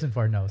realized Harrison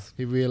Ford knows.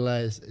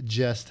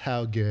 just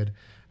how good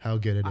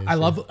it is. I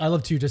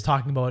love too just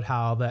talking about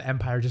how the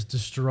Empire just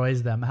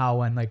destroys them. How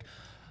when like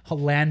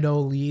Lando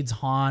leads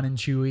Han and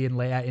Chewie and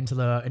Leia into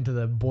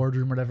the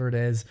boardroom, whatever it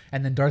is,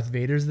 and then Darth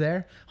Vader's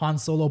there. Han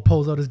Solo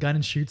pulls out his gun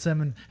and shoots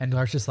him, and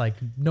Darth's just like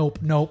nope,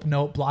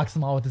 blocks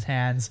them all with his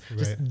hands,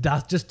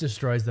 just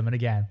destroys them. And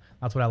again,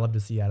 that's what I love to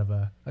see out of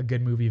a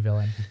good movie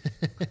villain.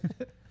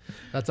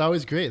 That's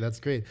always great. That's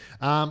great.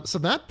 So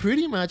that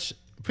pretty much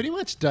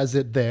does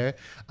it there.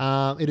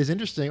 It is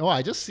interesting. Oh,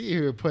 I just see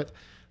here put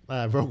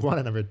Rogue One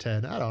at number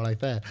 10. I don't like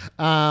that.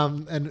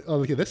 And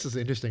okay, this is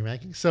an interesting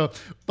ranking. So,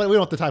 but we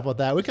don't have to talk about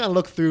that. We kind of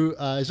look through.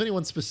 Is there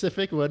anyone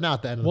specific? Well,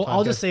 not the end of the podcast.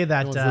 I'll just say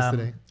that. Anyone's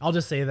listening. I'll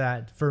just say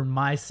that for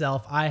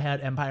myself, I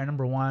had Empire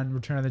number 1,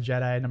 Return of the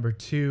Jedi number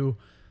 2.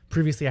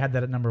 Previously, I had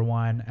that at number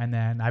 1, and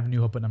then I have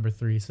New Hope at number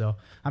 3. So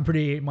I'm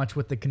pretty much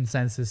with the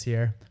consensus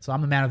here. So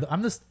I'm the man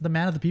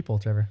of the people,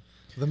 Trevor.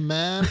 The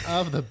man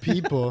of the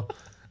people.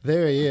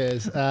 There he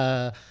is.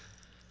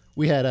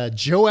 We had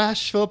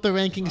Joash fill up the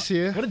rankings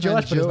here. What did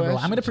Joash put as number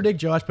 1? I'm going to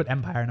predict Joash put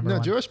Empire number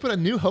 1. No, Joash put A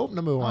New Hope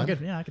number 1. Oh, good.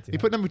 Yeah, I could see He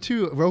that. put number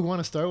 2, Rogue One,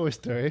 A Star Wars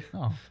Story.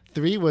 Oh.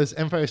 3 was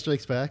Empire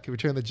Strikes Back,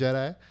 Return of the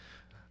Jedi.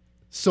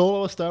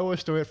 Solo, A Star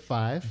Wars Story at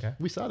 5. Okay.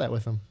 We saw that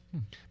with him.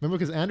 Remember,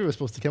 because Andrew was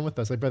supposed to come with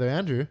us. Like brother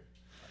Andrew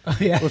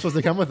Yeah. was supposed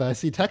to come with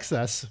us. He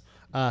texted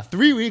us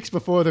 3 weeks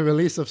before the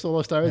release of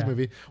Solo Star Wars Yeah.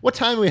 movie. What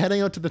time are we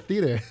heading out to the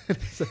theater?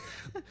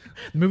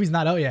 The movie's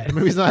not out yet. The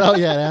movie's not out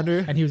yet,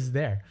 Andrew. And he was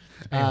there.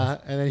 And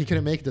then he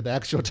couldn't make it to the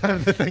actual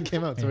time the thing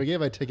came out. So we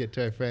gave a ticket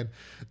to our friend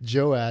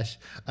Joash.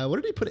 What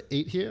did he put at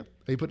 8 here?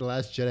 He put The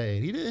Last Jedi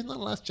 8. He's not a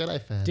Last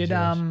Jedi fan. Did Joash.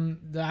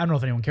 I don't know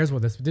if anyone cares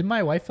about this, but did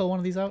my wife fill one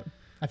of these out?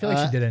 I feel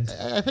like she didn't.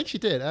 I think she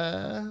did.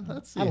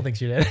 Let's see. I don't think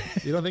she did.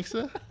 You don't think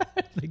so?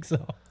 I think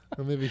so.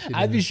 Or maybe she did.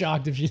 I'd be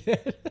shocked if she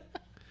did.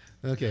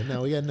 Okay,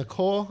 now we got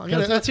Nicole.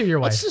 Let's hear your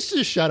Let's wife. just do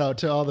a shout out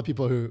to all the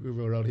people who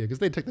wrote out here because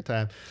they took the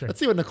time. Sure. Let's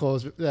see what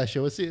Nicole's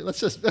show. Let's see. Let's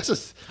just I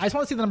just want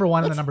to see the number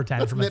 1 and the number 10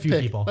 let's from a few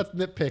nitpick. people. Let's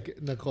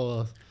nitpick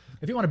Nicole's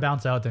If you want to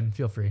bounce out, then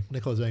feel free.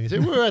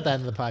 rankings. We're at the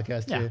end of the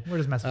podcast Yeah, here. we're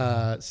just messing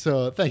around.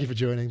 So thank you for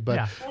joining. But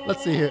Yeah.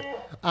 let's see here.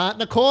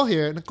 Nicole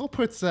here. Nicole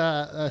puts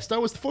Star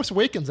Wars: The Force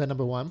Awakens at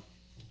number 1.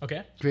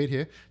 Okay. Great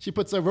here. She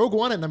puts Rogue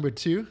One at number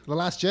 2. The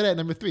Last Jedi at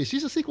number 3.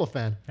 She's a sequel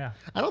fan. Yeah.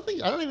 I don't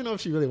even know if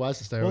she really watched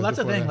the Star Well, Wars. that's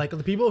the before thing. that. Like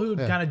the people who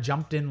kind of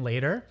jumped in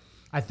later,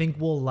 I think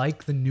will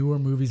like the newer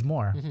movies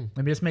more. Mm-hmm.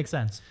 Maybe this makes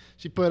sense.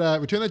 She put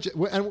Return of the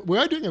Jedi, and we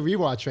are doing a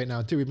rewatch right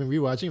now too. We've been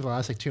rewatching for the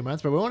last 2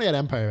 months, but we're only at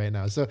Empire right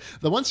now. So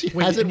the ones she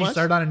Wait, hasn't did you watched.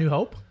 start on A New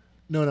Hope?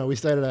 No, we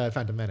started at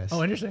Phantom Menace.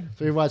 Oh, interesting.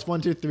 So we watched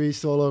 1, 2, 3,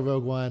 Solo,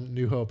 Rogue One,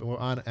 New Hope,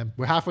 and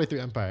we're halfway through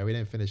Empire. We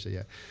didn't finish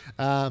it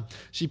yet.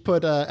 She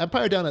put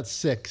Empire down at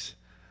 6,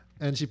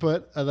 and she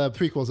put the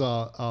prequels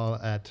all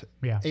at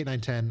 8, 9,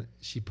 10.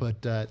 She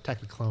put Attack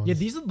of the Clones.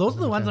 Yeah, those are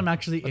the ones I'm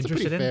actually That's a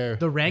pretty interested fair in.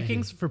 The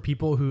rankings for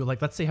people who,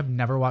 like, let's say have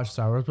never watched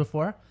Star Wars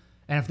before,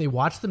 and if they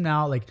watch them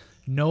now, like,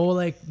 no,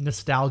 like,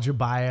 nostalgia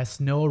bias,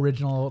 no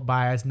original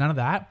bias, none of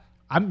that.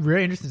 I'm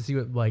very interested to see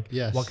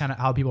what kind of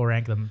how people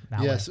rank them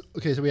now. Yes.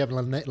 Okay. So we have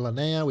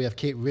Linnea, we have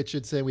Kate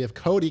Richardson, we have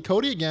Cody.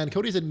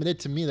 Cody's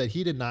admitted to me that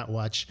he did not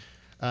watch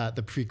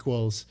the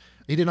prequels.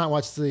 He did not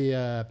watch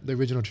the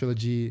original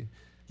trilogy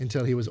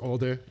until he was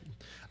older,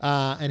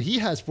 and he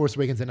has Force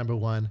Awakens at number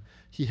 1.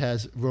 He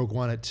has Rogue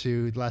One at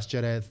 2, The Last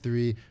Jedi at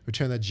 3,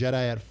 Return of the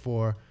Jedi at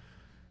 4,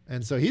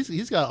 And so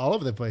he's got all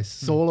over the place.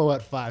 Solo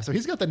at 5. So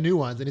he's got the new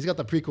ones, and he's got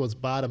the prequels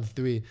bottom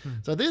 3.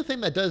 So the other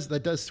thing that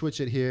does switch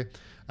it here,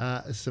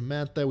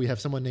 Samantha. We have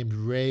someone named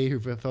Ray who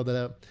filled it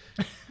out.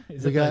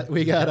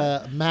 we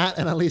got Matt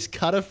and Elise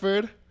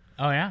Cuttaford.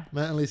 Oh yeah.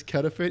 Matt and Elise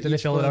Cuttaford. Did they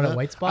fill it out at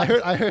White Spot?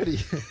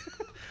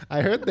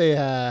 I heard they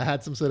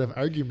had some sort of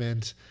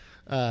argument.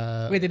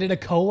 Wait, they did a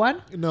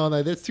one? No,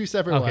 there's 2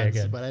 separate ones.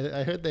 Good. But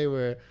I heard they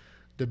were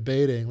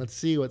debating. Let's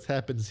see what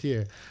happens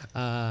here.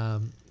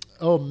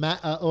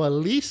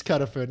 Elise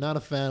Cuttaford, not a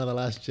fan of The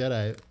Last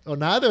Jedi. Oh,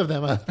 neither of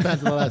them are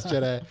fans of The Last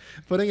Jedi.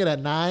 Putting it at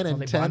 9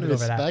 and 10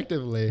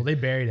 respectively. Well, they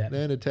buried it.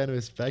 9 and 10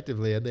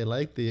 respectively, and they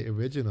like the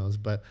originals.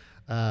 But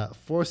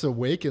Force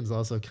Awakens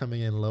also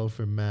coming in low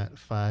for Matt,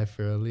 5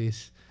 for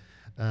Elise.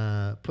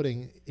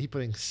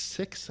 Putting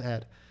 6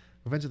 at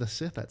Revenge of the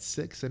Sith at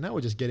 6, and now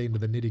we're just getting into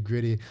the nitty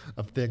gritty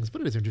of things.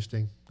 But it is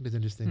interesting.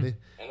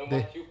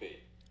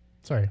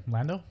 Sorry,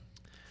 Lando.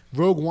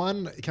 Rogue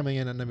One coming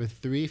in at number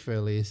 3 for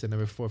Elise and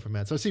number 4 for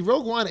Matt. So see,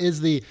 Rogue One is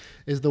the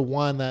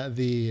one that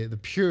the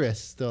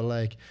purists still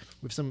like.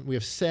 We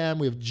have Sam,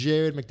 we have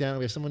Jared McDonald,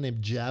 we have someone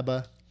named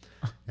Jabba,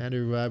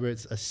 Andrew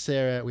Roberts, a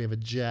Sarah, we have a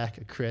Jack,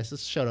 a Chris.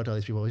 Let's shout out to all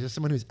these people. There's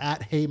someone who's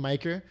at Hey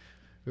Miker,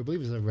 who I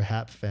believe is a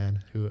Rahap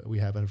fan who we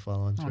happen to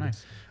follow on Twitter.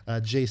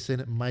 Nice.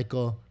 Jason,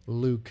 Michael,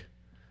 Luke,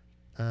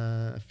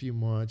 a few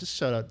more. Just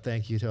shout out,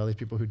 thank you to all these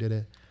people who did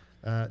it.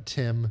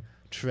 Tim,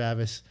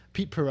 Travis,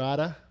 Pete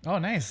Parada. Oh,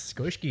 nice.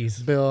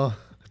 Goshkis. Bill,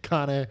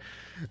 Connor,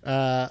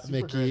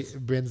 Mickey,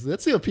 Brinsley.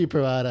 Let's see what Pete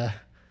Parada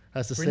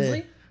has to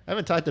say. I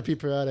haven't talked to Pete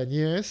Parada in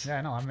years. Yeah,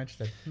 I know. I'm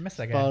interested. I miss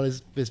that guy. Follow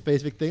his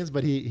Facebook things,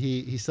 but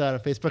he saw it on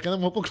Facebook. And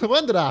then we'll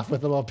end it off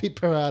with a little Pete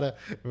Parada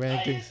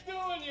rankings.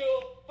 How you doing,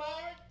 you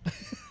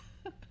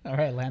pirate? All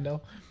right,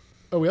 Lando.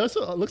 Oh, we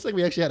also, it looks like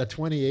we actually had a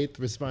 28th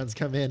response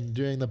come in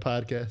during the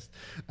podcast.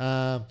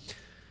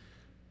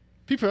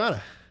 Pete Parada.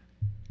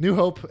 New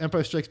Hope,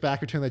 Empire Strikes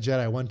Back, Return of the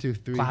Jedi, 1, 2,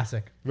 3.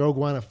 Classic. Rogue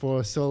One at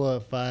 4, Solo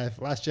at 5,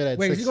 Last Jedi at 6.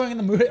 Wait, is he going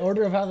in the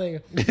order of how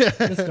they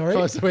the story?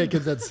 Force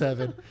Awakens at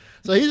 7.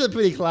 So he's a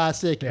pretty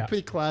classic. Yeah.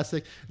 Pretty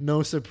classic.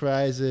 No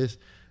surprises.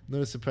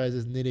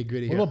 Nitty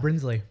gritty. What about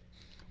Brinsley?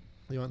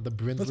 You want the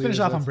Brinsley? Let's finish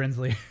off on results?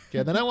 Brinsley.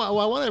 Yeah. Then I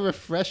want to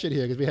refresh it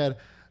here because we had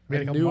a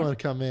couple new more? one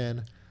come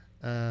in.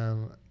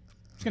 I'm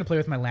just gonna play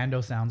with my Lando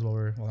sounds while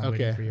I'm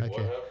waiting for you.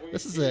 Okay.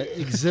 This is an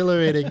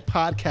exhilarating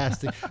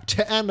podcasting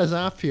to end us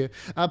off here.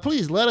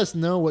 Please let us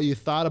know what you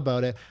thought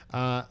about it.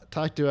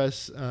 Talk to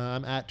us.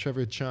 I'm at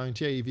Trevor Chong,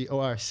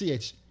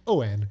 TrevorChong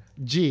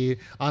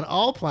on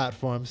all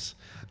platforms.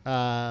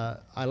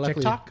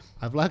 TikTok?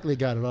 I've luckily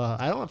got it all.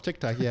 I don't have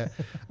TikTok yet.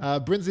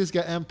 Brinsley's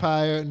got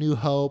Empire, New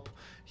Hope.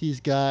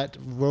 He's got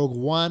Rogue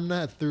One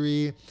at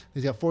 3.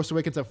 He's got Force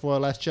Awakens at 4.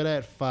 Last Jedi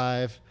at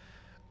 5.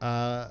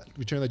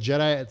 Return of the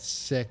Jedi at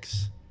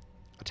 6.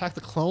 Attack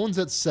the Clones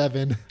at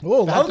 7.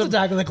 Whoa, that was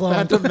Attack of the Clones.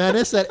 Phantom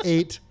Menace at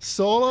 8.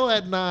 Solo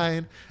at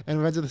 9. And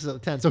Revenge of the Sith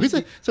at 10. So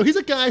he's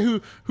a guy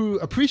who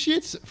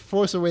appreciates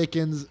Force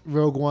Awakens,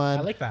 Rogue One.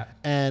 I like that.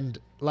 And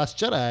Last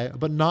Jedi,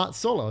 but not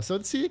Solo. So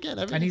see again.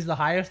 And he's the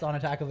highest on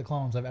Attack of the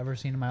Clones I've ever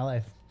seen in my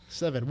life.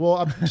 7.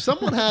 Well,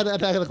 someone had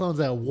Attack of the Clones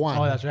at 1.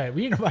 Oh, that's right.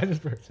 We need to find this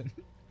person.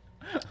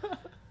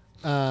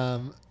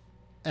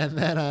 And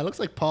then it looks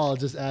like Paul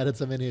just added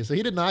some in here. So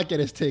he did not get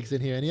his takes in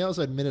here. And he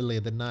also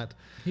admittedly did not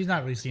He's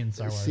not really seen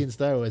Star Wars. seen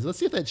Star Wars. Let's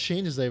see if that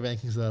changes their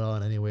rankings at all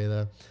in any way,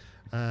 though.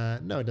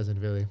 No, it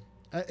doesn't really.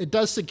 It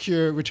does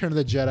secure Return of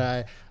the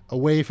Jedi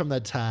away from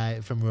that tie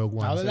from Rogue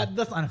One. No,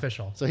 that's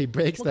unofficial. So he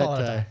breaks We'll call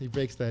that it a tie. tie. He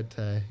breaks that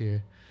tie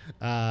here.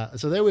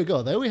 So there we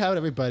go. There we have it,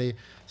 everybody.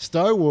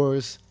 Star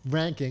Wars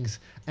rankings.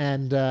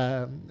 And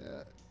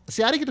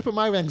see, I didn't get to put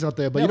my rankings out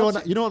there, but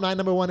Yeah, you know what my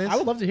number 1 is? I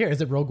would love to hear.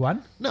 Is it Rogue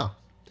One? No.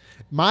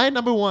 My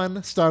number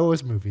 1 Star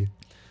Wars movie,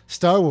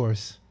 Star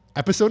Wars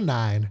Episode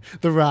 9,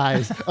 The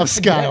Rise of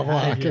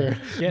Skywalker.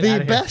 Get The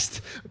outta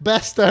here.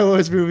 best Star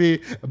Wars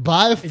movie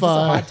by Is this a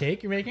far. hot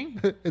take you're making?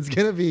 It's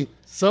going to be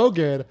so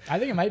good. I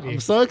think it might be. I'm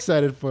so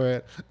excited for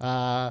it.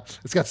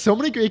 It's got so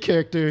many great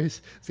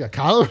characters. It's got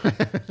Kylo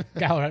Ren.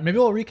 Yeah, all right. Maybe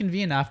we'll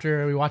reconvene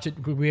after we watch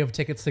it. We have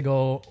tickets to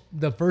go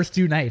the first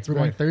 2 nights. We're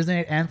going Right. Thursday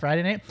night and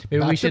Friday night.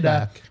 Maybe Back to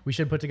back. we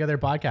should put together a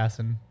podcast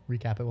and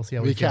recap it. We'll see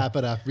how we feel. Recap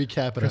it up.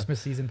 Christmas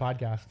season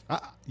podcast.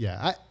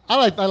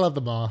 I love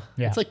them all.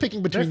 Yeah. It's like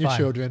picking between They're your fun.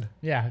 children.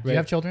 Yeah. Do Right. you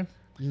have children?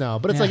 No,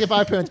 but it's Yeah. like if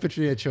our parents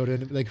picture their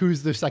children, like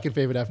who's their second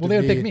favorite after Well, me?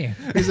 they would pick me.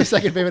 Who's the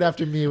second favorite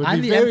after me? It would I'm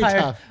be the very Empire.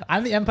 tough.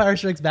 I'm the Empire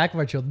Strikes Back of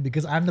our children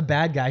because I'm the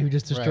bad guy who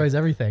just destroys Right.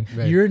 everything.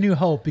 Right. You're a New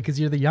Hope because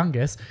you're the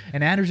youngest,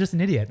 and Andrew's just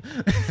an idiot.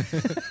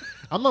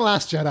 I'm the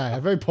Last Jedi.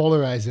 I'm very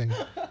polarizing.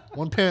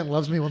 One parent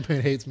loves me, one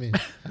parent hates me.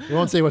 We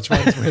won't say which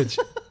one's which.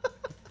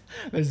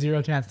 There's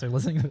zero chance they're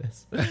listening to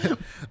this.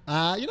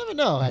 You never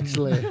know,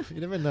 actually.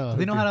 You never know. Do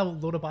they know how to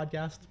load a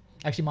podcast?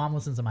 Actually, Mom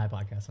listens to my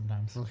podcast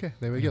sometimes. Okay,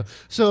 there we go.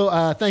 So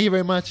thank you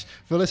very much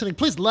for listening.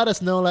 Please let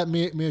us know, let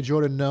me or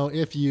Jordan know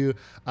if you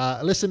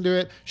listen to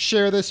it.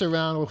 Share this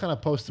around. We'll kind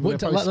of post it.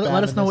 Let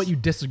us know what you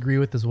disagree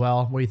with as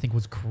well. What do you think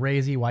was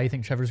crazy? Why you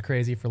think Trevor's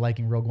crazy for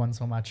liking Rogue One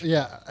so much?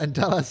 Yeah, and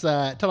tell us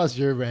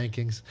your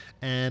rankings.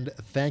 And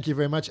thank you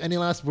very much. Any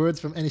last words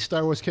from any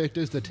Star Wars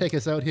characters to take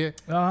us out here?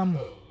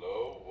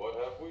 Hello, what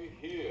have we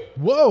here?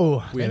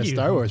 Whoa, We had a thank you.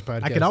 Star Wars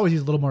podcast. I could always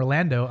use a little more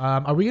Lando.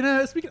 Are we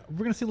gonna speak?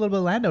 We're gonna see a little bit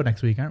of Lando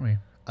next week, aren't we?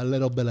 A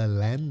little bit of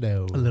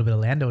Lando. A little bit of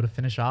Lando to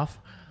finish off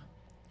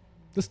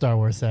the Star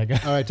Wars saga.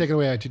 All right, take it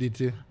away,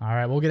 R2D2. All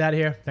right, we'll get out of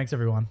here. Thanks,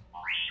 everyone.